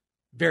was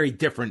very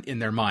different in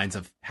their minds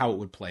of how it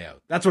would play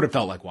out. That's what it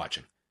felt like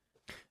watching.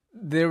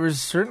 There was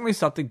certainly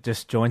something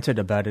disjointed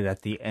about it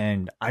at the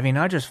end. I mean,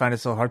 I just find it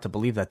so hard to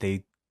believe that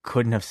they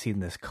couldn't have seen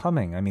this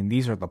coming. I mean,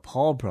 these are the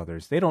Paul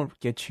brothers. They don't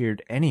get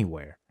cheered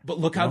anywhere. But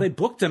look how they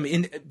booked him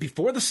in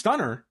before the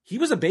stunner. He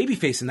was a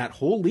babyface in that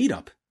whole lead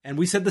up. And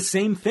we said the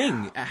same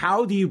thing.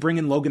 How do you bring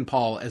in Logan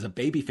Paul as a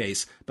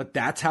babyface? But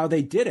that's how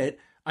they did it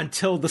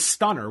until the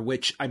stunner,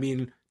 which, I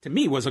mean, to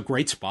me was a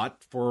great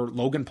spot for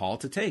Logan Paul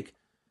to take.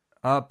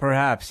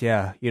 Perhaps,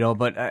 yeah.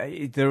 But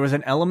there was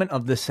an element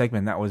of this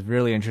segment that was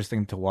really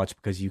interesting to watch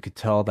because you could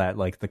tell that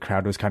like the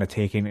crowd was kind of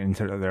taking it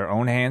into their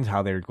own hands,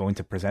 how they're going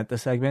to present the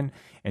segment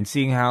and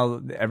seeing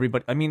how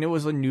everybody, I mean, it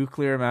was a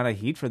nuclear amount of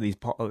heat for these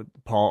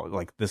Paul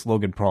like this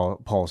Logan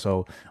Paul.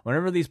 So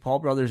whenever these Paul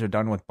brothers are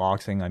done with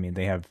boxing, I mean,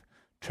 they have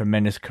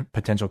tremendous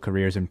potential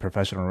careers in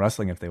professional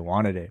wrestling if they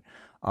wanted it.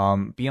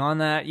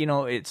 Beyond that,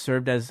 it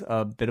served as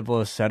a bit of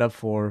a setup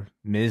for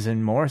Miz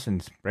and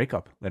Morrison's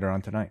breakup later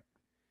on tonight.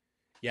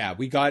 Yeah,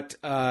 we got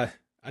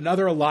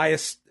another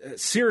Elias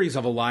series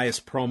of Elias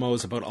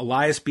promos about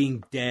Elias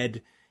being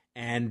dead.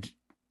 And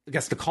I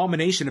guess the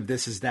culmination of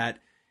this is that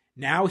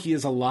now he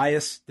is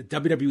Elias, the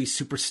WWE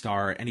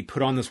superstar, and he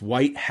put on this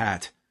white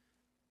hat.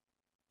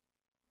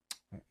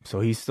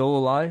 So he's still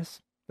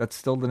Elias? That's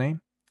still the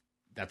name?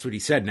 That's what he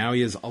said. Now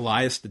he is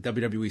Elias, the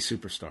WWE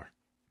superstar.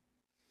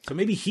 So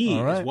maybe he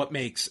is what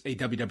makes a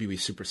WWE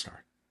superstar.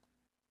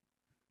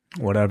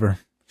 Whatever.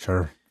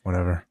 Sure.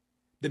 Whatever.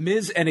 The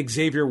Miz and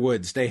Xavier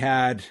Woods, they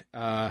had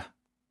an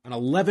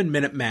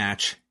 11-minute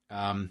match.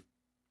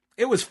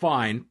 It was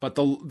fine, but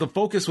the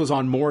focus was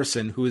on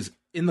Morrison, who is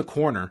in the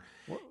corner.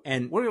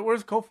 And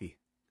where's Kofi?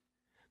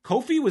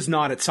 Kofi was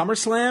not at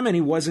SummerSlam, and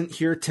he wasn't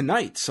here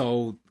tonight.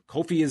 So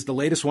Kofi is the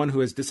latest one who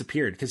has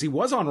disappeared, because he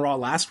was on Raw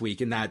last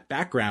week in that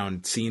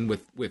background scene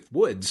with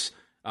Woods.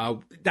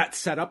 That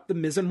set up the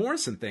Miz and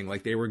Morrison thing,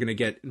 like they were going to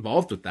get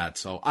involved with that.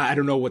 So I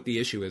don't know what the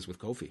issue is with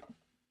Kofi.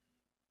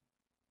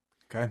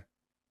 Okay.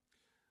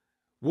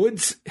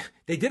 Woods,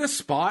 they did a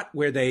spot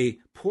where they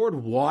poured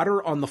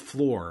water on the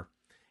floor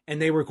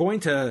and they were going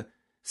to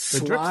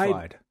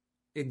slide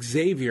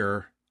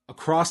Xavier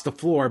across the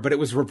floor, but it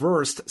was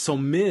reversed. So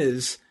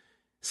Miz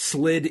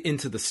slid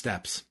into the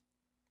steps.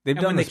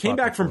 And when they came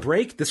back from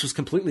break, this was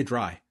completely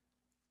dry.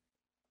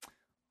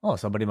 Oh,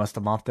 somebody must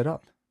have mopped it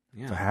up.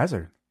 Yeah. It's a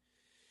hazard.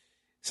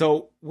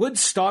 So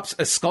Woods stops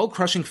a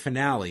skull-crushing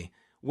finale.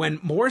 When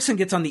Morrison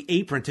gets on the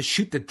apron to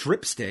shoot the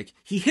dripstick,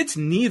 he hits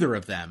neither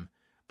of them.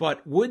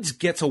 But Woods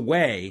gets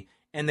away,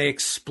 and they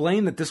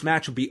explain that this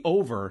match would be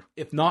over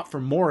if not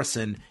for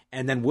Morrison,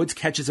 and then Woods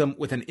catches him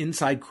with an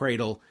inside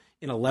cradle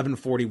in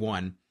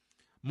 11:41.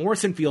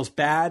 Morrison feels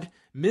bad.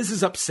 Miz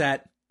is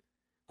upset.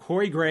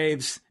 Corey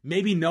Graves,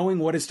 maybe knowing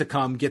what is to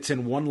come, gets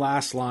in one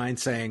last line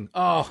saying,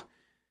 "Oh,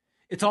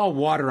 it's all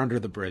water under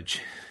the bridge."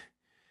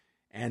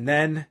 And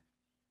then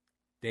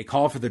they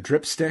call for the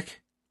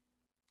dripstick,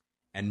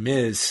 and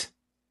Miz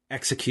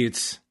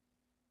executes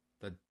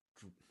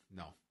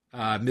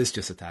Miz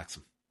just attacks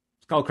him.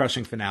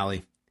 Skull-crushing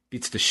finale.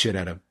 Beats the shit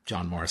out of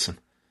John Morrison.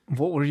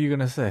 What were you going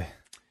to say?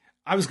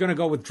 I was going to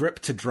go with drip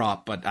to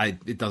drop, but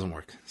it doesn't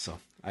work. So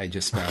I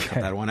just cut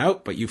that one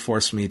out, but you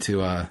forced me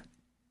to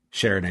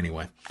share it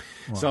anyway.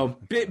 Wow. So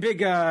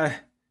big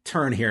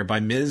turn here by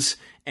Miz,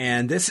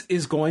 and this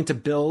is going to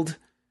build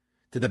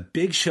to the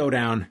big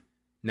showdown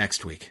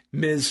next week.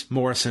 Miz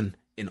Morrison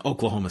in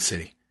Oklahoma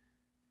City.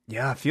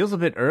 Yeah, it feels a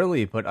bit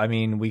early, but I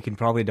mean, we can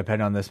probably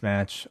depend on this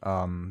match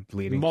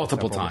leading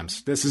multiple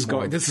times. This is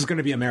going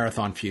to be a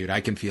marathon feud.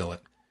 I can feel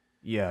it.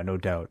 Yeah, no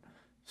doubt.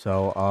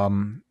 So,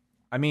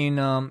 I mean,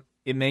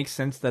 it makes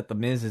sense that the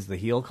Miz is the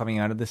heel coming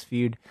out of this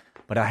feud,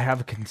 but I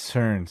have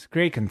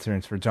great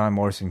concerns for John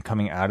Morrison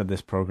coming out of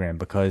this program,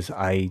 because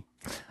I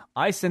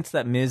sense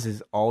that Miz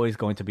is always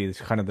going to be this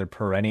kind of their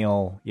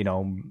perennial,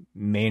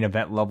 main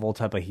event level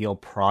type of heel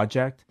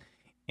project,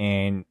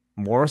 and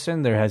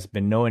Morrison, there has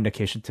been no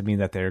indication to me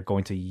that they're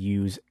going to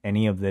use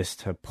any of this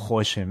to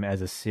push him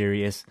as a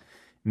serious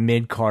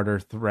mid-Carter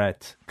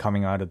threat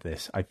coming out of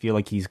this. I feel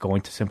like he's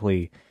going to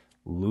simply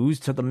lose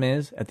to The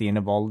Miz at the end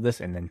of all of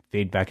this and then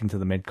fade back into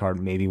the mid-card,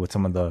 maybe with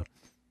some of the,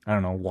 I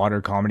don't know,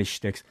 water comedy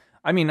shticks.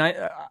 I mean,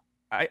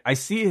 I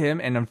see him,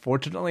 and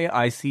unfortunately,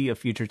 I see a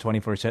future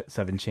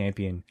 24/7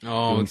 champion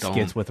doing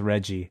skits with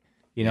Reggie.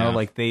 You know,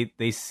 like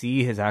they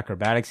see his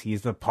acrobatics.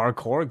 He's the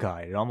parkour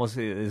guy. It almost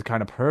is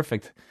kind of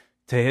perfect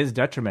to his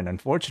detriment,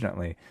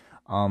 unfortunately.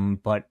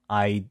 But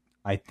I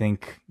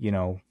think, you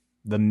know,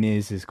 The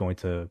Miz is going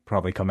to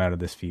probably come out of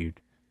this feud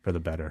for the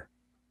better.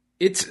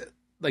 It's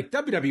like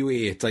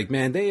WWE. It's like,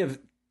 man, they have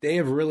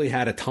really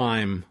had a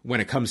time when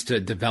it comes to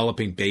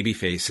developing baby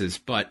faces,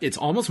 but it's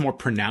almost more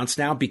pronounced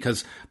now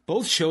because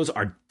both shows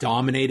are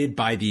dominated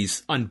by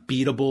these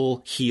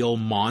unbeatable heel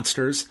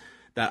monsters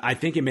that I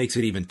think it makes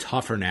it even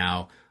tougher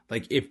now.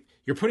 Like, if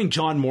you're putting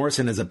John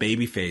Morrison as a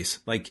baby face,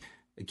 like,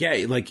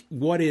 again, like,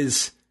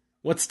 what's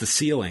the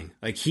ceiling?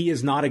 Like, he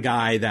is not a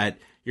guy that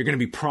you're going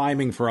to be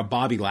priming for a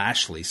Bobby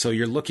Lashley. So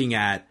you're looking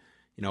at,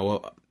 you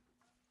know,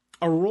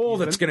 a role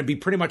that's going to be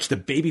pretty much the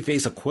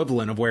babyface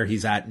equivalent of where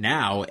he's at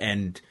now,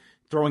 and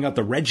throwing out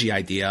the Reggie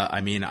idea. I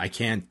mean, I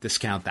can't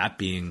discount that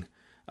being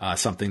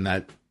something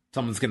that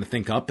someone's going to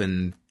think up,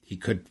 and he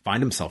could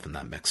find himself in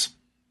that mix.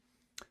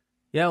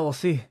 Yeah, we'll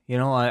see. You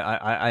know,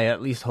 I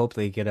at least hope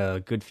they get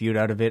a good feud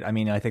out of it. I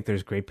mean, I think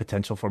there's great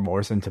potential for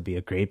Morrison to be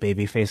a great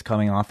babyface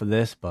coming off of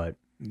this, but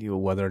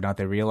whether or not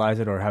they realize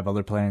it or have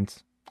other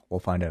plans, we'll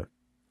find out.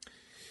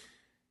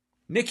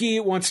 Nikki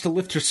wants to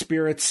lift her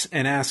spirits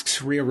and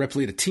asks Rhea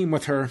Ripley to team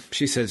with her.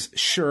 She says,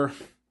 sure.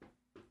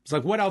 It's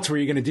like, what else were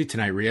you going to do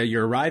tonight, Rhea?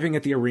 You're arriving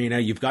at the arena.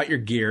 You've got your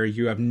gear.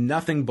 You have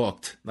nothing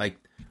booked. Like,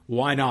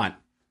 why not?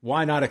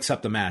 Why not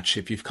accept the match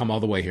if you've come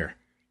all the way here?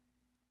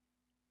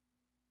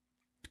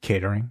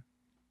 Catering.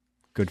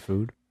 Good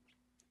food.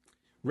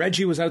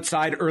 Reggie was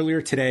outside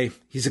earlier today.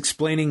 He's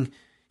explaining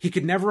he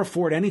could never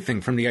afford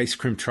anything from the ice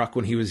cream truck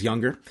when he was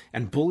younger,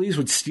 and bullies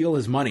would steal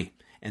his money.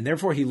 And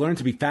therefore, he learned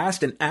to be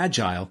fast and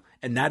agile,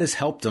 and that has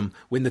helped him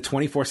win the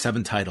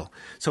 24/7 title.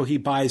 So he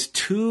buys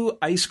 2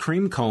 ice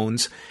cream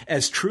cones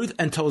as Truth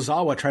and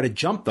Tozawa try to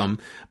jump them,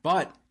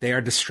 but they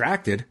are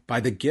distracted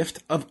by the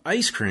gift of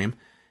ice cream.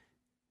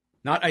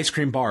 Not ice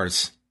cream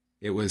bars.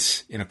 It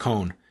was in a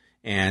cone.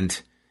 And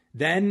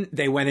then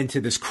they went into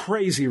this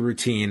crazy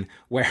routine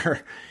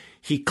where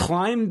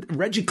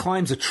Reggie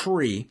climbs a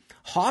tree,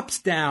 hops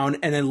down,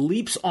 and then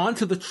leaps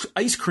onto the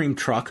ice cream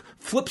truck,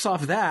 flips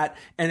off that,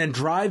 and then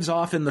drives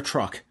off in the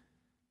truck.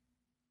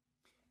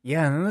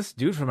 Yeah, and then this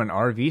dude from an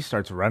RV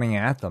starts running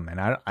at them, and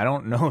I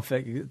don't know if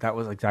that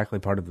was exactly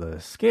part of the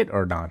skit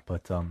or not,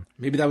 but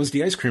maybe that was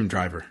the ice cream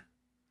driver.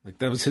 Like,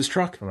 that was his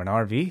truck? From an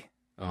RV?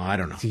 Oh, I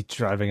don't know. Is he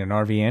driving an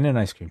RV and an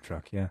ice cream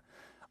truck? Yeah.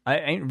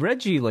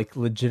 Reggie, like,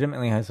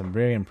 legitimately has some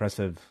very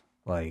impressive,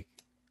 like,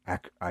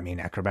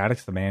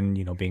 acrobatics. The man,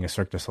 you know, being a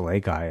Cirque du Soleil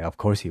guy, of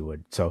course he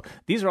would. So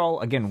these are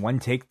all, again,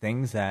 one-take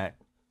things that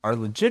are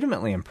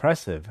legitimately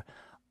impressive.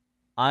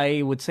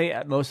 I would say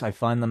at most I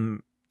find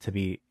them to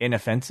be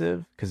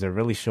inoffensive because they're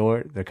really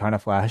short. They're kind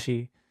of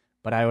flashy.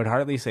 But I would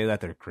hardly say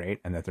that they're great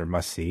and that they're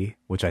must-see,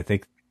 which I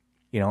think,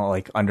 you know,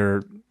 like,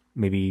 under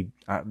maybe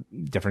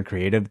different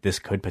creative, this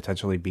could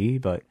potentially be.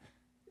 But,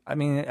 I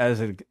mean, as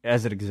it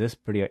exists,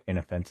 pretty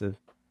inoffensive.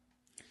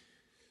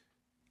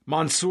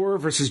 Mansoor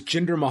versus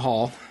Jinder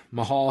Mahal.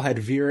 Mahal had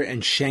Veer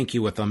and Shanky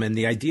with him, and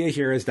the idea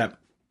here is that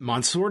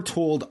Mansoor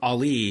told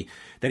Ali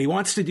that he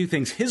wants to do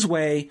things his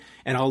way,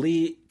 and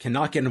Ali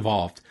cannot get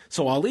involved.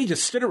 So Ali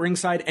just stood at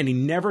ringside, and he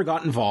never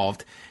got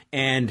involved,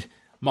 and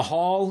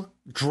Mahal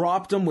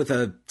dropped him with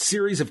a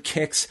series of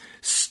kicks,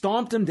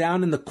 stomped him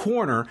down in the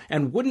corner,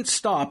 and wouldn't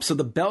stop, so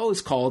the bell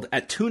is called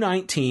at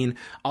 2:19.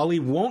 Ali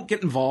won't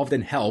get involved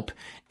and help,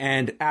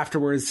 and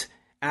afterwards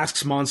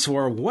asks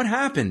Mansoor what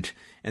happened,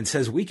 and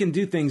says, we can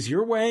do things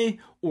your way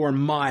or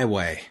my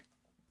way.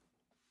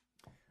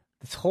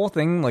 This whole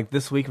thing, like,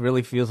 this week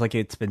really feels like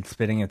it's been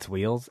spinning its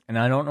wheels. And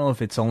I don't know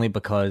if it's only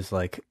because,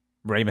 like,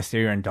 Rey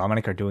Mysterio and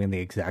Dominic are doing the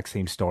exact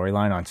same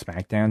storyline on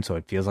SmackDown, so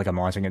it feels like I'm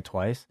watching it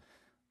twice.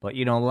 But,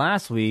 you know,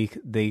 last week,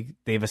 they've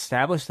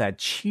established that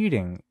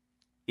cheating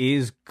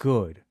is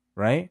good,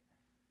 right?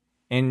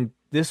 And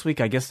this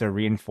week, I guess they're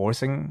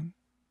reinforcing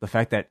the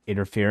fact that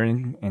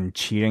interfering and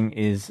cheating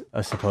is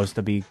supposed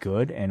to be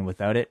good, and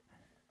without it,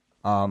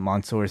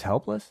 Mansoor is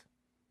helpless.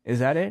 Is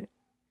that it?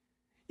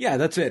 Yeah,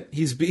 that's it.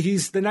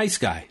 He's the nice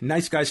guy.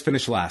 Nice guys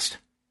finish last.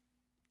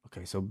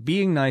 Okay, so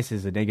being nice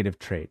is a negative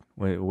trait,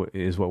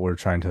 is what we're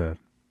trying to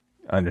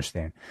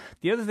understand.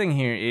 The other thing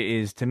here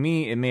is, to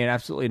me, it made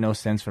absolutely no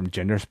sense from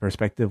Jinder's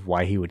perspective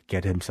why he would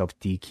get himself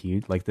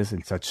DQ'd like this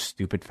in such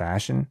stupid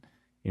fashion.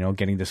 You know,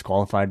 getting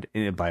disqualified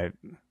by,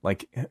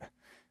 like,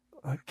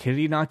 could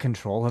he not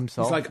control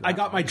himself? He's like, I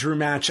got my Drew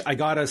match. I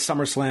got a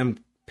SummerSlam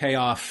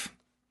payoff.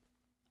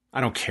 I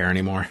don't care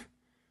anymore.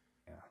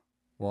 Yeah.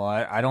 Well,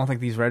 I don't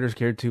think these writers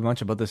cared too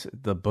much about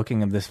the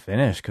booking of this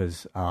finish,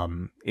 because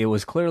it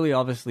was clearly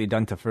obviously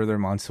done to further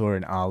Mansoor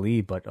and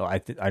Ali, but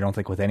I don't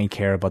think with any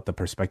care about the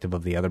perspective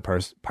of the other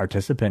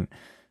participant.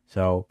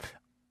 So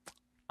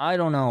I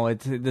don't know.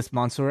 It's this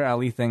Mansoor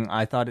Ali thing.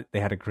 I thought they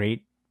had a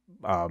great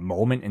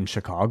moment in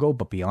Chicago,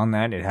 but beyond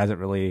that, it hasn't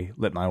really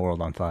lit my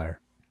world on fire.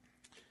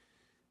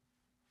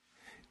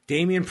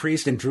 Damian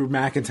Priest and Drew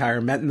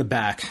McIntyre met in the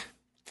back,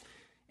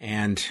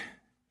 and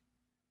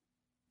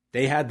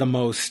they had the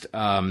most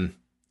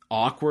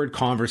awkward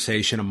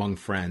conversation among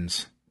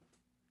friends,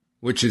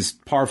 which is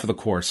par for the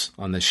course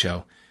on this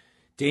show.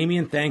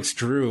 Damian thanks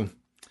Drew.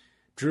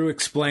 Drew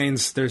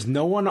explains, there's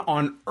no one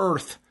on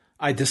earth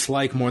I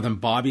dislike more than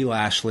Bobby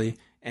Lashley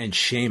and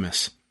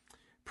Sheamus.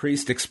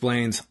 Priest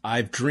explains,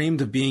 I've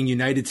dreamed of being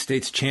United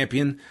States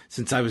champion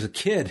since I was a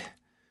kid.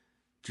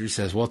 Drew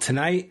says, well,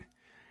 tonight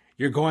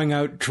you're going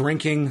out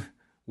drinking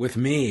with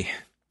me.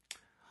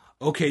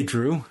 Okay,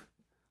 Drew,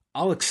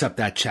 I'll accept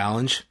that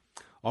challenge.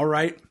 All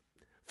right,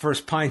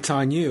 first pint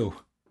on you.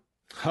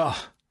 Huh.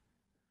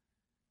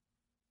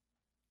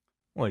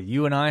 Well,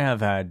 you and I have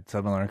had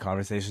similar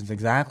conversations,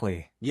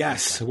 exactly.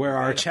 Yes, where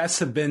our chests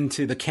have been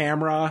to the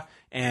camera,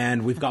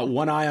 and we've got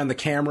one eye on the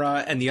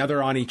camera and the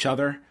other on each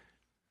other.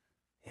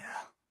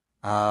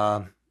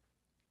 Yeah.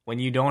 When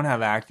you don't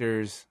have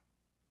actors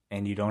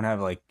and you don't have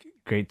like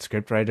great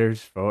script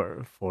writers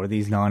for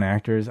these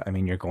non-actors, I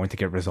mean, you're going to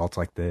get results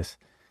like this.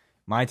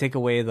 My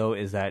takeaway, though,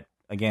 is that,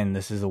 again,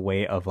 this is a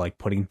way of like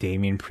putting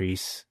Damian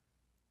Priest,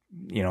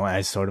 you know,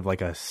 as sort of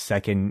like a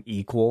second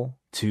equal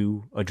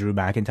to a Drew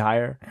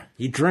McIntyre.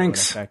 He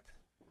drinks.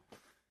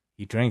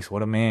 He drinks.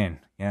 What a man.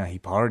 Yeah, he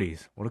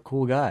parties. What a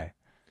cool guy.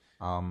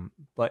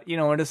 But, you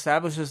know, it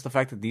establishes the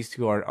fact that these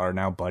two are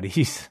now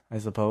buddies, I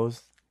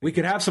suppose. We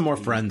could have some more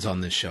friends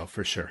on this show,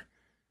 for sure.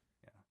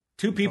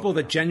 Two people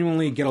that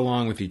genuinely get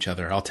along with each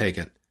other. I'll take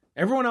it.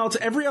 Everyone else,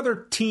 every other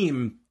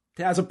team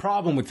has a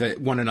problem with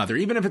one another.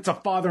 Even if it's a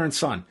father and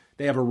son,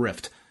 they have a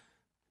rift.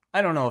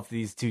 I don't know if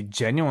these two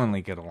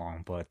genuinely get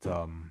along, but,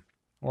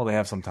 well, they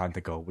have some time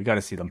to go. We got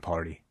to see them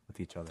party with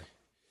each other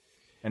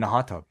in a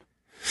hot tub.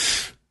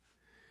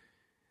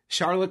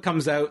 Charlotte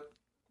comes out.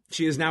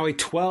 She is now a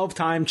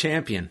 12-time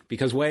champion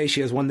because,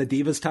 she has won the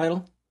Divas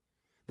title,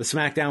 the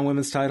SmackDown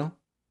Women's title,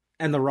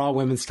 and the Raw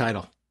Women's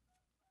title.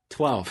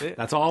 12.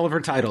 That's all of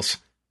her titles.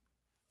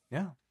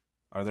 Yeah.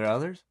 Are there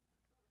others?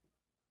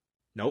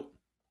 Nope.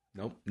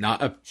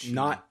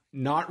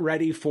 Not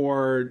ready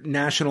for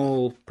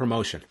national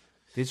promotion.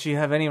 Did she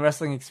have any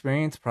wrestling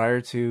experience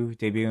prior to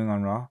debuting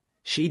on Raw?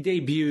 She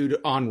debuted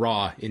on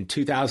Raw in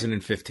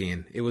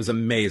 2015. It was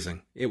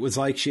amazing. It was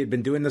like she had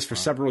been doing this for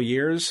several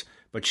years,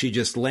 but she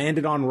just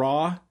landed on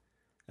Raw.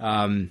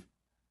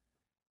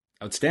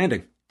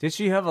 Outstanding. Did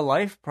she have a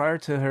life prior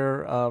to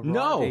her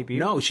Raw debut?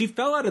 No. She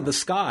fell out of the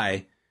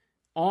sky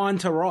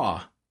onto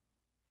Raw.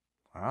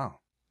 Wow.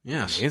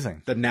 Yes.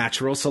 Amazing. The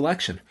natural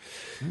selection.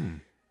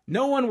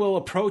 No one will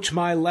approach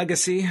my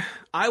legacy.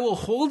 I will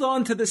hold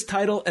on to this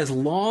title as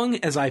long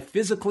as I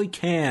physically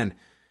can.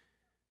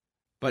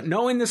 But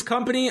knowing this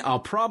company, I'll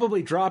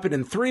probably drop it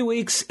in 3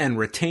 weeks and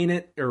regain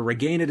it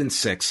in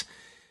 6.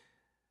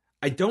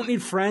 I don't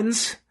need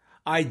friends.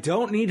 I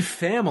don't need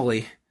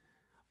family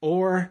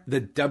or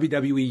the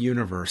WWE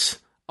Universe.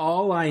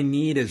 All I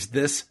need is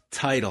this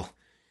title.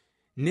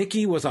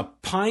 Nikki was a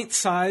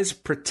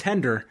pint-sized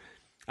pretender.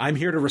 I'm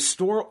here to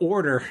restore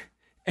order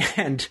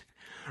and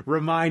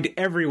remind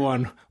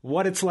everyone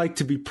what it's like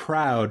to be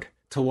proud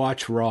to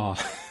watch Raw.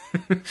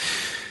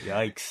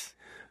 Yikes.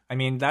 I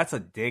mean, that's a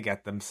dig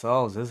at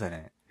themselves, isn't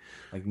it?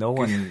 Like, now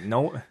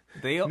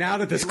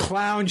that this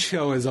clown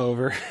show is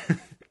over.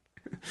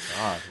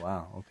 God,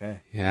 wow,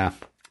 okay. Yeah.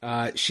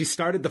 She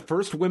started the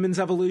first women's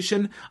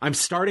evolution. I'm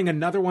starting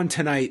another one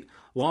tonight.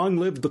 Long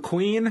live the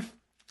queen.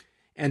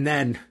 And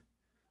then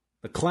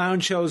the clown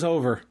show's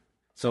over.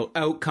 So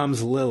out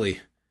comes Lily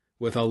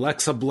with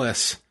Alexa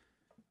Bliss.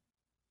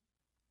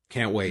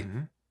 Can't wait.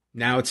 Mm-hmm.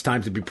 Now it's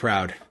time to be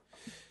proud.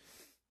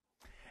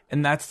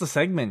 And that's the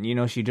segment. You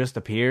know, she just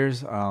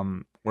appears.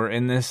 We're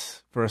in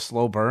this for a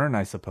slow burn,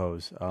 I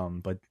suppose.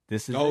 But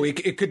this is...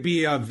 it could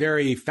be a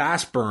very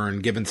fast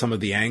burn given some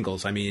of the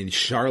angles. I mean,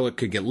 Charlotte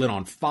could get lit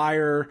on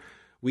fire.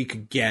 We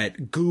could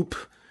get goop.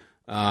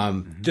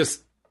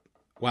 Just,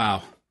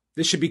 wow.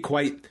 This should be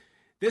quite...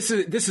 This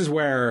is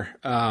where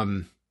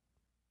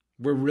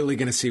we're really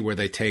going to see where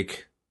they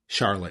take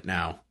Charlotte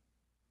now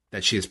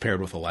that she is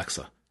paired with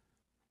Alexa.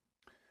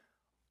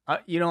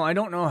 I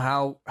don't know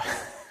how...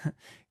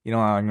 You know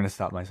how I'm going to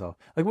stop myself.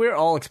 Like, we were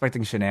all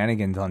expecting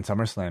shenanigans on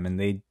SummerSlam, and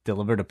they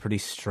delivered a pretty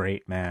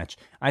straight match.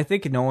 I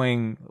think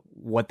knowing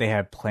what they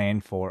had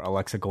planned for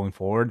Alexa going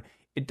forward,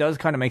 it does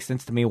kind of make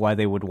sense to me why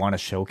they would want to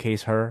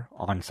showcase her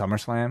on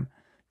SummerSlam,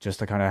 just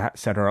to kind of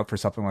set her up for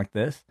something like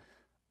this.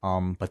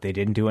 But they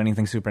didn't do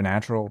anything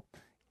supernatural.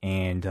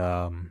 And,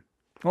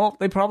 well,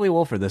 they probably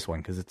will for this one,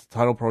 because it's a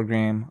title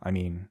program. I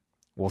mean,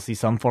 we'll see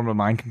some form of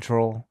mind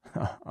control.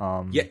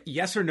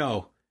 Yes or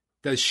no?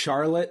 Does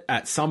Charlotte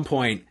at some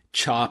point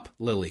chop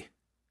Lily?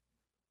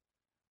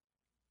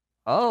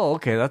 Oh,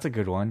 okay, that's a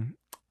good one.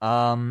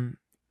 I'm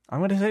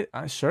going to say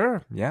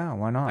sure. Yeah,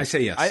 why not? I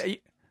say yes.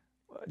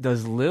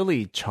 Does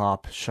Lily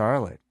chop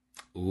Charlotte?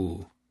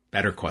 Ooh,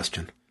 better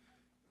question.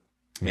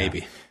 Maybe.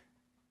 Yeah.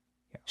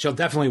 She'll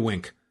definitely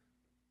wink.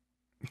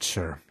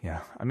 Sure,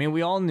 yeah. I mean,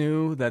 we all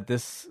knew that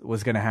this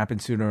was going to happen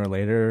sooner or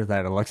later,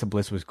 that Alexa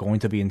Bliss was going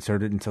to be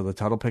inserted into the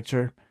title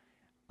picture.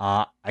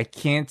 I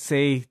can't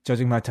say,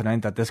 judging by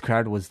tonight, that this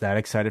crowd was that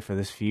excited for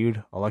this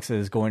feud. Alexa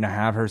is going to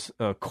have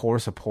her core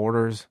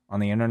supporters on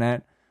the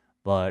internet,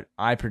 but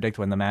I predict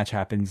when the match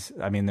happens,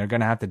 I mean, they're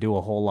going to have to do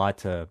a whole lot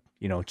to,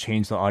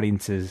 change the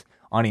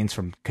audience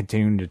from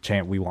continuing to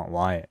chant, "We want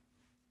Wyatt."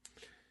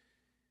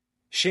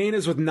 Shane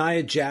is with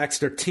Nia Jax.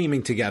 They're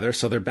teaming together,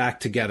 so they're back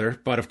together.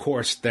 But, of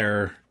course,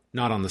 they're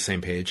not on the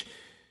same page.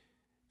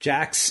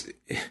 Jax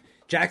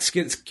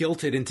gets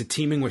guilted into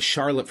teaming with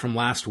Charlotte from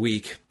last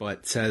week,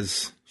 but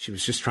says she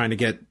was just trying to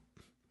get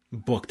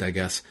booked, I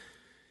guess.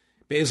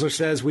 Baszler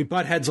says, "We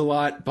butt heads a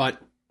lot, but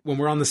when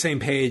we're on the same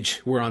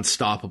page, we're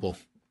unstoppable."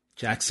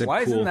 Jax said,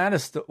 why cool. isn't that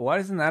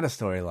a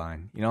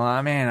storyline?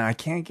 Man, I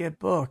can't get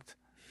booked.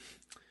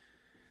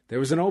 There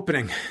was an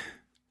opening.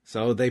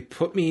 So they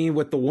put me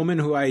with the woman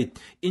who I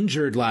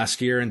injured last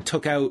year and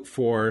took out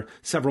for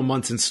several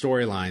months in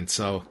storyline.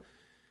 So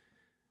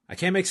I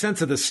can't make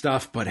sense of this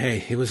stuff, but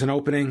hey, it was an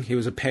opening. It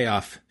was a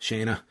payoff,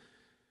 Shayna.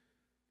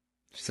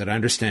 She said, "I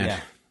understand."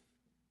 Yeah.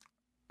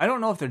 I don't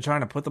know if they're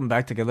trying to put them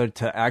back together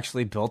to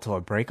actually build to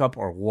a breakup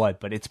or what,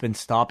 but it's been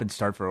stop and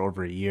start for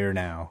over a year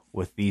now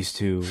with these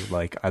two,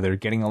 like either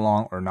getting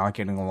along or not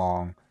getting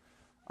along.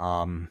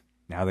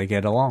 Now they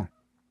get along.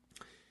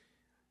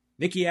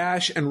 Nikki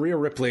Ash and Rhea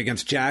Ripley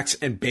against Jax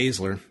and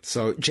Baszler.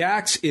 So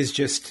Jax is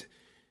just,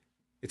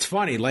 it's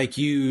funny, like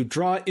you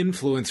draw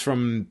influence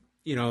from,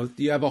 you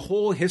have a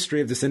whole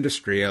history of this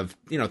industry of,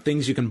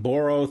 things you can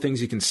borrow,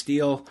 things you can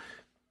steal.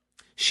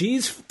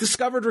 She's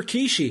discovered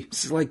Rikishi.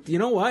 It's like, you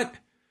know what?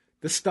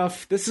 This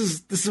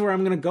is where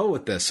I'm going to go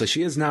with this. So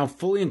she has now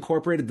fully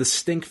incorporated the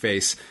stink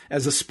face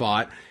as a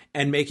spot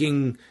and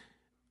making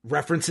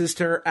references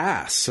to her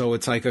ass. So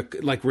it's like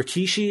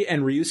Rikishi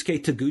and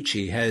Ryusuke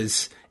Taguchi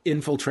has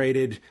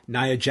infiltrated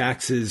Nia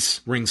Jax's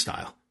ring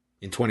style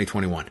in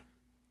 2021.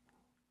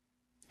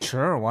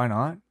 Sure, why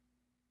not?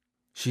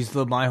 She's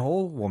the my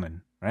whole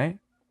woman, right?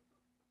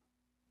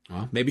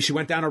 Well, maybe she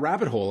went down a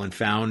rabbit hole and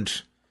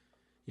found,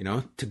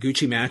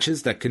 Taguchi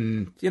matches that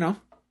can,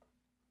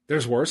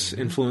 there's worse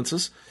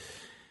influences.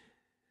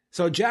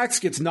 So Jax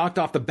gets knocked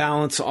off the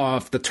balance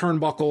off the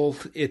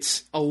turnbuckle.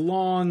 It's a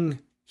long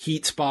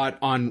heat spot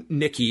on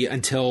Nikki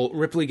until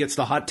Ripley gets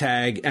the hot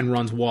tag and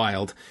runs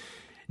wild.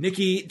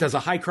 Nikki does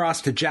a high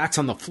cross to Jax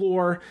on the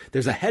floor.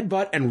 There's a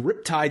headbutt and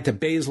riptide to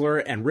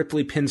Baszler, and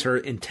Ripley pins her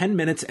in 10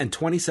 minutes and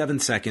 27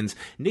 seconds.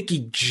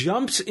 Nikki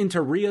jumps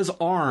into Rhea's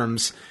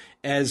arms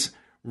as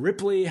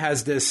Ripley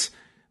has this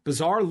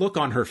bizarre look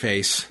on her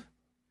face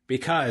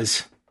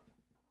because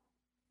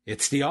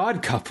it's the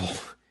Odd Couple.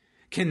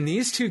 Can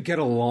these two get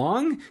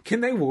along?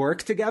 Can they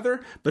work together?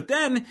 But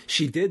then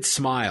she did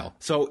smile.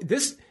 So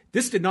this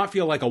did not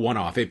feel like a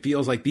one-off. It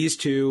feels like these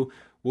two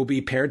will be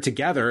paired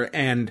together,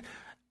 and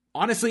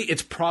honestly,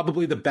 it's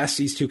probably the best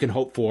these two can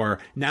hope for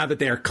now that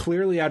they are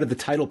clearly out of the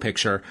title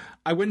picture.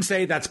 I wouldn't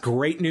say that's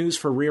great news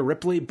for Rhea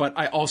Ripley, but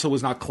I also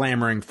was not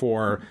clamoring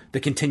for the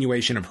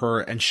continuation of her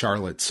and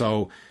Charlotte.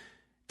 So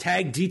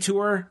tag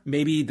detour,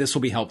 maybe this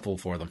will be helpful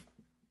for them.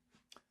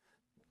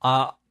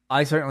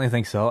 I certainly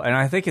think so. And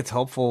I think it's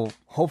helpful,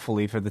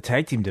 hopefully, for the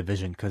tag team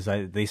division because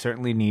they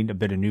certainly need a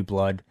bit of new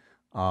blood.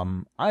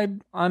 I'm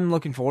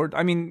looking forward.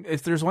 I mean,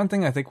 if there's one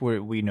thing I think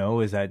we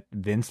know is that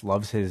Vince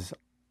loves his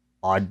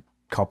Odd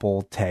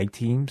Couple tag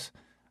teams.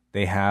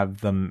 They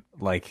have them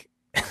like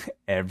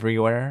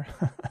everywhere.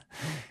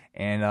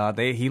 And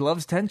he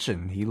loves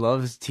tension. He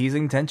loves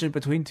teasing tension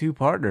between two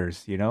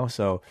partners,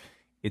 so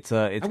it's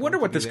I wonder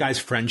what this guy's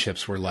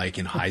friendships were like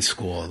in high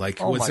school.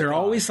 Like, oh was there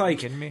always like,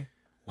 kidding me?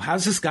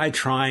 How's this guy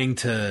trying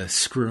to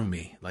screw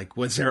me? Like,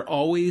 was there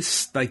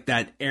always like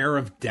that air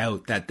of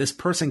doubt that this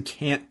person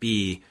can't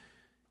be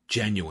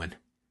genuine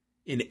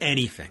in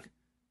anything?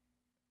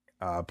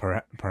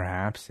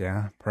 Perhaps,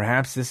 yeah.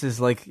 Perhaps this is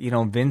like,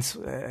 Vince,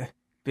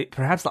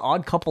 perhaps the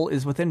Odd Couple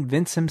is within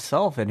Vince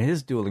himself and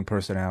his dueling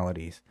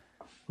personalities.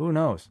 Who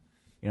knows?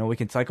 We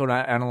can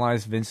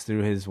psychoanalyze Vince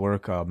through his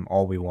work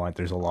all we want.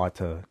 There's a lot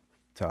to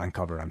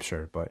uncover, I'm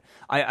sure. But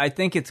I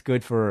think it's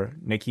good for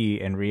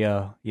Nikki and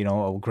Rhea,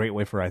 a great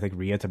way for, I think,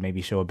 Rhea to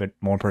maybe show a bit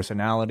more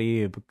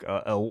personality,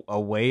 a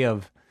way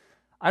of,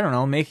 I don't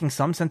know, making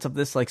some sense of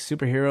this like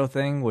superhero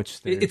thing,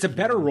 which it's a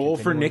better role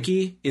for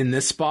Nikki in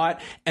this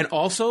spot. And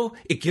also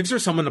it gives her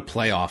someone to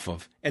play off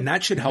of, and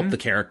that should help the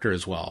character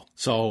as well.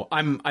 So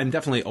I'm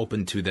definitely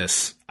open to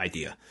this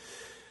idea.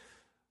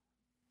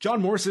 John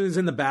Morrison is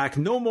in the back.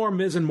 No more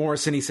Miz and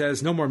Morrison, he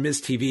says. No more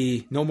Miz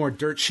TV. No more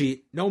Dirt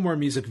Sheet. No more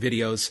music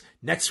videos.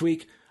 Next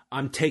week,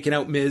 I'm taking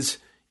out Miz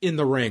in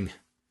the ring.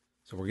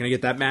 So we're going to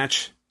get that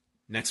match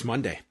next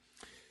Monday.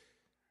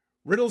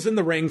 Riddle's in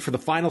the ring for the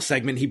final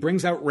segment. He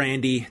brings out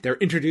Randy. They're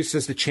introduced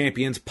as the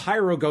champions.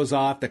 Pyro goes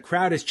off. The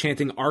crowd is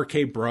chanting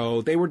RK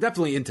Bro. They were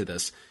definitely into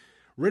this.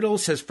 Riddle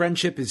says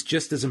friendship is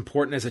just as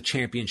important as a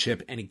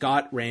championship, and he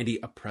got Randy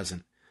a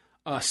present.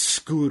 A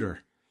scooter.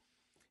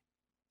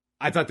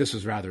 I thought this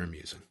was rather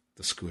amusing,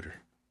 the scooter.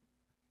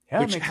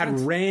 Yeah, which had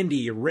sense.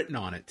 Randy written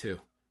on it, too.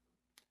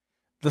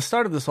 the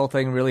start of this whole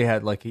thing really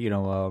had like,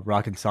 a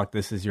rock and sock,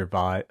 this is your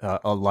vibe,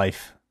 a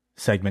life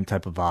segment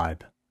type of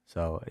vibe.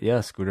 So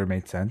yeah, Scooter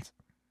made sense.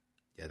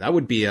 Yeah, that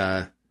would be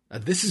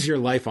This Is Your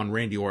Life on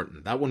Randy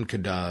Orton. That one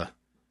could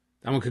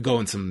go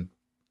in some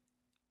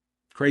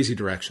crazy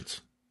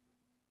directions.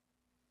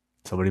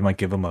 Somebody might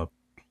give him a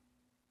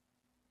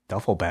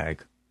duffel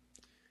bag.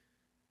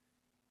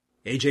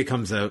 AJ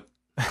comes out.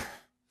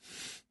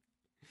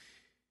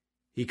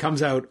 He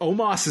comes out.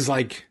 Omos is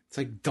like, it's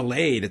like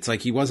delayed. It's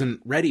like he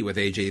wasn't ready with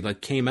AJ. He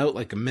like came out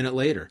like a minute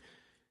later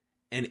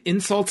and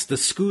insults the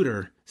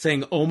Scooter,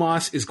 saying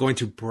Omos is going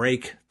to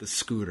break the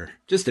Scooter.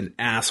 Just an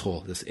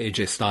asshole, this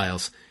AJ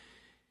Styles.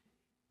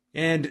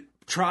 And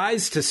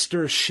tries to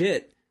stir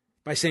shit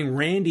by saying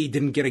Randy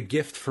didn't get a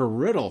gift for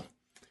Riddle.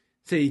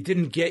 So he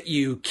didn't get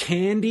you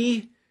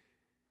candy,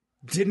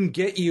 didn't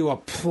get you a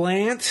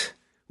plant,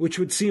 which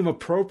would seem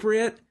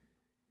appropriate.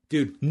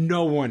 Dude,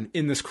 no one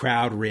in this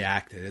crowd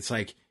reacted. It's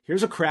like,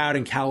 here's a crowd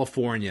in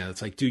California.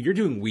 It's like, dude, you're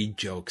doing weed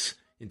jokes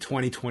in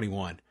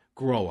 2021.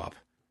 Grow up.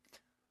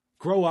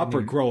 Grow up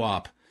or grow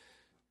up.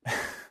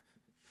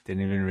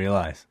 Didn't even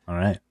realize. All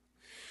right.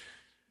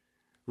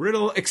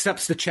 Riddle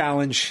accepts the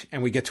challenge,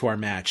 and we get to our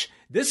match.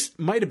 This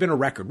might have been a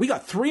record. We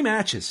got 3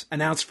 matches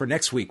announced for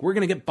next week. We're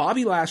going to get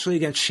Bobby Lashley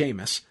against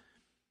Sheamus,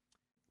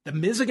 The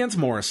Miz against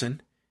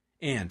Morrison,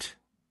 and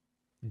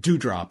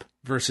Doudrop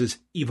versus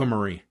Eva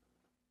Marie.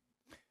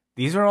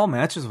 These are all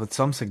matches with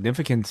some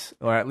significance,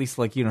 or at least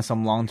like,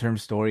 some long-term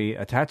story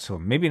attached to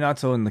them. Maybe not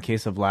so in the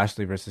case of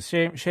Lashley versus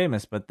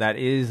Sheamus, but that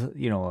is,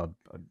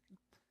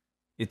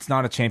 it's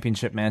not a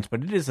championship match,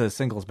 but it is a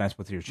singles match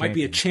with your champion. Might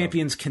be a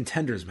champions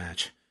contenders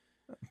match.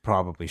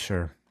 Probably,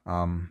 sure.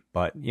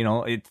 But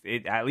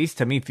it at least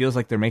to me feels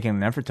like they're making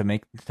an effort to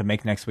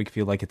make next week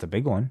feel like it's a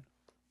big one.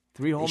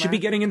 3 whole They should be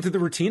getting into the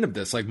routine of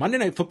this. Like Monday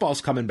Night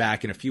Football's coming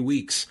back in a few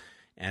weeks,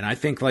 and I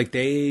think like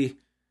they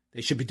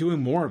should be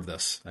doing more of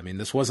this. I mean,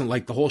 this wasn't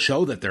like the whole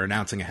show that they're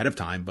announcing ahead of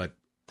time, but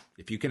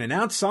if you can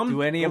announce some,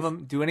 do any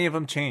of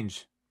them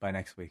change by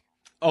next week?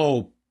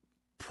 Oh,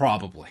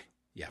 probably.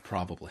 Yeah,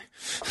 probably.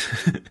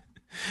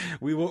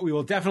 We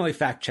will definitely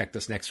fact check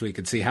this next week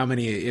and see how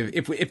many.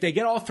 If they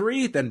get all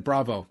 3, then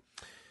bravo.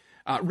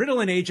 Riddle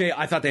and AJ,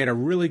 I thought they had a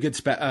really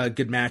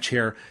good match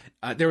here.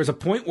 There was a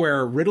point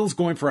where Riddle's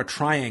going for a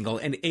triangle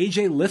and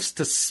AJ lifts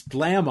to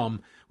slam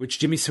him, which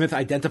Jimmy Smith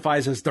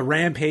identifies as the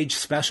Rampage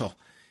Special.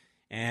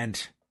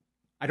 And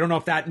I don't know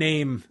if that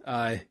name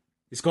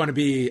is going to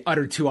be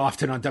uttered too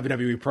often on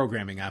WWE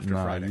programming after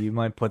Friday. You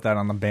might put that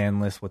on the ban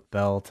list with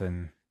Belt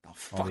and the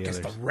fuck is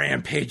the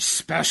Rampage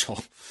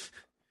Special?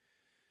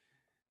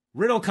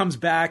 Riddle comes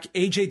back.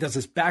 AJ does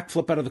his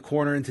backflip out of the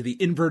corner into the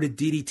inverted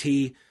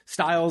DDT.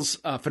 Styles'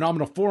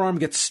 phenomenal forearm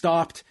gets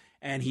stopped,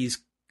 and he's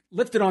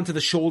lifted onto the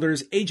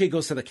shoulders. AJ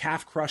goes to the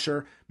calf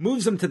crusher,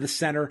 moves him to the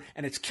center,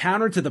 and it's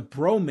countered to the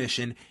bro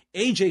mission.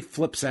 AJ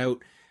flips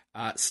out.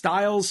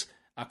 Styles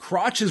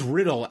crotches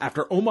Riddle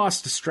after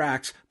Omos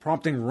distracts,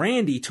 prompting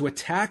Randy to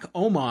attack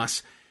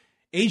Omos.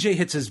 AJ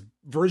hits his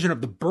version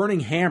of the burning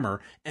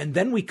hammer, and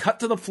then we cut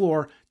to the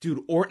floor.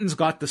 Dude, Orton's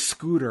got the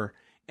scooter,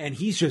 and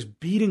he's just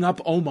beating up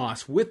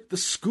Omos with the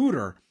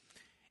scooter.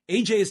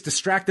 AJ is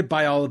distracted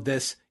by all of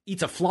this,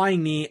 eats a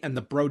flying knee and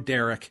the bro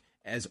Derek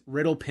as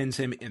Riddle pins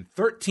him in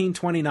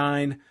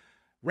 13:29.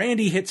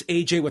 Randy hits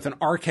AJ with an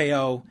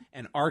RKO,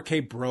 and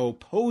RK Bro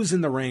pose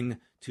in the ring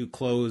to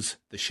close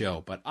the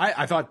show. But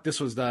I thought this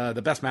was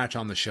the best match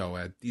on the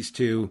show. These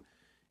two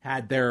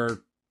had their,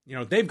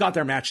 they've got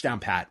their match down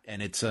pat,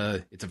 and it's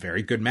a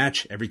very good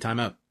match every time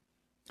out.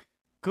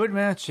 Good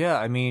match, yeah.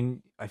 I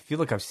mean, I feel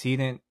like I've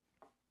seen it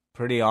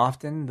pretty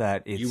often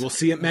that you will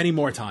see it many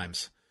more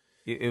times.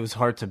 It was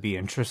hard to be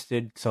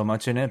interested so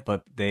much in it,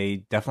 but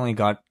they definitely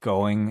got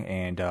going.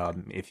 And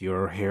if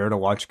you're here to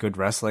watch good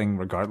wrestling,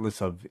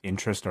 regardless of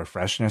interest or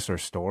freshness or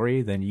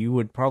story, then you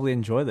would probably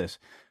enjoy this.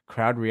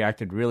 Crowd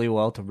reacted really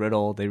well to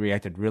Riddle. They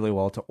reacted really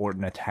well to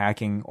Orton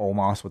attacking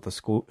Omos with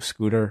the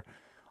scooter.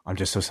 I'm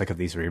just so sick of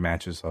these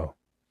rematches, though.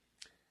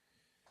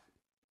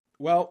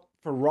 Well,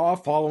 for Raw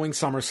following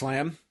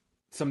SummerSlam,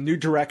 some new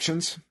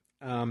directions.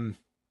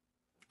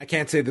 I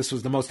can't say this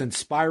was the most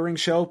inspiring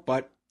show,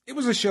 but it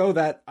was a show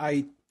that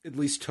I at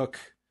least took.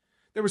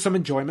 There was some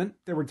enjoyment.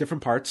 There were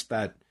different parts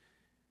that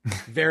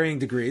varying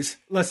degrees.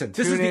 Listen,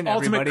 this is the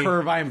ultimate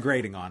curve I am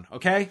grading on,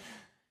 okay?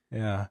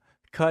 Yeah.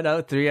 Cut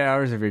out 3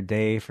 hours of your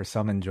day for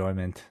some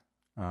enjoyment.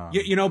 By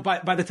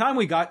the time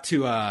we got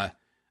to,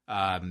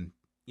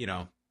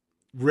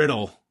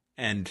 Riddle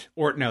and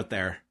Orton out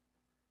there,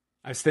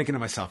 I was thinking to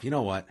myself, you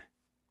know what?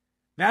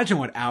 Imagine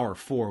what hour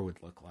 4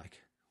 would look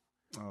like.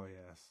 Oh,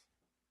 yes.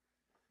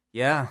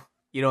 Yeah.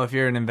 If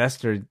you're an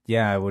investor,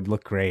 yeah, it would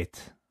look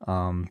great.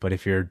 But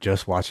if you're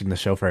just watching the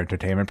show for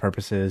entertainment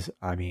purposes,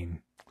 I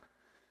mean,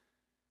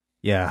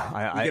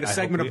 yeah. You get a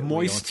segment of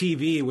Moist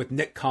TV with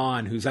Nick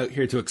Khan, who's out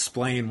here to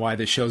explain why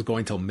this show's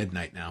going till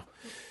midnight now.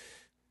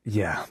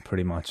 Yeah,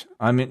 pretty much.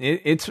 I mean,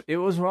 it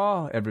was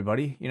Raw,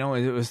 everybody.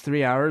 It was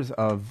 3 hours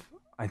of,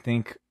 I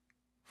think,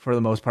 for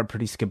the most part,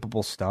 pretty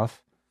skippable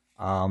stuff.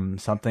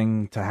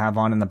 Something to have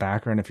on in the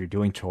background if you're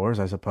doing chores,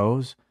 I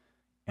suppose.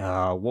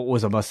 What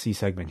was a must-see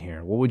segment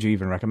here? What would you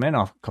even recommend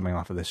coming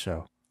off of this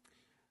show?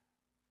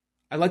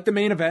 I like the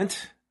main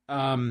event.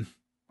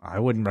 I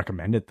wouldn't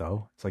recommend it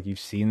though. It's like you've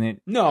seen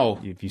it. No,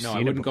 if you've no, seen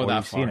I it wouldn't before, go that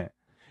you've far. seen it.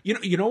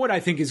 You know what I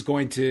think is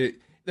going to,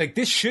 like,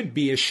 this should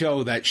be a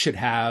show that should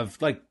have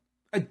like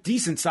a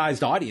decent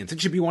sized audience. It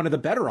should be one of the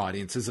better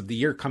audiences of the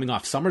year coming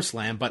off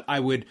SummerSlam. But I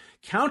would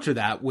counter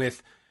that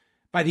with,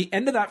 by the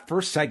end of that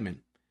first segment,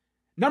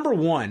 number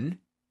one,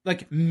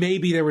 like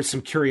maybe there was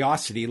some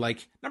curiosity.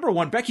 Like, number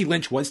one, Becky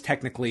Lynch was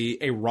technically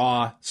a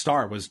Raw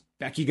star. Was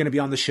Becky going to be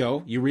on the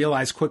show? You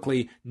realize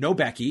quickly, no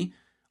Becky,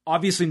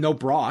 obviously no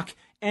Brock,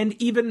 and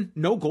even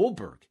no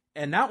Goldberg.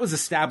 And that was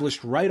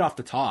established right off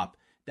the top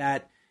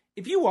that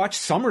if you watch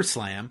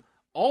SummerSlam,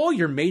 all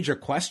your major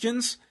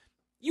questions,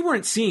 you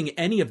weren't seeing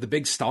any of the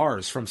big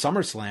stars from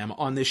SummerSlam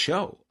on this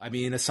show. I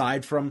mean,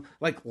 aside from,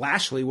 like,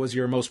 Lashley was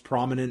your most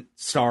prominent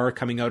star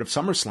coming out of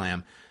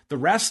SummerSlam. The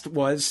rest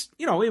was,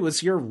 you know, it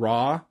was your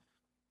Raw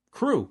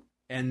crew.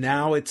 And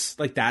now it's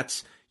like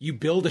you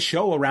build a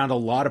show around a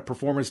lot of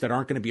performers that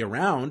aren't going to be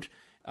around.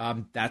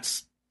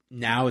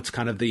 Now it's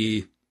kind of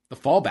the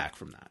fallback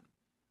from that.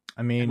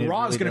 I mean, and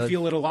Raw is going to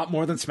feel it a lot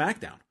more than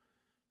SmackDown.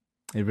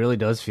 It really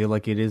does feel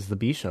like it is the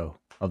B show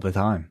of the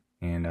time.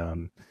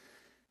 And,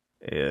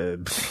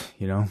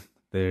 you know,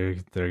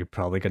 they're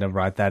probably going to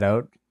ride that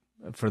out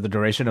for the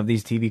duration of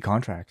these TV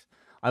contracts.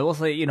 I will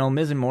say, you know,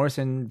 Miz and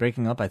Morrison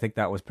breaking up, I think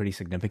that was pretty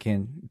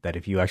significant, that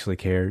if you actually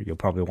care, you'll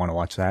probably want to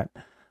watch that.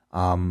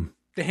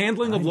 The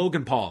handling of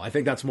Logan Paul, I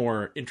think that's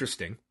more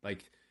interesting.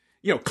 Like,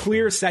 you know,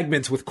 clear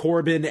segments with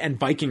Corbin and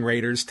Viking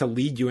Raiders to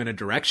lead you in a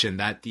direction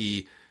that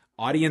the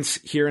audience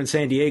here in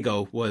San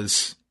Diego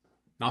was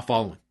not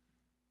following.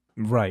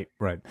 Right.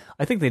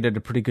 I think they did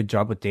a pretty good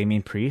job with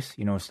Damian Priest,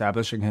 you know,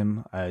 establishing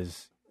him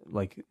as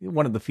like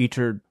one of the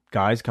featured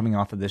guys coming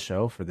off of this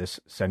show for this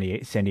San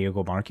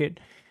Diego market.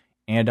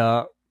 And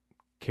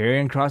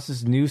Karrion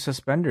Kross's new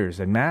suspenders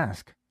and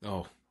mask.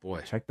 Oh,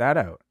 boy. Check that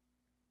out.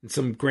 And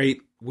some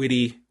great,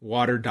 witty,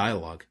 water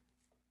dialogue.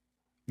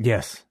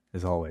 Yes,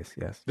 as always,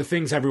 yes. The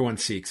things everyone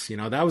seeks. You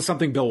know, that was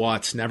something Bill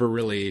Watts never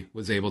really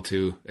was able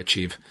to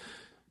achieve.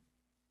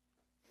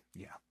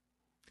 Yeah.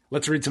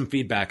 Let's read some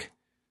feedback.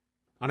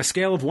 On a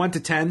scale of 1 to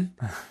 10,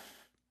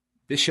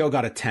 this show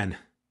got a 10.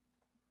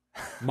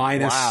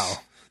 Wow.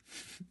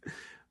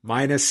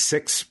 Minus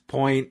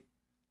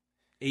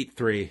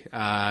 6.83.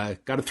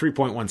 Got a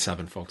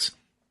 3.17, folks.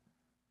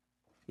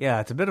 Yeah,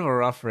 it's a bit of a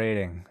rough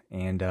rating.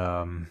 And,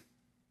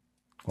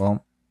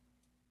 well,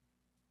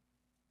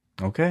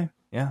 okay.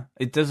 Yeah,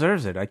 it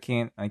deserves it. I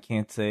can't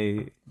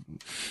say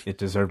it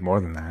deserved more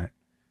than that.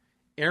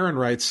 Aaron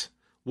writes,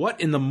 what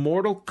in the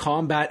Mortal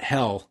Kombat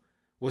hell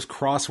was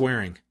Cross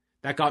wearing?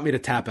 That got me to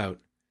tap out.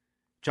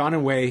 John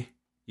and Wei,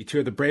 you two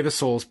are the bravest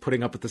souls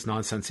putting up with this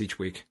nonsense each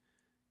week.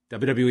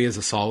 WWE is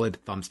a solid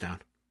thumbs down.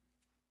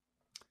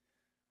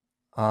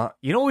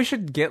 You know, we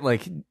should get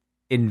like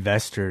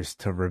investors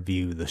to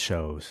review the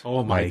shows.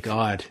 Oh my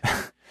God.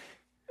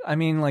 I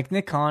mean, like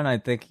Nick Khan, I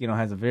think, you know,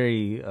 has a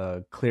very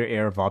clear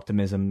air of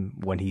optimism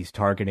when he's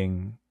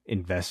targeting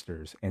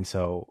investors. And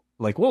so,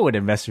 like, what would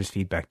investors'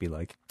 feedback be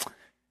like?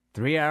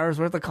 3 hours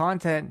worth of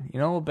content, you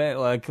know,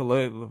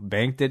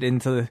 banked it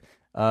into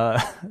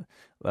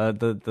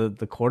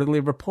the quarterly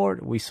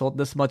report. We sold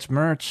this much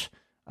merch.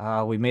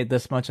 We made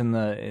this much in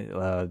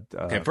the.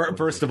 Okay,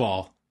 first of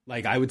all,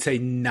 like I would say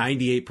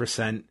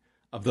 98%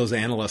 of those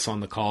analysts on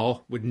the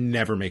call would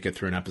never make it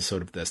through an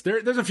episode of this.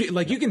 There's a few,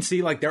 like you can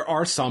see, like there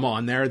are some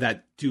on there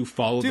that do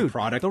follow the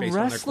product based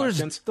on their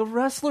questions. The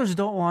wrestlers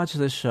don't watch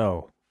this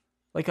show.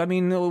 Like, I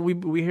mean,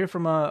 we hear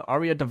from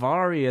Arya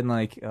Davari and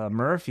like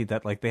Murphy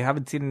that like they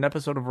haven't seen an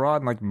episode of Raw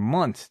in like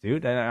months,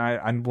 dude. And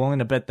I'm willing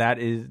to bet that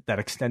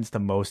extends to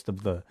much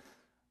of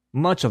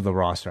the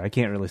roster. I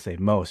can't really say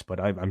most, but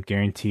I'm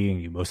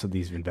guaranteeing you most of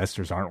these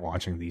investors aren't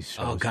watching these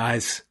shows. Oh,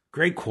 guys,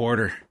 great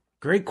quarter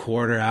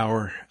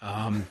hour.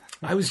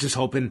 I was just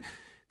hoping,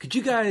 could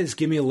you guys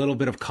give me a little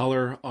bit of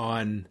color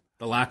on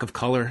the lack of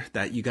color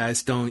that you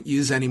guys don't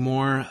use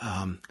anymore?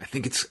 I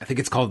think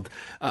it's called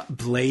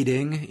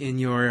blading in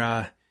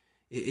your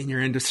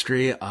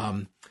industry.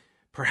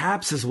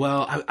 Perhaps as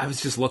well. I was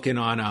just looking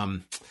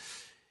on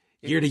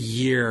year to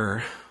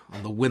year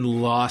on the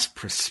win-loss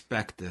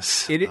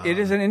prospectus. It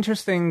is an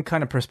interesting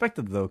kind of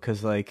perspective though,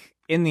 because like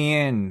in the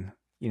end,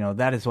 you know,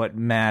 that is what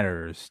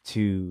matters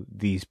to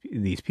these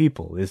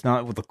people. It's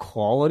not what the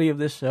quality of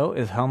this show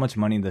is, how much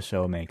money the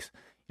show makes.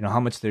 You know, how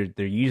much they're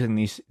using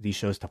these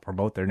shows to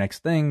promote their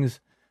next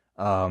things.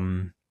 You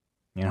know,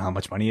 how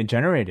much money it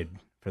generated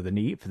for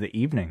the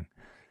evening.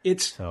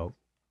 It's so.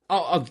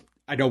 I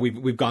know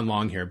we've gone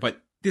long here,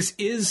 but this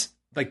is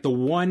like the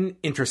one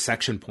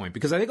intersection point,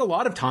 because I think a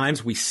lot of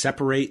times we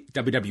separate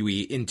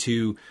WWE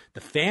into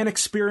the fan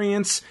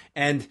experience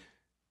and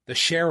the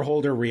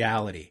shareholder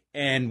reality.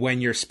 And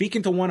when you're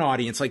speaking to one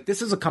audience, like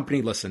this is a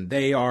company, listen,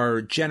 they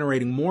are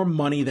generating more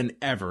money than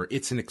ever.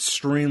 It's an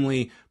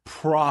extremely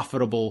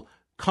profitable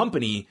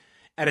company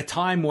at a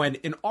time when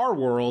in our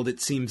world,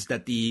 it seems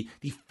that the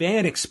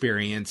fan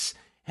experience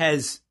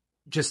has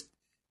just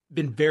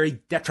been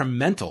very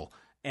detrimental.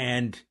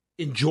 and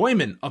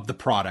enjoyment of the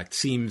product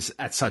seems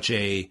at such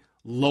a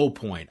low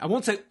point. I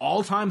won't say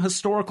all-time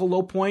historical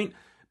low point,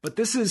 but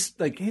this is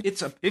like,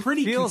 it's a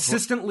pretty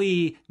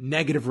consistently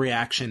negative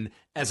reaction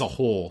as a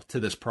whole to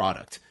this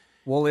product.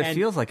 Well, it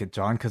feels like it,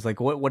 John, because like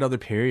what other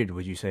period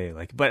would you say?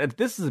 Like, but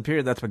this is a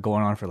period that's been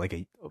going on for like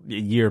a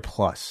year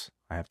plus,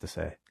 I have to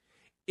say.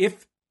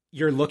 If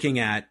you're looking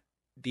at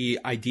the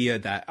idea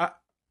that,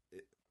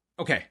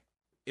 okay,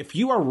 if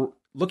you are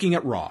looking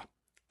at Raw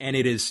and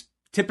it is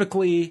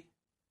typically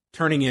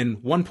turning in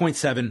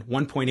 1.7,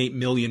 1.8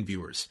 million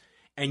viewers,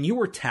 and you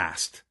were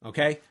tasked,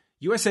 okay,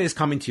 USA is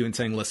coming to you and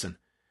saying, listen,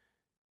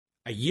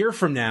 a year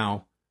from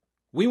now,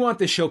 we want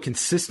this show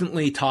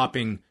consistently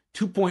topping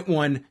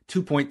 2.1,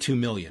 2.2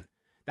 million.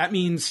 That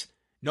means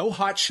no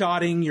hot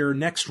shotting your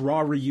next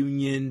Raw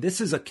reunion.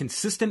 This is a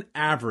consistent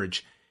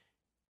average.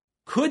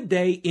 Could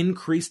they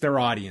increase their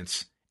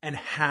audience? And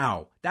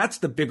how? That's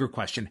the bigger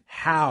question.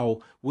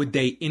 How would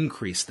they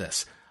increase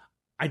this?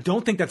 I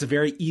don't think that's a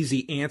very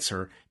easy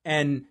answer.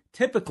 And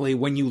typically,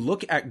 when you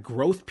look at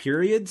growth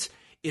periods,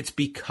 it's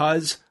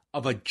because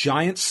of a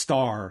giant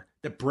star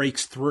that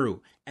breaks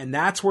through. And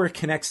that's where it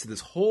connects to this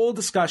whole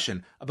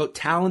discussion about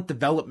talent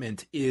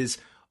development is,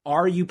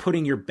 are you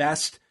putting your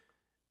best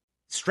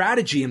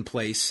strategy in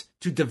place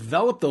to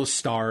develop those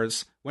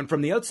stars when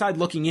from the outside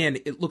looking in,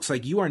 it looks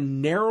like you are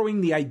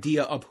narrowing the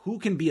idea of who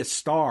can be a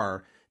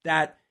star,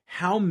 that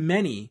how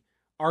many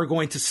are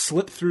going to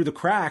slip through the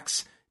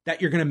cracks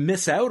that you're going to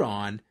miss out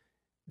on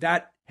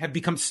that have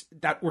become,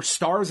 that were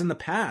stars in the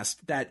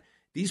past, that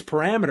these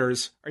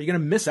parameters, are you going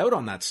to miss out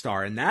on that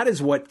star? And that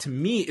is what, to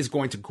me, is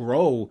going to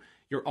grow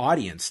your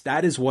audience.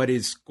 That is what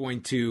is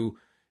going to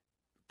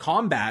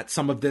combat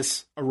some of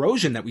this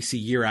erosion that we see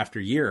year after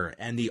year.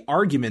 And the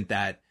argument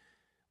that,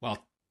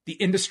 well, the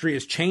industry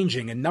is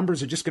changing and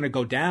numbers are just going to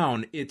go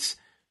down.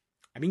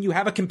 You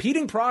have a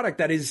competing product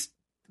that is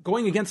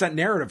going against that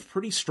narrative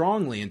pretty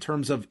strongly in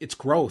terms of its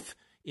growth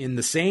in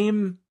the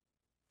same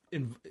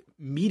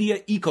media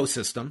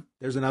ecosystem.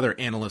 There's another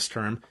analyst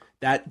term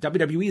that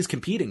WWE is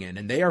competing in,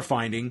 and they are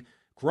finding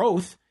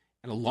growth.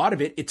 And a lot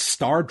of it's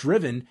star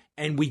driven.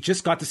 And we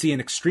just got to see an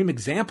extreme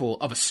example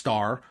of a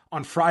star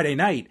on Friday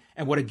night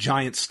and what a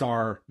giant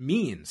star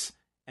means.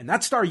 And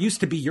that star used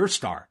to be your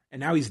star, and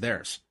now he's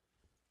theirs.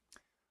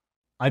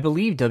 I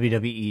believe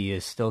WWE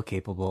is still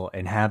capable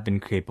and have been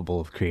capable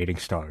of creating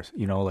stars.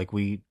 You know, like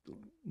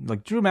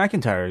Drew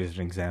McIntyre is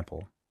an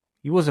example.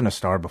 He wasn't a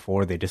star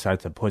before they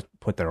decided to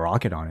put their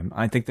rocket on him.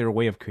 I think their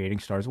way of creating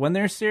stars, when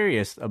they're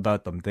serious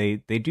about them, they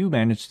do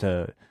manage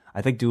to,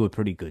 I think, do a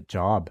pretty good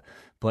job.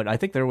 But I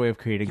think their way of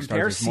creating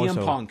stars is more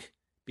CM Punk,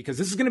 because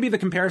this is going to be the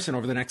comparison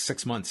over the next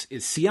 6 months,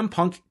 is CM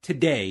Punk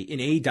today in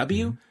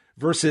AEW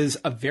versus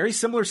a very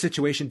similar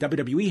situation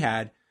WWE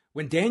had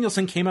when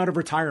Danielson came out of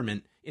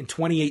retirement in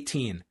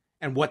 2018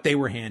 and what they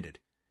were handed.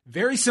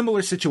 Very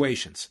similar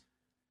situations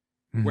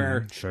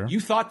where you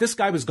thought this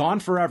guy was gone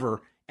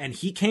forever and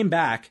he came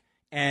back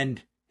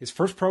and his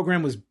first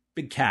program was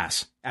Big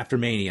Cass after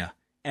Mania.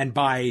 And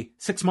by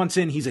 6 months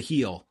in, he's a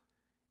heel.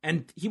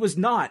 And he was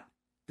not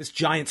this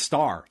giant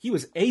star. He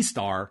was a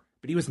star,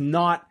 but he was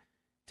not,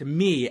 to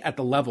me, at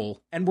the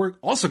level. And we're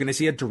also going to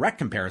see a direct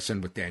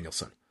comparison with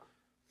Danielson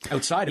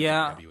outside of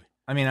WWE.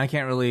 I mean, I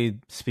can't really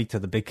speak to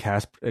the Big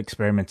Cass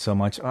experiment so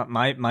much.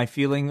 My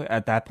feeling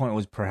at that point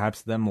was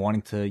perhaps them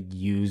wanting to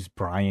use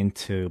Bryan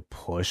to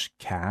push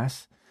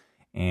Cass.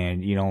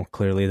 And, you know,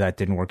 clearly that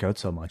didn't work out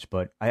so much.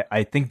 But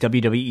I think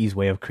WWE's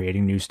way of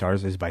creating new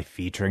stars is by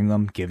featuring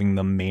them, giving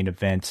them main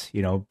events,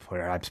 you know,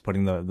 perhaps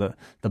putting the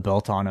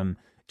belt on them,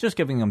 just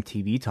giving them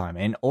TV time.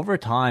 And over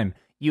time,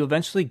 you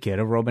eventually get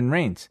a Roman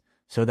Reigns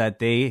so that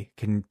they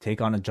can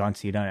take on a John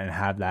Cena and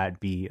have that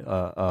be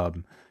a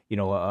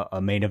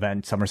main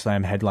event,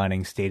 SummerSlam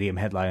headlining, stadium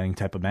headlining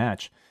type of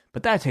match.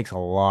 But that takes a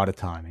lot of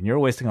time and you're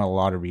wasting a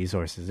lot of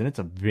resources. And it's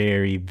a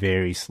very,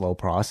 very slow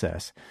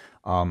process.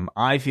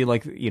 I feel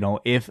like, you know,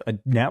 if a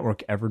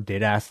network ever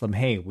did ask them,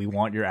 hey, we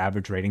want your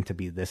average rating to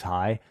be this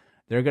high,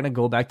 they're going to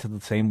go back to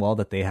the same well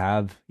that they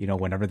have, you know,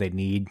 whenever they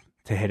need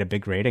to hit a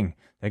big rating.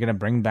 They're going to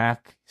bring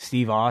back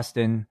Steve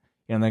Austin,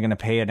 you know, they're going to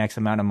pay an X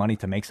amount of money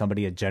to make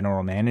somebody a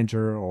general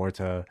manager or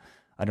to,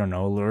 I don't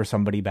know, lure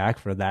somebody back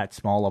for that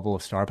small level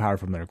of star power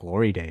from their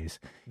glory days.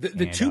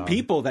 The two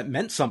people that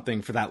meant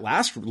something for that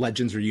last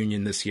Legends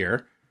reunion this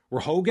year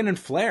were Hogan and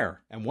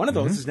Flair, and one of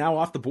those is now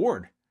off the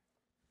board.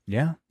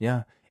 Yeah.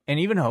 And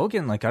even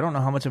Hogan, like, I don't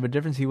know how much of a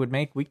difference he would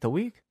make week to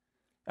week.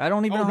 I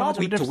don't even know how much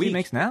of a difference he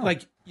makes now.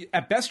 Like,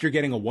 at best, you're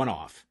getting a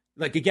one-off.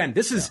 Like, again,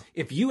 this is,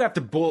 if you have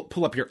to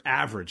pull up your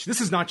average, this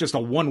is not just a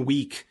 1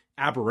 week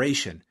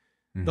aberration.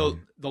 The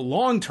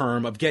long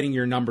term of getting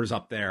your numbers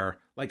up there,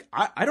 like,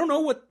 I don't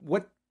know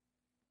what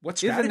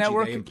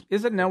strategy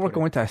is the network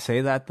going to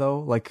say that though?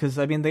 Like, because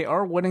I mean, they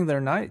are winning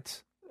their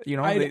nights. You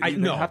know,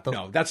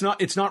 no, that's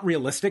not. It's not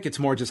realistic. It's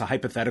more just a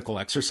hypothetical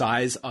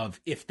exercise of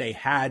if they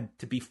had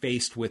to be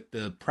faced with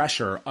the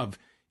pressure of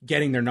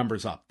getting their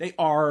numbers up. They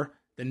are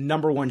the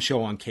number one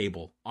show on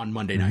cable on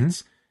Monday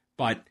nights,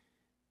 but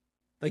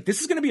like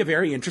this is going to be a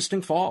very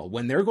interesting fall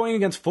when they're going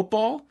against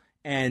football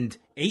and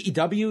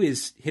AEW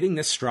is hitting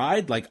this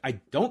stride, like I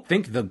don't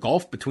think the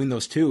gulf between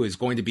those two is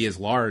going to be as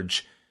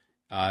large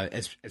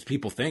as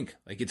people think.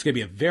 Like it's going to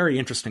be a very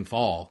interesting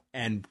fall,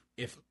 and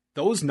if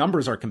those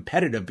numbers are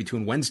competitive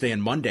between Wednesday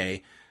and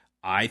Monday,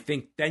 I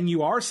think then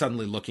you are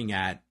suddenly looking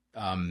at,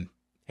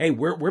 hey,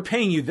 we're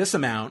paying you this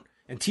amount,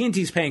 and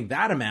TNT's paying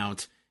that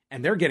amount,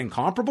 and they're getting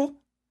comparable.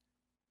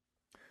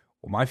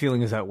 Well, my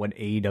feeling is that when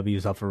AEW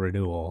is up for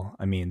renewal,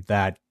 I mean,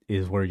 that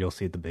is where you'll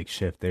see the big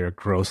shift. They're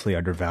grossly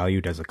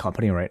undervalued as a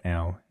company right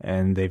now,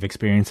 and they've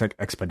experienced like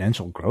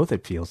exponential growth,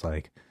 it feels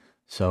like.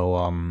 So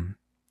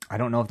I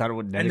don't know if that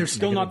would. And they're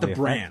still not the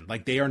brand.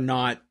 Like they are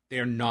not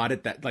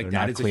at that. Like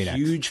that is a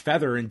huge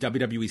feather in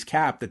WWE's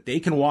cap that they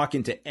can walk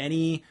into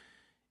any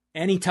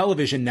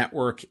television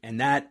network,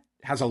 and that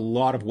has a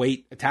lot of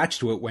weight attached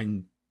to it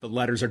when the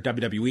letters are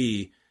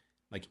WWE.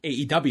 Like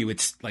AEW,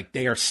 it's like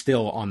they are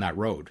still on that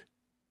road.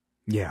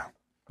 Yeah.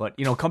 But,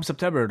 come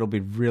September, it'll be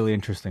really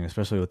interesting,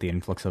 especially with the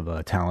influx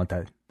of talent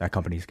that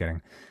company's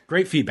getting.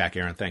 Great feedback,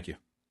 Aaron. Thank you.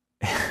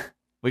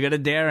 We got a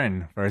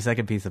Darren for our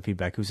second piece of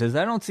feedback who says,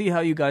 I don't see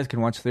how you guys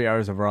can watch 3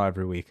 hours of Raw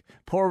every week.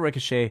 Poor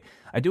Ricochet.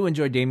 I do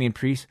enjoy Damian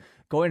Priest.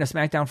 Going to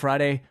SmackDown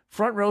Friday,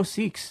 front row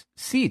seats.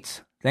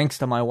 Thanks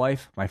to my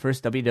wife, my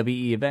first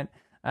WWE event.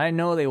 I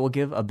know they will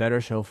give a better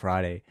show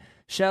Friday.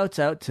 Shouts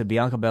out to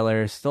Bianca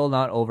Belair, still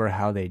not over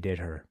how they did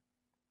her.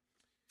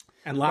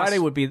 And Friday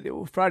would be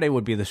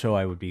the show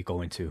I would be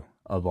going to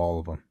of all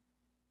of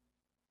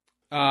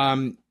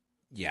them.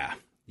 Yeah,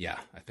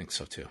 I think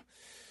so too.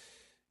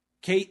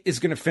 Kate is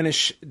going to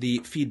finish the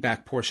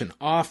feedback portion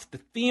off. The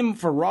theme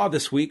for Raw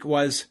this week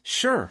was,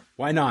 sure,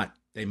 why not?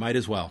 They might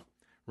as well.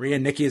 Rhea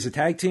and Nikki as a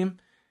tag team.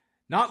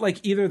 Not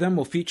like either of them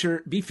will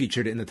be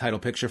featured in the title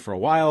picture for a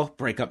while.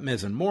 Break up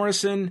Miz and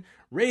Morrison.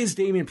 Raise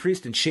Damian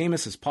Priest and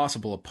Sheamus as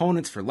possible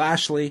opponents for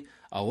Lashley.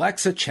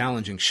 Alexa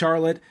challenging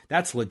Charlotte.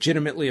 That's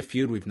legitimately a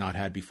feud we've not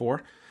had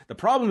before. The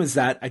problem is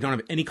that I don't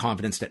have any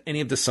confidence that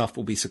any of this stuff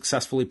will be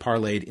successfully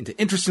parlayed into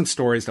interesting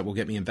stories that will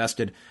get me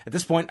invested. At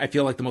this point, I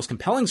feel like the most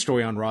compelling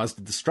story on Raw is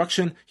the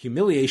destruction,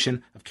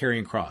 humiliation of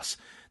Karrion Kross.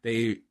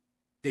 They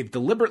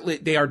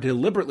are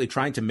deliberately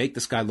trying to make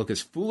this guy look as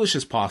foolish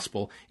as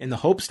possible in the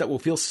hopes that we'll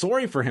feel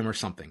sorry for him or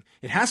something.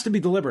 It has to be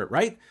deliberate,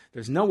 right?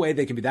 There's no way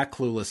they can be that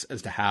clueless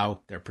as to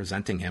how they're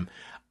presenting him.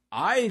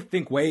 I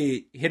think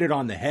Way hit it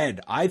on the head.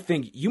 I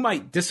think you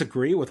might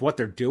disagree with what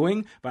they're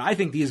doing, but I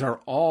think these are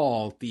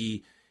all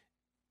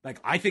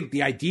I think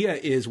the idea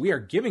is we are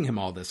giving him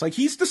all this. Like,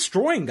 he's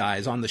destroying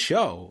guys on the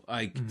show,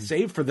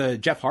 save for the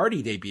Jeff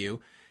Hardy debut.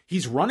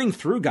 He's running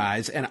through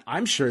guys, and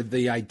I'm sure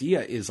the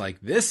idea is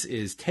this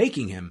is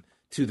taking him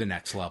to the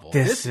next level.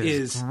 This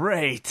is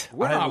great.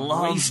 We're not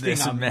wasting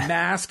a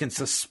mask and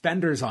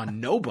suspenders on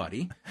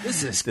nobody.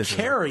 This is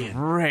Karrion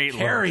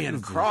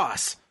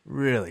Kross.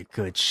 Really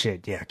good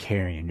shit. Yeah,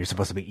 Karrion. You're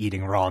supposed to be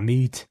eating raw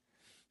meat.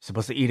 You're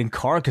supposed to be eating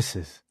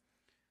carcasses.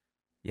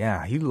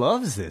 Yeah, he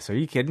loves this. Are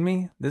you kidding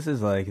me? This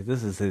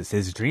is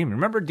his dream.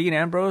 Remember Dean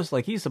Ambrose?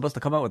 Like, he's supposed to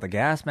come out with a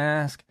gas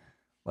mask.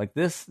 Like,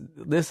 this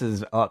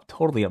is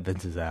totally up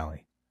Vince's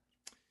alley.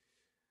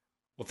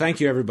 Well, thank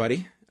you,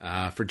 everybody,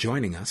 for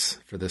joining us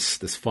for this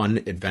fun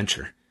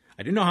adventure.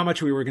 I didn't know how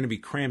much we were going to be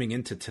cramming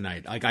into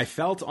tonight. Like, I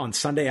felt on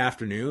Sunday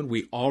afternoon,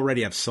 we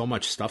already have so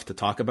much stuff to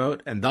talk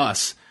about, and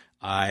thus,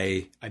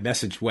 I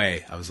messaged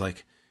Way. I was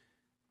like,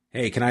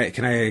 hey, can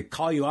I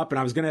call you up? And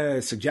I was going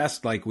to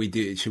suggest, should we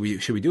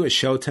do a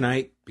show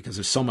tonight? Because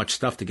there's so much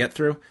stuff to get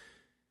through.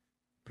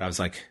 But I was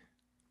like,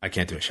 I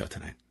can't do a show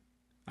tonight.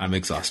 I'm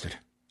exhausted.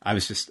 I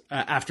was just,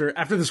 after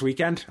this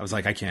weekend, I was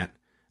like, I can't.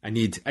 I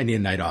need a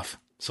night off.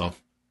 So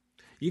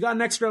you got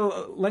an extra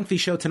lengthy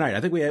show tonight. I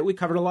think we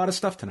covered a lot of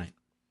stuff tonight.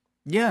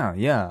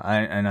 Yeah.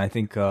 I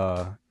think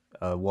a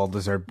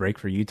well-deserved break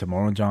for you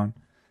tomorrow, John.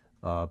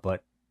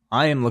 But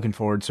I am looking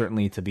forward,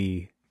 certainly, to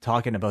be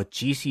talking about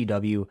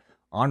GCW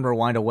on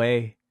Rewind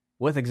Away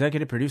with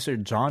executive producer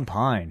John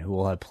Pine, who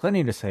will have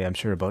plenty to say, I'm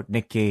sure, about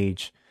Nick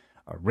Gage,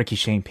 Ricky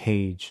Shane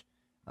Page,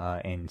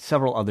 and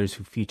several others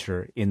who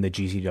feature in the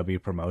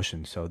GCW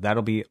promotion. So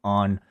that'll be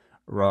on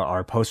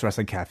our Post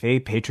Wrestling Cafe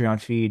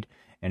Patreon feed.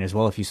 And as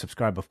well, if you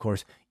subscribe, of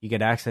course, you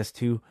get access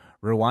to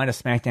Rewind a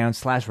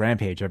SmackDown /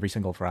 Rampage every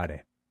single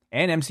Friday.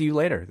 And MCU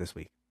later this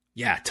week.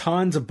 Yeah,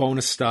 tons of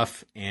bonus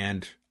stuff.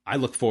 And I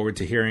look forward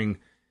to hearing.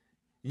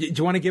 Do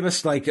you want to give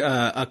us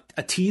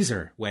a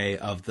teaser way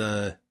of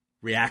the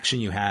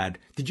reaction you had?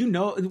 Did you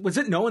know? Was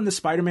it known the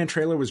Spider-Man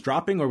trailer was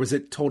dropping, or was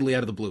it totally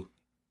out of the blue?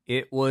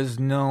 It was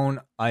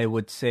known, I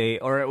would say,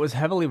 or it was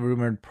heavily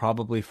rumored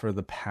probably for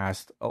the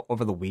past,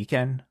 over the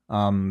weekend,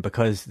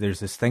 because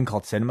there's this thing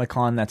called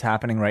CinemaCon that's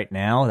happening right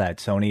now that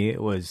Sony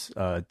was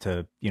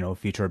to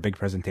feature a big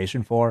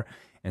presentation for.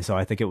 And so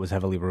I think it was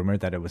heavily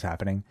rumored that it was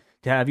happening.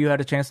 Have you had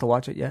a chance to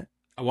watch it yet?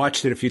 I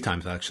watched it a few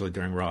times, actually,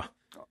 during Raw.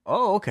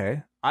 Oh,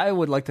 okay. I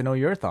would like to know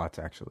your thoughts,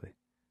 actually.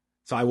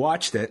 So I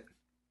watched it.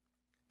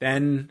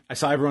 Then I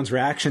saw everyone's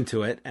reaction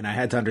to it, and I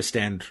had to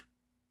understand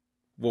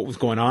what was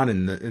going on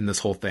in this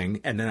whole thing.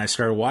 And then I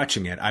started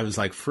watching it. I was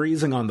like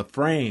freezing on the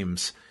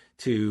frames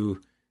to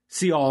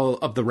see all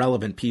of the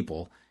relevant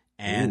people.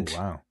 And ooh,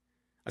 wow.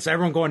 I saw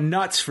everyone going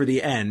nuts for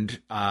the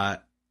end. I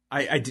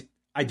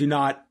do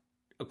not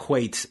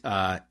equate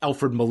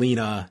Alfred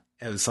Molina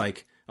as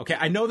like, okay,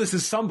 I know this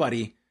is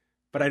somebody,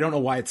 but I don't know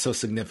why it's so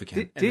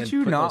significant. Did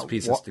you not those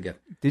pieces together?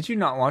 Did you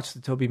not watch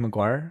the Tobey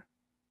Maguire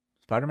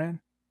Spider-Man?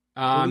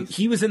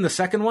 He was in the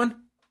second one.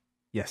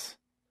 Yes.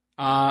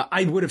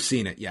 I would have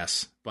seen it,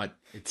 yes, but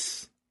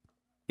it's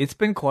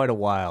been quite a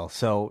while.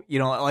 So,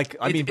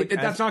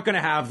 that's not going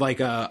to have like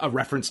a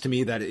reference to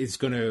me that is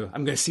I'm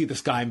going to see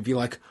this guy and be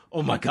like,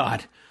 oh my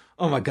God.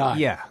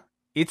 Yeah.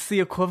 It's the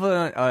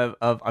equivalent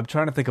of I'm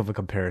trying to think of a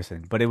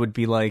comparison, but it would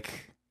be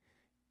like,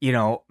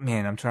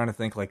 I'm trying to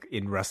think like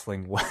in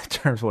wrestling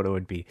terms what it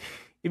would be.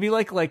 It'd be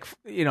like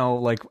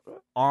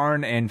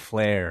Arn and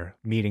Flair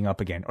meeting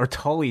up again, or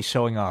Tully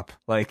showing up,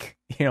 like,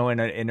 in an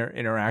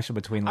interaction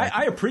between. Like,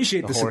 I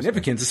appreciate the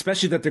significance,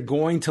 especially that they're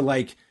going to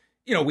like,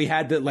 we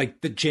had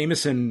the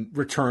Jameson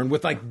return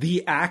with like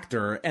the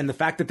actor, and the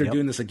fact that they're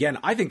doing this again.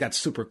 I think that's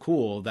super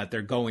cool that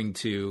they're going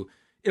to,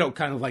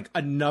 kind of like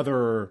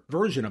another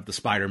version of the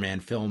Spider-Man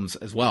films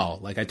as well.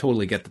 Like, I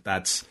totally get that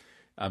that's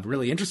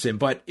really interesting,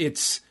 but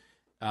it's.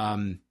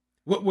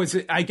 What was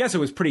it? I guess it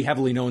was pretty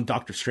heavily known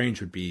Doctor Strange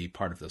would be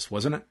part of this,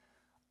 wasn't it?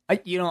 I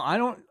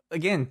don't,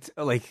 again,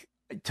 like,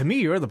 to me,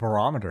 you're the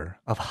barometer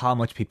of how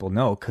much people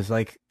know. Cause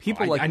like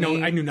people I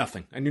knew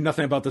nothing. I knew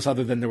nothing about this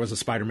other than there was a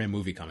Spider-Man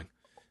movie coming.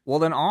 Well,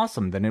 then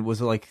awesome. Then it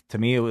was like, to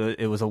me,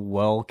 it was a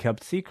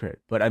well-kept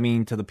secret. But I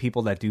mean, to the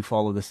people that do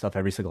follow this stuff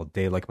every single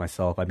day, like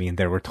myself, I mean,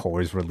 there were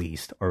tours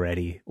released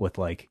already with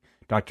like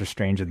Doctor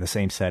Strange in the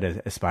same set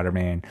as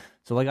Spider-Man.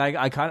 So like,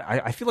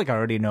 I feel like I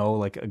already know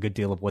like a good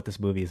deal of what this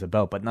movie is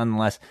about, but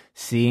nonetheless,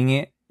 seeing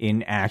it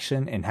in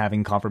action and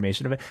having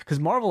confirmation of it, because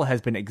Marvel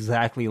has been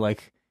exactly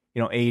like,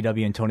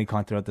 AEW and Tony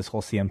Khan throughout this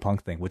whole CM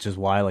Punk thing, which is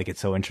why like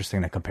it's so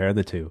interesting to compare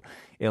the two.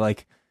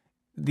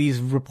 These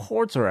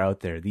reports are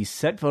out there. These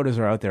set photos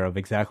are out there of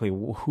exactly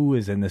who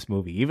is in this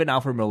movie. Even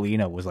Alfred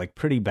Molina was like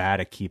pretty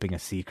bad at keeping a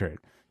secret,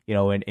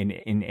 in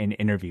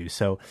interviews.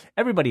 So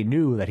everybody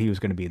knew that he was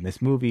going to be in this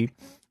movie,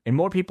 and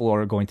more people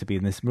are going to be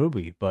in this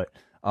movie. But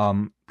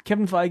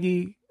Kevin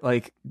Feige,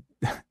 like,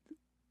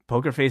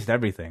 poker faced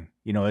everything.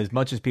 As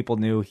much as people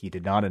knew, he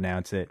did not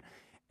announce it,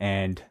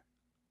 and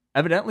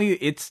evidently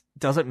it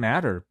doesn't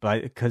matter.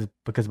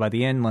 Because by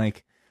the end,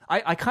 like.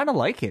 I kind of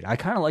like it. I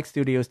kind of like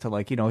studios to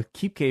like,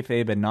 keep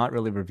kayfabe and not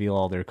really reveal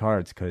all their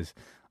cards, because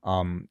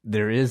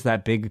there is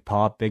that big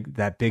pop,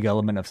 that big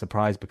element of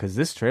surprise, because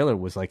this trailer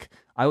was like,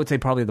 I would say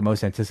probably the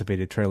most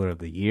anticipated trailer of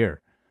the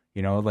year.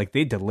 Like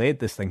they delayed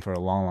this thing for a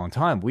long, long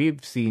time.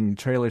 We've seen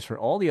trailers for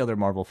all the other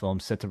Marvel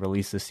films set to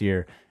release this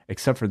year,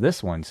 except for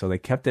this one. So they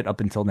kept it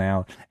up until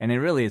now. And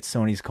it's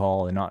Sony's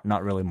call and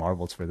not really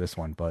Marvel's for this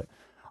one. But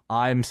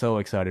I'm so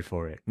excited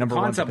for it. The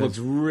concept looks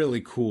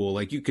really cool.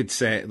 Like you could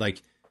say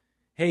like,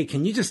 hey,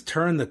 can you just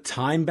turn the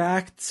time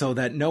back so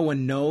that no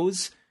one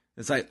knows?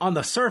 It's like, on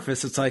the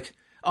surface, it's like,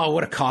 oh,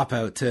 what a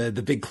cop-out to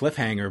the big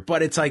cliffhanger.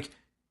 But it's like,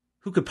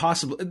 who could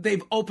possibly...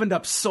 They've opened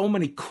up so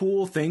many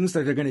cool things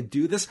that they're going to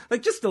do this.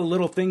 Like, just a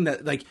little thing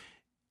that, like,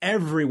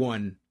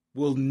 everyone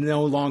will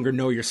no longer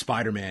know you're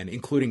Spider-Man,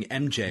 including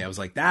MJ. I was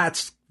like,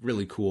 that's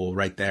really cool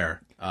right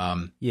there.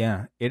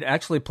 Yeah, it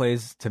actually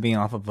plays to me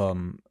off of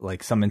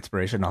like some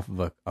inspiration off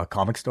of a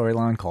comic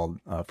storyline called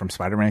from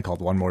Spider-Man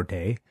called One More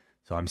Day.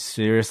 So I'm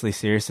curious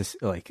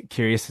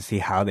to see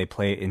how they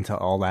play into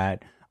all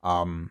that.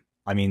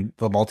 I mean,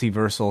 the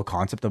multiversal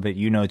concept of it,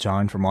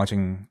 John, from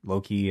watching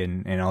Loki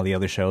and all the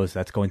other shows,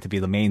 that's going to be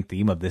the main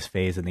theme of this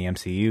phase in the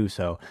MCU.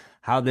 So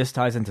how this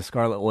ties into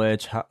Scarlet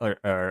Witch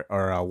or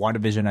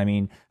WandaVision, I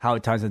mean, how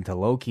it ties into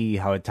Loki,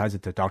 how it ties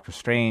into Doctor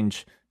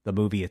Strange, the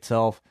movie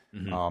itself,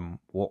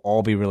 will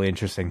all be really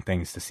interesting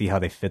things to see how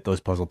they fit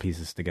those puzzle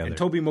pieces together. And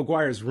Tobey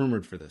Maguire is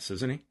rumored for this,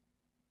 isn't he?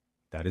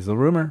 That is the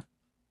rumor.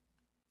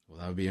 Well,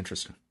 that would be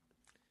interesting.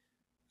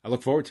 I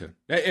look forward to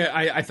it.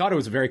 I thought it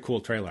was a very cool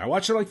trailer. I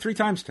watched it like 3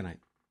 times tonight.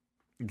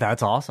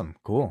 That's awesome.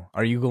 Cool.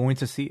 Are you going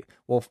to see...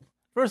 Well,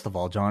 first of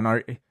all,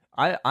 John,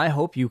 I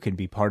hope you can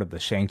be part of the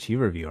Shang-Chi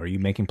review. Are you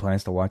making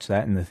plans to watch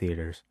that in the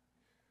theaters?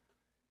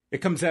 It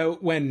comes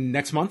out when?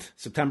 Next month?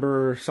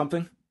 September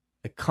something?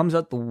 It comes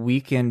out the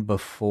weekend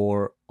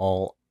before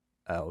All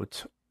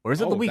Out. Or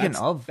is it the weekend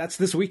of? That's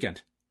this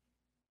weekend.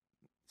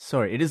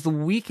 Sorry, it is the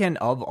weekend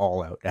of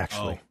All Out,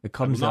 actually. It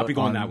comes I will not out be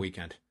going that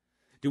weekend.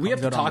 Do we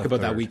have to talk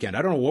about that weekend?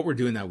 I don't know what we're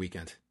doing that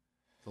weekend.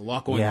 There's a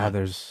lot going on. Yeah,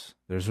 there's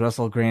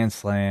Wrestle Grand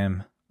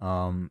Slam.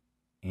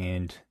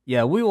 And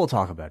yeah, we will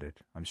talk about it,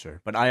 I'm sure.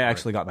 But I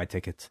actually got my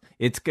tickets.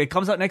 It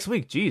comes out next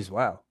week. Jeez,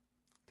 wow.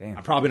 Damn.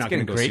 I'm probably not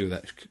going to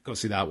go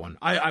see that one.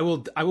 I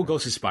will go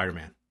see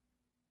Spider-Man.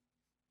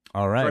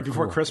 All right. Right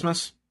before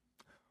Christmas.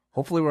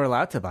 Hopefully we're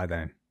allowed to by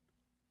then.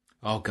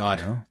 Oh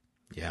God.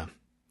 Yeah.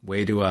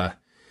 Way to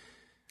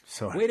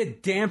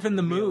dampen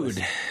the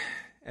mood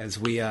as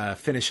we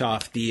finish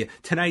off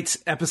tonight's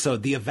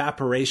episode, the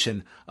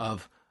evaporation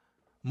of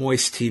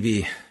Moist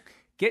TV.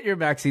 Get your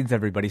vaccines,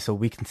 everybody, so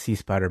we can see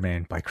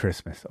Spider-Man by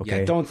Christmas.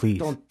 Okay, yeah,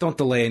 please don't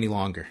delay any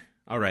longer.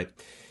 All right,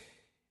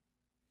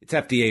 it's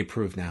FDA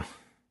approved now,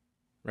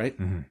 right?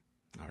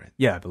 Mm-hmm. All right.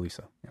 Yeah, I believe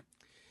so. Yeah.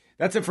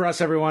 That's it for us,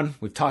 everyone.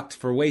 We've talked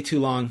for way too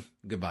long.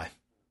 Goodbye.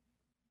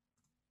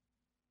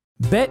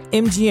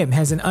 BetMGM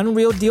has an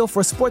unreal deal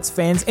for sports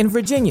fans in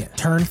Virginia.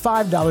 Turn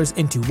 $5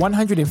 into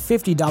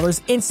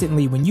 $150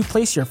 instantly when you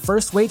place your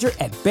first wager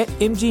at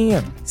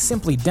BetMGM.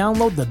 Simply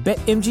download the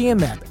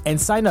BetMGM app and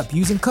sign up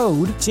using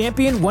code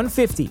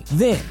Champion150.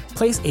 Then,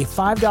 place a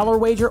 $5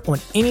 wager on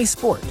any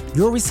sport.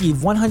 You'll receive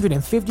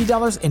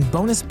 $150 in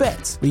bonus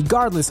bets,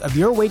 regardless of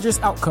your wager's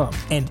outcome.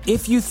 And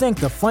if you think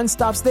the fun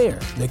stops there,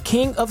 the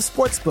king of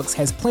sportsbooks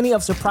has plenty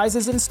of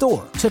surprises in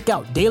store. Check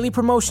out daily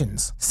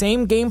promotions,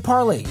 same-game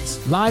parlays,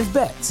 live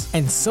bets,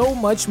 and so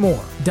much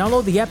more.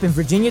 Download the app in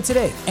Virginia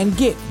today and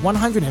get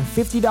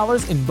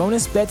 $150 in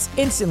bonus bets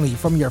instantly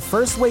from your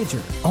first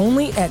wager.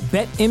 Only at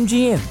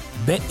BetMGM.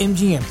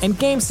 BetMGM and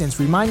GameSense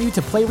remind you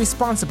to play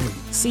responsibly.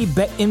 See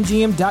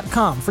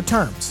BetMGM.com for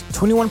terms.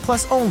 21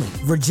 plus only.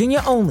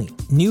 Virginia only.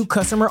 New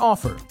customer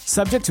offer.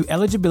 Subject to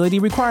eligibility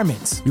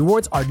requirements.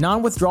 Rewards are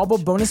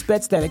non-withdrawable bonus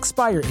bets that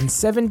expire in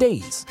 7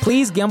 days.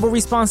 Please gamble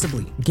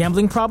responsibly.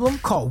 Gambling problem?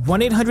 Call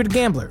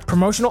 1-800-GAMBLER.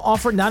 Promotional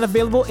offer not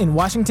available in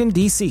Washington,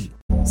 D.C.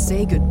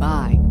 Say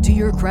goodbye to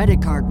your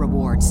credit card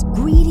rewards.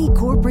 Greedy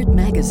corporate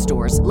mega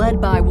stores,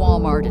 led by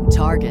Walmart and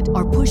Target,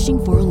 are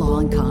pushing for a law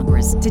in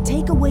Congress to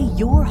take away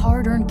your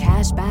hard-earned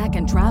cash back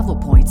and travel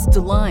points to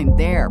line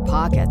their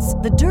pockets.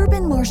 The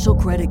Durbin-Marshall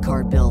credit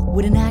card bill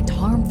would enact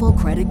harmful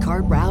credit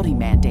card routing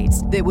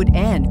mandates that would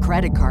end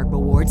credit card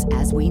rewards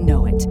as we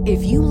know it.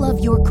 If you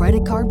love your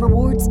credit card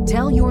rewards,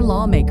 tell your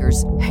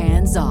lawmakers,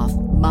 hands off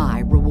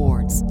my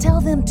rewards.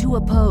 Tell them to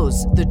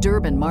oppose the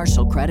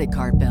Durbin-Marshall credit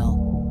card bill.